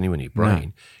wouldn't be anywhere in your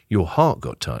brain. No. Your heart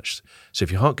got touched. So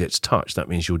if your heart gets touched, that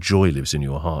means your joy lives in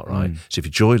your heart, right? So if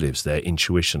your joy lives there,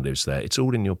 intuition lives there. It's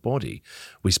all in your body.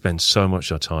 We spend so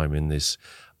much of our time in this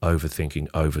overthinking,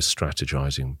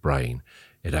 over-strategizing brain.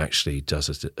 It actually does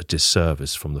us a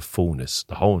disservice from the fullness,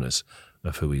 the wholeness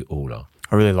of who we all are.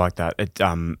 I really like that.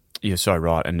 You're so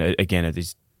right, and again,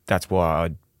 that's why I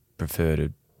prefer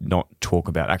to not talk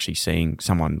about actually seeing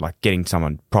someone, like getting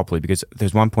someone properly, because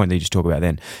there's one point that you just talk about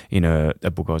then in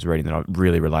a book I was reading that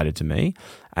really related to me,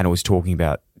 and it was talking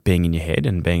about being in your head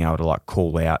and being able to like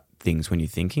call out things when you're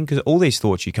thinking, because all these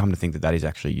thoughts, you come to think that is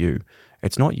actually you.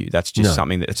 It's not you. That's just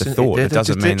something that it's a thought. It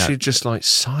doesn't mean that. It's just like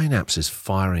synapses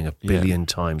firing a billion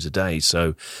times a day.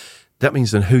 So that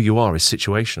means then who you are is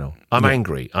situational. I'm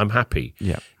angry. I'm happy.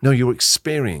 Yeah. No, you're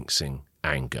experiencing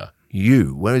anger.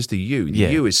 You. Where is the you?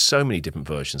 The you is so many different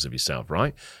versions of yourself,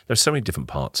 right? There's so many different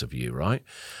parts of you, right?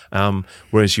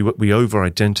 Whereas we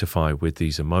over-identify with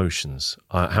these emotions.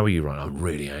 How are you, right? I'm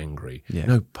really angry. Yeah.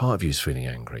 No, part of you is feeling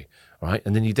angry, right?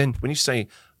 And then when you say,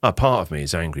 a part of me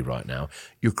is angry right now,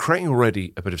 you're creating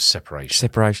already a bit of separation.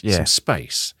 Some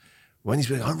space. When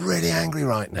he's like, I'm really angry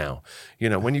right now.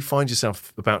 When you find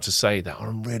yourself about to say that,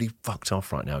 I'm really fucked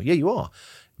off right now. Yeah, you are.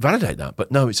 Validate that.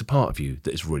 But no, it's a part of you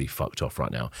that is really fucked off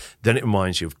right now. Then it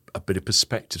reminds you of a bit of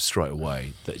perspective straight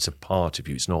away, that it's a part of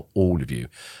you. It's not all of you.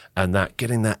 And that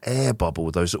getting that air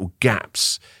bubble, those little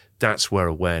gaps, that's where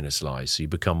awareness lies. So you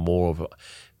become more of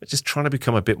just trying to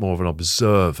become a bit more of an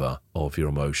observer of your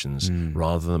emotions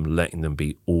rather than letting them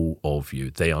be all of you.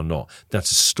 They are not.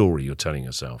 That's a story you're telling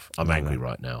yourself. I'm angry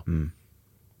right now.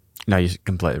 No, you're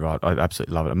completely right. I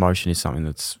absolutely love it. Emotion is something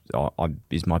that's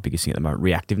is my biggest thing at the moment.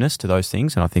 Reactiveness to those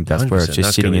things, and I think that's where it's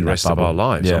just sitting in that bubble. That's the rest of our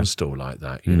lives. Yeah. I'm still like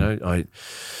that. I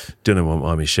don't know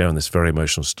why I'm sharing this very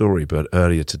emotional story, but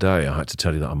earlier today I had to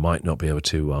tell you that I might not be able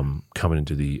to come in and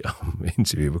do the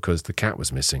interview because the cat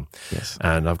was missing. Yes.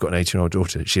 And I've got an 18-year-old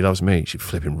daughter. She loves me. She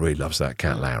flipping really loves that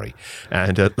cat, Larry.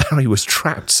 And Larry was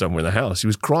trapped somewhere in the house. He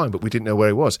was crying, but we didn't know where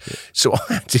he was. So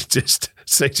I had to just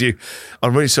say to you,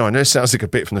 I'm really sorry. I know it sounds like a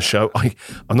bit from the show.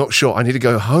 I'm not sure. I need to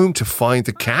go home to find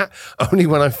the cat. Only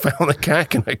when I found the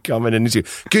cat can I come in and interview.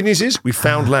 Good news is we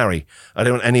found Larry. I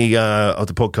don't want any of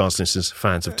the podcast listeners,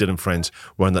 fans of Dylan Friends,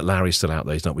 worrying that Larry's still out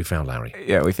there. He's not. We found Larry.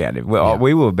 Yeah, we found him. Well,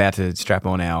 we were about to strap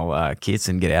on our kits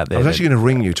and get out there. I was actually going to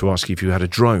ring you to ask you if you had a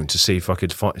drone to see if I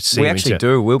could see We him. actually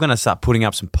do. We're going to start putting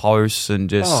up some posts and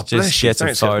just get some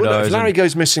photos. Well, if Larry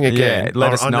goes missing again,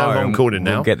 let us know. I know I'm calling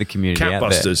now. We'll get the community out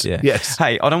Catbusters. there. Yeah. Yes.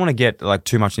 Hey, I don't want to get like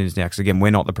too much into this now because again,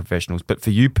 we're not the professionals. But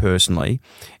for you personally,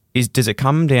 does it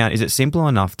come down? Is it simple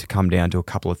enough to come down to a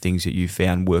couple of things that you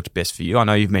found worked best for you? I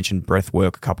know you've mentioned breath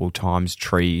work a couple of times,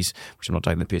 trees, which I'm not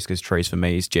taking the piss because trees for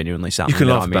me is genuinely something You can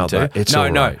that laugh I'm about into. that. It's all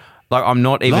right. Like I'm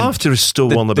not even. Laughter is still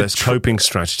one of the best coping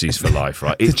strategies for life,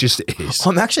 right? It just is.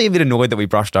 I'm actually a bit annoyed that we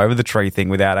brushed over the tree thing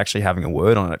without actually having a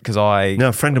word on it because No,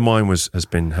 a friend of mine has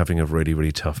been having a really,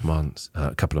 really tough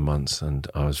couple of months, and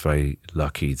I was very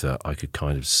lucky that I could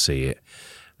kind of see it.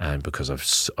 And because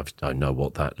I know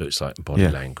what that looks like in body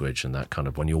language and that kind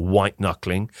of when you're white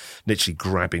knuckling, literally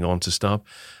grabbing onto stuff.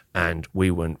 And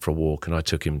we went for a walk and I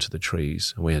took him to the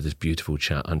trees and we had this beautiful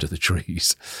chat under the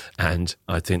trees. And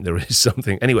I think there is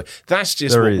something. Anyway, that's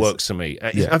just what works for me.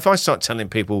 If I start telling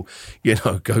people,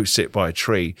 go sit by a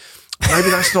tree, maybe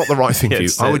that's not the right thing for you.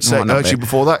 I would say, urge you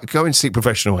before that, go and seek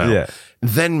professional help. Yeah.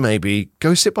 Then maybe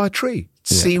go sit by a tree,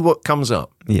 see what comes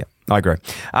up. Yeah, I agree.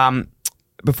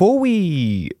 Before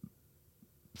we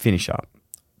finish up,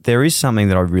 there is something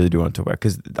that I really do want to talk about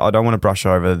because I don't want to brush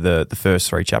over the first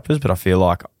 3 chapters, but I feel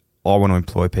like I want to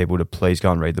employ people to please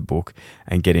go and read the book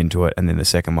and get into it, and then the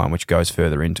second one, which goes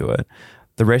further into it.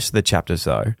 The rest of the chapters,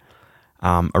 though,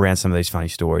 around some of these funny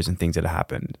stories and things that have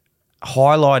happened,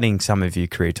 highlighting some of your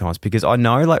career times, because I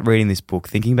know, like, reading this book,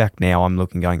 thinking back now, I'm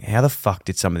looking going, how the fuck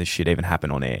did some of this shit even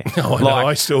happen on air? No,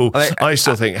 I still think,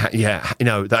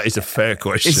 that is a fair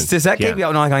question. Does that keep you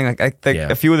up night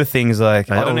going, a few of the things, like,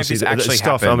 I don't know if it's actually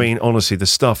stuff, happened. I mean, honestly, the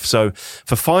stuff. So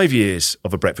for 5 years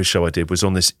of a breakfast show I did was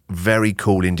on this very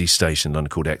cool indie station in London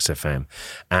called XFM.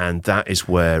 And that is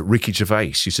where Ricky Gervais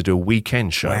used to do a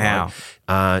weekend show. Wow.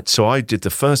 Right? So I did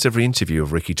the first ever interview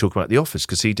of Ricky talking about The Office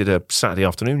because he did a Saturday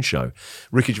afternoon show.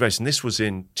 Ricky Gervais, and this was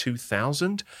in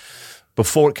 2000.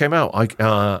 Before it came out,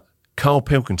 Carl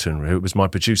Pilkington, who was my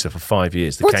producer for 5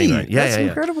 years, came out. That's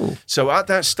incredible. So at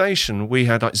that station, we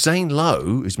had Zane Lowe,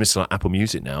 who's Mr. Like Apple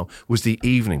Music now, was the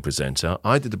evening presenter.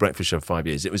 I did the breakfast show for 5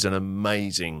 years. It was an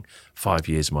amazing 5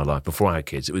 years of my life before I had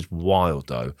kids. It was wild,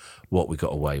 though, what we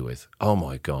got away with. Oh,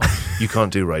 my God. You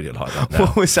can't do radio like that now.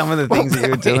 What were some of the things that you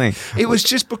were doing? It was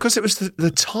just because it was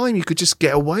the time you could just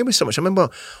get away with so much. I remember...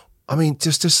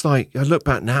 just like, I look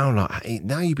back now, like, hey,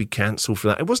 now you'd be cancelled for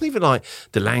that. It wasn't even like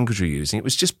the language we were using. It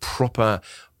was just proper,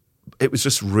 it was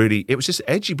just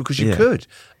edgy because you could.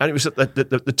 And it was,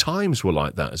 the times were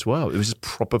like that as well. It was just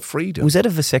proper freedom. Was that a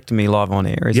vasectomy live on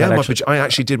air? I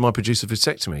actually did my producer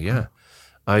vasectomy, yeah.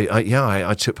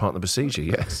 I took part in the procedure,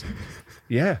 yes.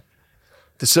 Yeah.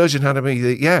 The surgeon had me.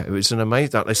 It was an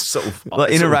amazing. This sort of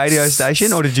like in a radio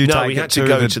station, or did you? No, we had to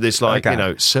go to this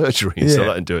surgery and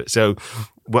stuff and do it. So,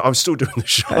 I was still doing the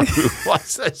show.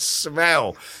 What's that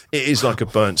smell? It is like a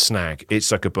burnt snag.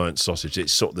 It's like a burnt sausage.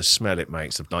 It's sort of the smell it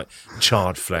makes of like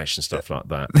charred flesh and stuff like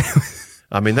that.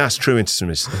 I mean, that's true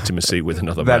intimacy with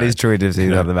another man. That is true intimacy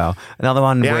with another man. Another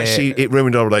one where... Actually, it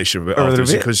ruined our relationship a bit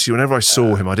afterwards because whenever I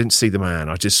saw him, I didn't see the man.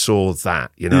 I just saw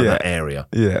that, that area.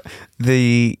 Yeah.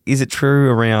 Is it true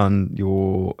around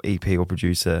your EP or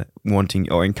producer wanting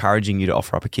or encouraging you to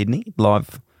offer up a kidney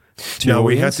live? No,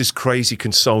 we had this crazy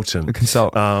consultant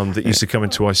that used to come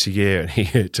in twice a year, and he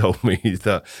had told me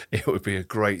that it would be a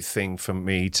great thing for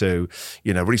me to,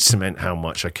 really cement how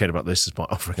much I cared about this as by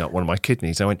offering up one of my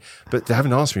kidneys. I went, but they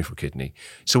haven't asked me for a kidney.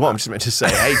 So what I'm just meant to say,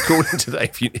 hey, call in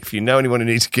today if you know anyone who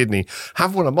needs a kidney,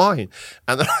 have one of mine.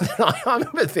 And then I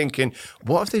remember thinking,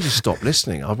 what if they just stopped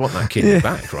listening? I want that kidney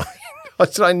back, right? I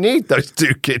said, I need those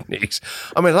 2 kidneys.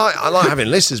 I mean, I like having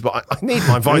listeners, but I need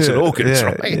my vital organs,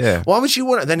 right? Yeah. Why would you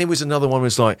want it? Then it was another one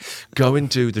was like, go and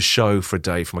do the show for a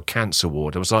day from a cancer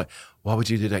ward. I was like, why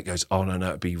would you do that? He goes, oh, no,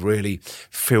 it'd be really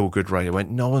feel-good radio. I went,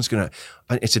 no one's going to...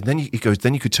 And it said, then you could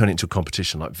turn it into a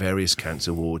competition, like various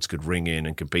cancer wards could ring in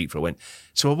and compete for it. I went,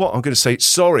 so what? I'm going to say,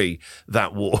 sorry,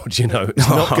 that ward, it's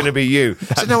not going to be you.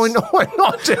 So no, I'm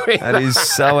not doing that. That is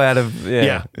so out of...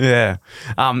 Yeah.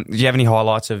 Do you have any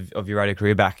highlights of your radio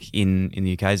career back in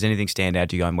the UK? Does anything stand out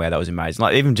to you going, wow, that was amazing?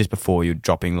 Like, even just before you're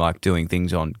dropping, like, doing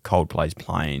things on Coldplay's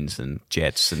planes and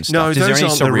jets and stuff. No, Is those there any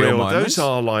aren't the real moments? Those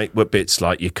are like bits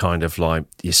like you kind of like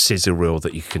your scissor reel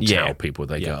that you can tell people.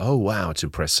 They go, oh, wow, to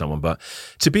impress someone. But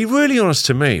to be really honest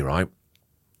to me, right,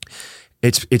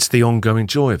 it's the ongoing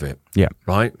joy of it. Yeah.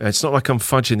 Right? It's not like I'm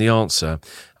fudging the answer.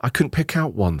 I couldn't pick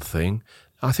out one thing.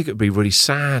 I think it would be really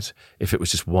sad if it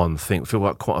was just one thing. It would feel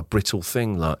like quite a brittle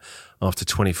thing, like after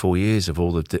 24 years of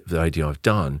all the radio I've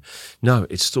done. No,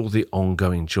 it's still the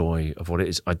ongoing joy of what it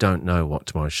is. I don't know what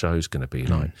tomorrow's show is going to be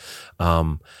like.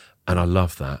 And I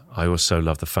love that. I also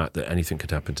love the fact that anything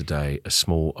could happen today.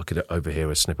 I could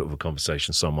overhear a snippet of a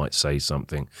conversation. Someone might say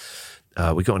something.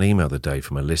 We got an email the other day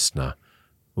from a listener.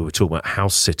 We were talking about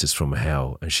house sitters from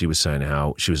hell, and she was saying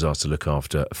how she was asked to look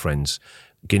after a friend's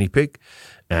guinea pig,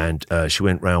 and she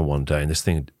went round one day, and this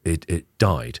thing it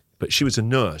died. But she was a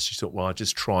nurse. She thought, well, I'll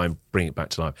just try and bring it back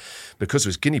to life. Because it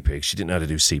was guinea pig, she didn't know how to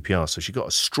do CPR, so she got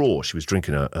a straw. She was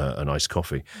drinking an iced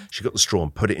coffee. She got the straw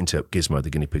and put it into Gizmo,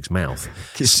 the guinea pig's mouth,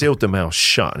 sealed the mouth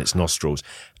shut and its nostrils,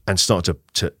 and started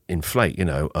to inflate, do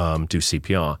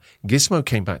CPR. Gizmo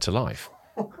came back to life,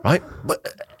 right? But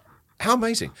how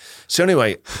amazing. So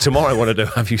anyway, tomorrow I want to do,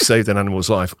 have you saved an animal's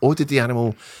life, or did the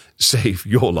animal save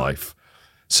your life?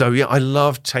 So, yeah, I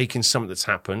love taking something that's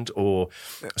happened, or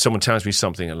someone tells me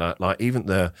something like even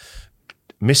the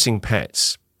missing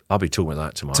pets. I'll be talking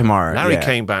about that tomorrow. Larry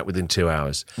came back within 2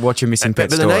 hours. What's your missing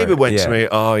pet story? But the neighbour went to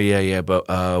me,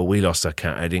 but we lost our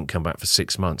cat. It didn't come back for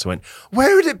 6 months. I went,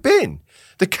 where had it been?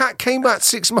 The cat came back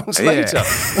 6 months later.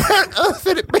 Where on earth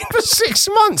had it been for 6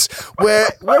 months? Where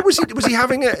was he? Was he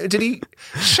having did he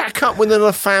shack up with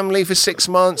another family for 6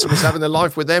 months and was having a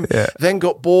life with them? Yeah. Then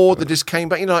got bored and just came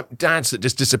back. Like dads that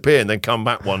just disappear and then come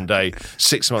back one day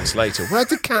 6 months later. Where had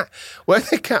the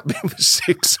cat been for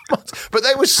 6 months? But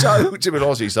they were so timid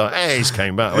Aussies, like, hey, he's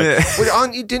came back.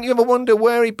 Well, didn't you ever wonder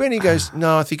where he'd been? He goes,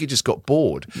 no, I think he just got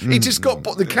bored. He just got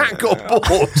bored. The cat got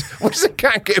bored. What does the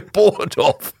cat get bored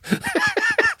of?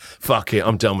 Fuck it,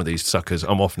 I'm done with these suckers.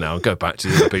 I'm off now. I'll go back to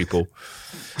the other people.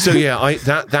 So yeah,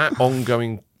 that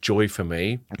ongoing joy for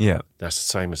me, that's the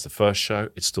same as the first show.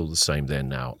 It's still the same there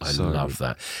now. I love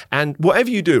that. And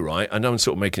whatever you do, right? I know I'm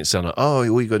sort of making it sound like, oh,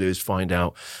 all you got to do is find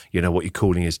out, what your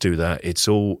calling is, do that. It's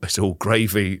all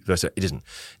gravy. It isn't.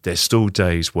 There's still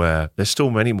days where, there's still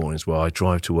many mornings where I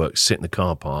drive to work, sit in the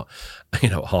car park, at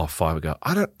 5:30, I go,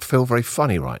 I don't feel very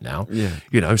funny right now.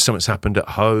 Yeah. Something's happened at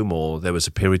home, or there was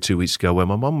a period 2 weeks ago where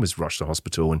my mum was rushed to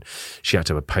hospital and she had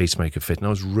to have a pacemaker fit. And I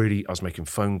was making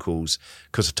phone calls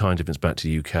because of time difference back to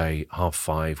the UK.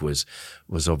 5:30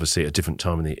 was obviously a different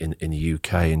time in the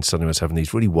UK, and suddenly I was having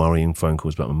these really worrying phone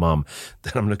calls about my mum.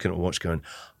 Then I'm looking at my watch going,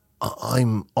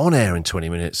 I'm on air in 20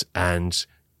 minutes and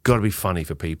got to be funny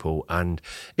for people. And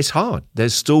it's hard.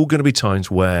 There's still going to be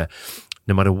times where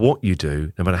no matter what you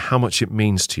do, no matter how much it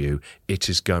means to you, it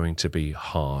is going to be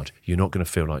hard. You're not going to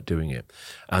feel like doing it.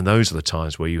 And those are the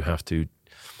times where you have to,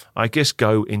 I guess,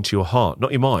 go into your heart,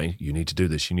 not your mind. You need to do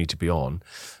this. You need to be on.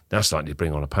 That's likely to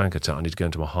bring on a panic attack. I need to go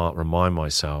into my heart, remind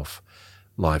myself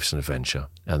life's an adventure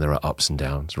and there are ups and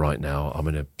downs. Right now, I'm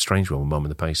in a strange one with mum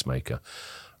and the pacemaker.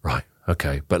 Right,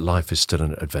 okay, but life is still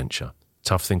an adventure.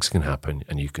 Tough things can happen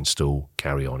and you can still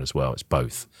carry on as well. It's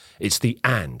both. It's the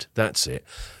and, that's it.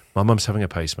 My mum's having a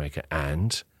pacemaker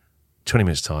and 20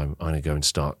 minutes time, I'm going to go and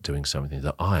start doing something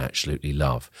that I absolutely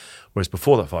love. Whereas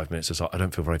before that 5 minutes, it's like, I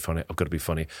don't feel very funny. I've got to be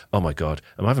funny. Oh my God,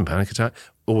 am I having a panic attack?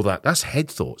 All that. That's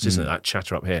head thoughts, isn't it? That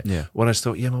chatter up here. Yeah. When I just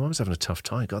thought, my mum's having a tough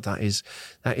time. God, that is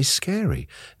scary.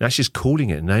 Now she's calling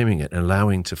it, naming it, and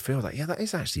allowing to feel that, that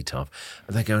is actually tough.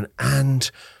 And they're going,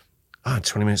 and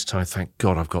 20 minutes time, thank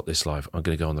God I've got this live. I'm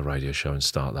going to go on the radio show and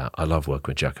start that. I love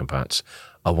working with Jack and Pats.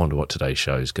 I wonder what today's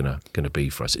show is going to be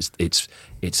for us.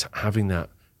 It's having that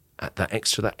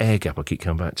extra, that air gap I keep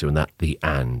coming back to, and that the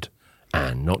and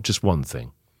not just one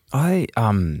thing. I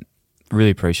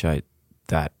really appreciate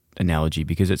that analogy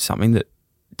because it's something that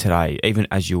today, even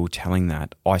as you were telling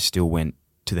that, I still went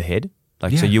to the head.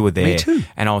 So you were there, me too.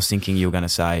 And I was thinking you were going to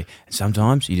say,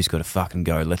 sometimes you just got to fucking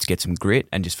go, let's get some grit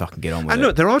and just fucking get on with it. And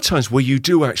look, there are times where you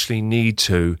do actually need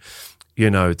to,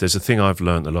 there's a thing I've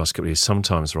learned the last couple of years,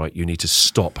 sometimes, right, you need to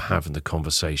stop having the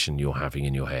conversation you're having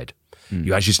in your head.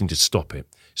 You actually just need to stop it.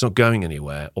 It's not going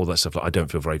anywhere. All that stuff like, I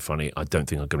don't feel very funny. I don't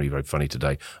think I'm going to be very funny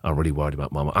today. I'm really worried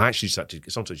about Mama. I actually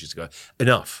sometimes used to go,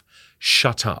 enough,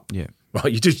 shut up. Yeah.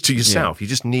 Right, you do it to yourself. Yeah. You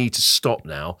just need to stop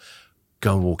now.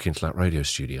 Go and walk into that radio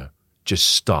studio. Just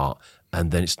start.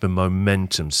 And then it's the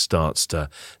momentum starts to,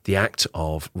 the act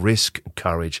of risk,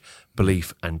 courage,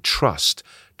 belief and trust.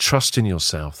 Trust in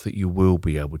yourself that you will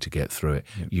be able to get through it.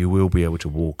 Yep. You will be able to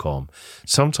walk on.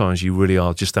 Sometimes you really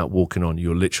are just that walking on.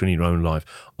 You're literally in your own life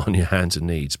on your hands and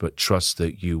knees, but trust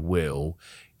that you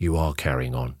are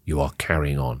carrying on. You are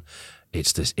carrying on.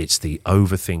 It's the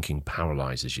overthinking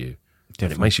paralyzes you.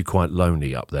 And it makes you quite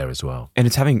lonely up there as well. And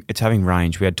it's having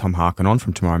range. We had Tom Harkin on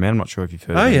from Tomorrow Man. I'm not sure if you've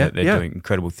heard of them. They're doing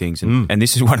incredible things. And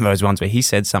this is one of those ones where he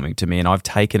said something to me and I've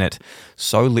taken it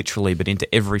so literally, but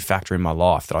into every factor in my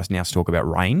life that I now talk about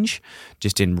range,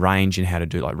 just in range and how to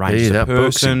do like range as a that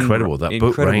person. book's incredible. That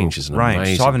book Range is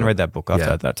amazing. So I haven't read that book. I've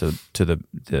had that to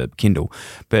the Kindle.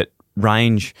 But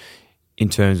range in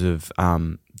terms of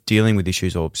dealing with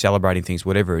issues or celebrating things,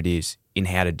 whatever it is, in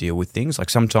how to deal with things. Like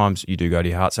sometimes you do go to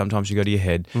your heart, sometimes you go to your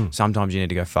head, sometimes you need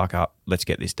to go, fuck up, let's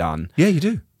get this done. Yeah, you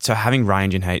do. So having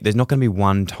range and hate, there's not going to be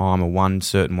one time or one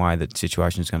certain way that the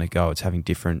situation is going to go. It's having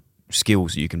different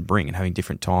skills that you can bring and having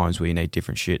different times where you need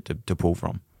different shit to pull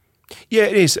from. Yeah,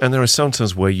 it is. And there are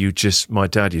sometimes where my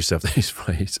dad used to have this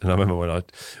phrase, and I remember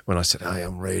when I said, hey,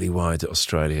 I'm really worried that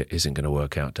Australia isn't going to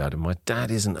work out, Dad. And my dad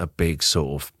isn't a big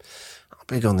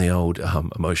big on the old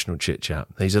emotional chit-chat.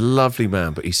 He's a lovely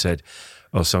man, but he said,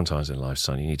 oh, sometimes in life,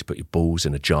 son, you need to put your balls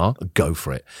in a jar and go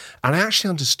for it. And I actually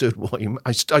understood what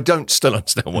I don't still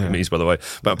understand what he means, by the way,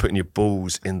 about putting your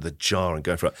balls in the jar and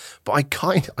going for it. But I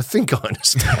think I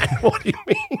understand what he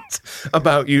means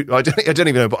about you. I don't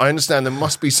even know, but I understand there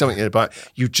must be something about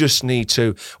you just need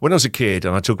to. When I was a kid,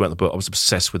 and I talk about the book, I was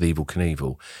obsessed with Evel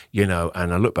Knievel,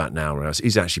 and I look back now and realize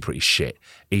he's actually pretty shit.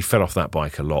 He fell off that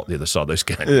bike a lot, the other side of those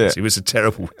gangways. Yeah. He was a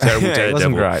terrible daredevil. It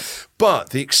wasn't great. But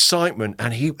the excitement,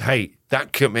 and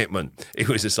that commitment, it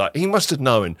was just like, he must have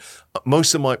known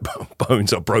most of my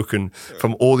bones are broken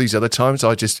from all these other times.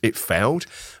 It failed.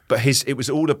 But it was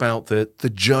all about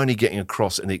the journey getting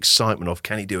across and the excitement of,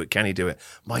 can he do it?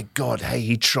 My God, hey,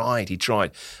 he tried.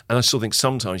 And I still think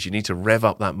sometimes you need to rev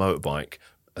up that motorbike,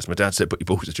 as my dad said, put your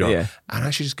balls in a jar, and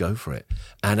actually just go for it.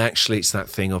 And actually it's that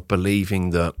thing of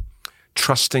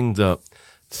trusting that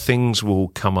things will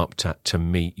come up to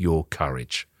meet your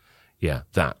courage. Yeah,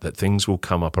 that things will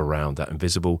come up around that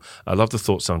invisible. I love the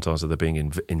thought sometimes of there being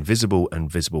invisible and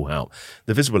visible help.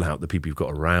 The visible help, the people you've got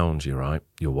around you, right?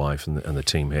 Your wife and the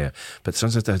team here. But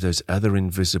sometimes there's those other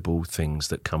invisible things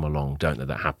that come along, don't they,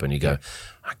 that happen. You go,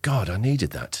 oh, God, I needed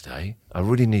that today. I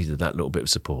really needed that little bit of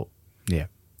support. Yeah.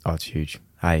 Oh, it's huge.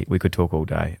 Hey, we could talk all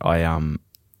day. I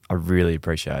really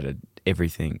appreciated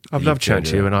everything. I've loved chatting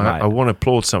to you, and I want to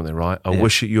applaud something, right? I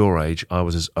wish at your age I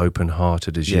was as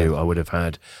open-hearted as you. I would have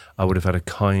had a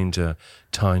kinder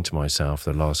time to myself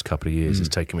the last couple of years. It's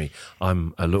taken me.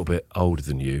 I'm a little bit older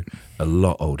than you, a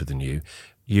lot older than you.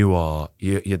 What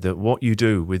you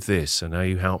do with this and how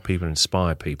you help people,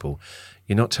 inspire people.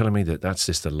 You're not telling me that that's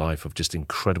just a life of just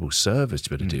incredible service to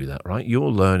be able to do that, right? You're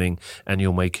learning and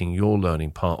you're making your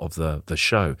learning part of the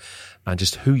show. And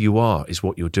just who you are is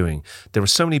what you're doing. There are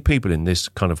so many people in this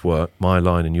kind of work, my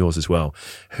line and yours as well,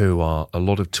 who are a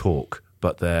lot of talk,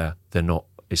 but they're not.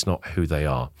 It's not who they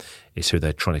are. It's who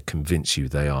they're trying to convince you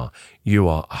they are. You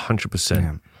are 100%.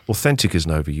 Yeah. Authentic is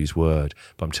an overused word,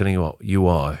 but I'm telling you what, you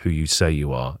are who you say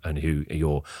you are and who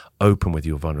you're open with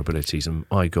your vulnerabilities. And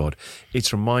my God,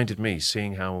 it's reminded me,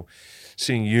 seeing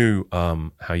you,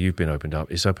 how you've been opened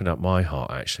up, it's opened up my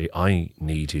heart, actually. I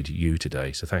needed you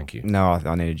today, so thank you. No,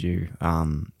 I needed you,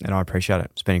 and I appreciate it.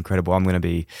 It's been incredible. I'm going to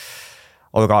be,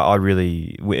 I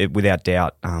really, without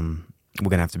doubt, we're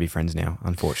going to have to be friends now,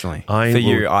 unfortunately. I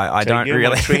don't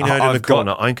really. Tree nerd in the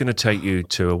corner. I'm going to take you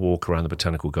to a walk around the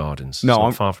botanical gardens. No,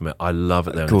 I'm far from it. I love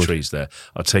it there in the trees there.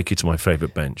 I'll take you to my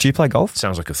favourite bench. Do you play golf?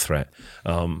 Sounds like a threat,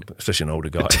 especially an older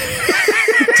guy.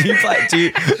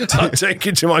 I'll take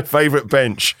you to my favourite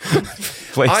bench.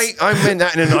 Please. I meant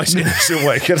that in a nice, innocent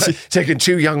way. Taking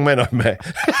two young men I've met.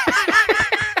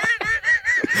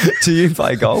 Do you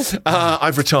play golf?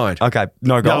 I've retired. Okay,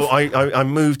 no golf. No, I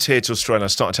moved here to Australia. I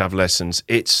started to have lessons.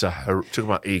 Talk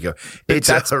about ego. It's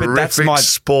a horrific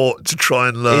sport to try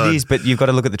and learn. It is, but you've got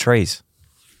to look at the trees.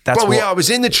 I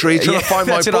was in the trees trying to find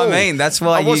my ball. That's what I mean. That's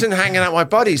why I wasn't hanging out with my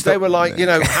buddies. They were like,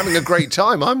 having a great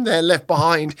time. I'm there left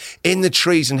behind in the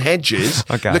trees and hedges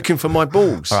looking for my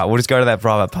balls. All right, we'll just go to that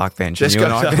private park bench. Let's go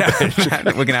to that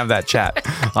bench. We can have that chat.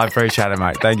 I appreciate it,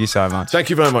 mate. Thank you so much. Thank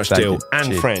you very much, Dill. And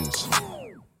Cheers. Friends.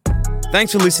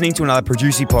 Thanks for listening to another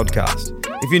Producy podcast.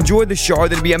 If you enjoyed the show,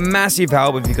 that'd be a massive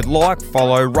help if you could like,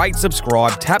 follow, rate,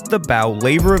 subscribe, tap the bell,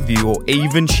 leave a review, or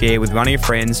even share with one of your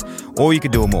friends, or you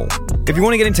could do them all. If you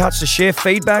want to get in touch to share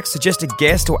feedback, suggest a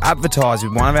guest, or advertise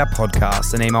with one of our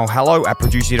podcasts, then email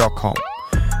hello@producy.com.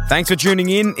 Thanks for tuning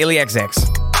in.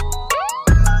 IllyXX.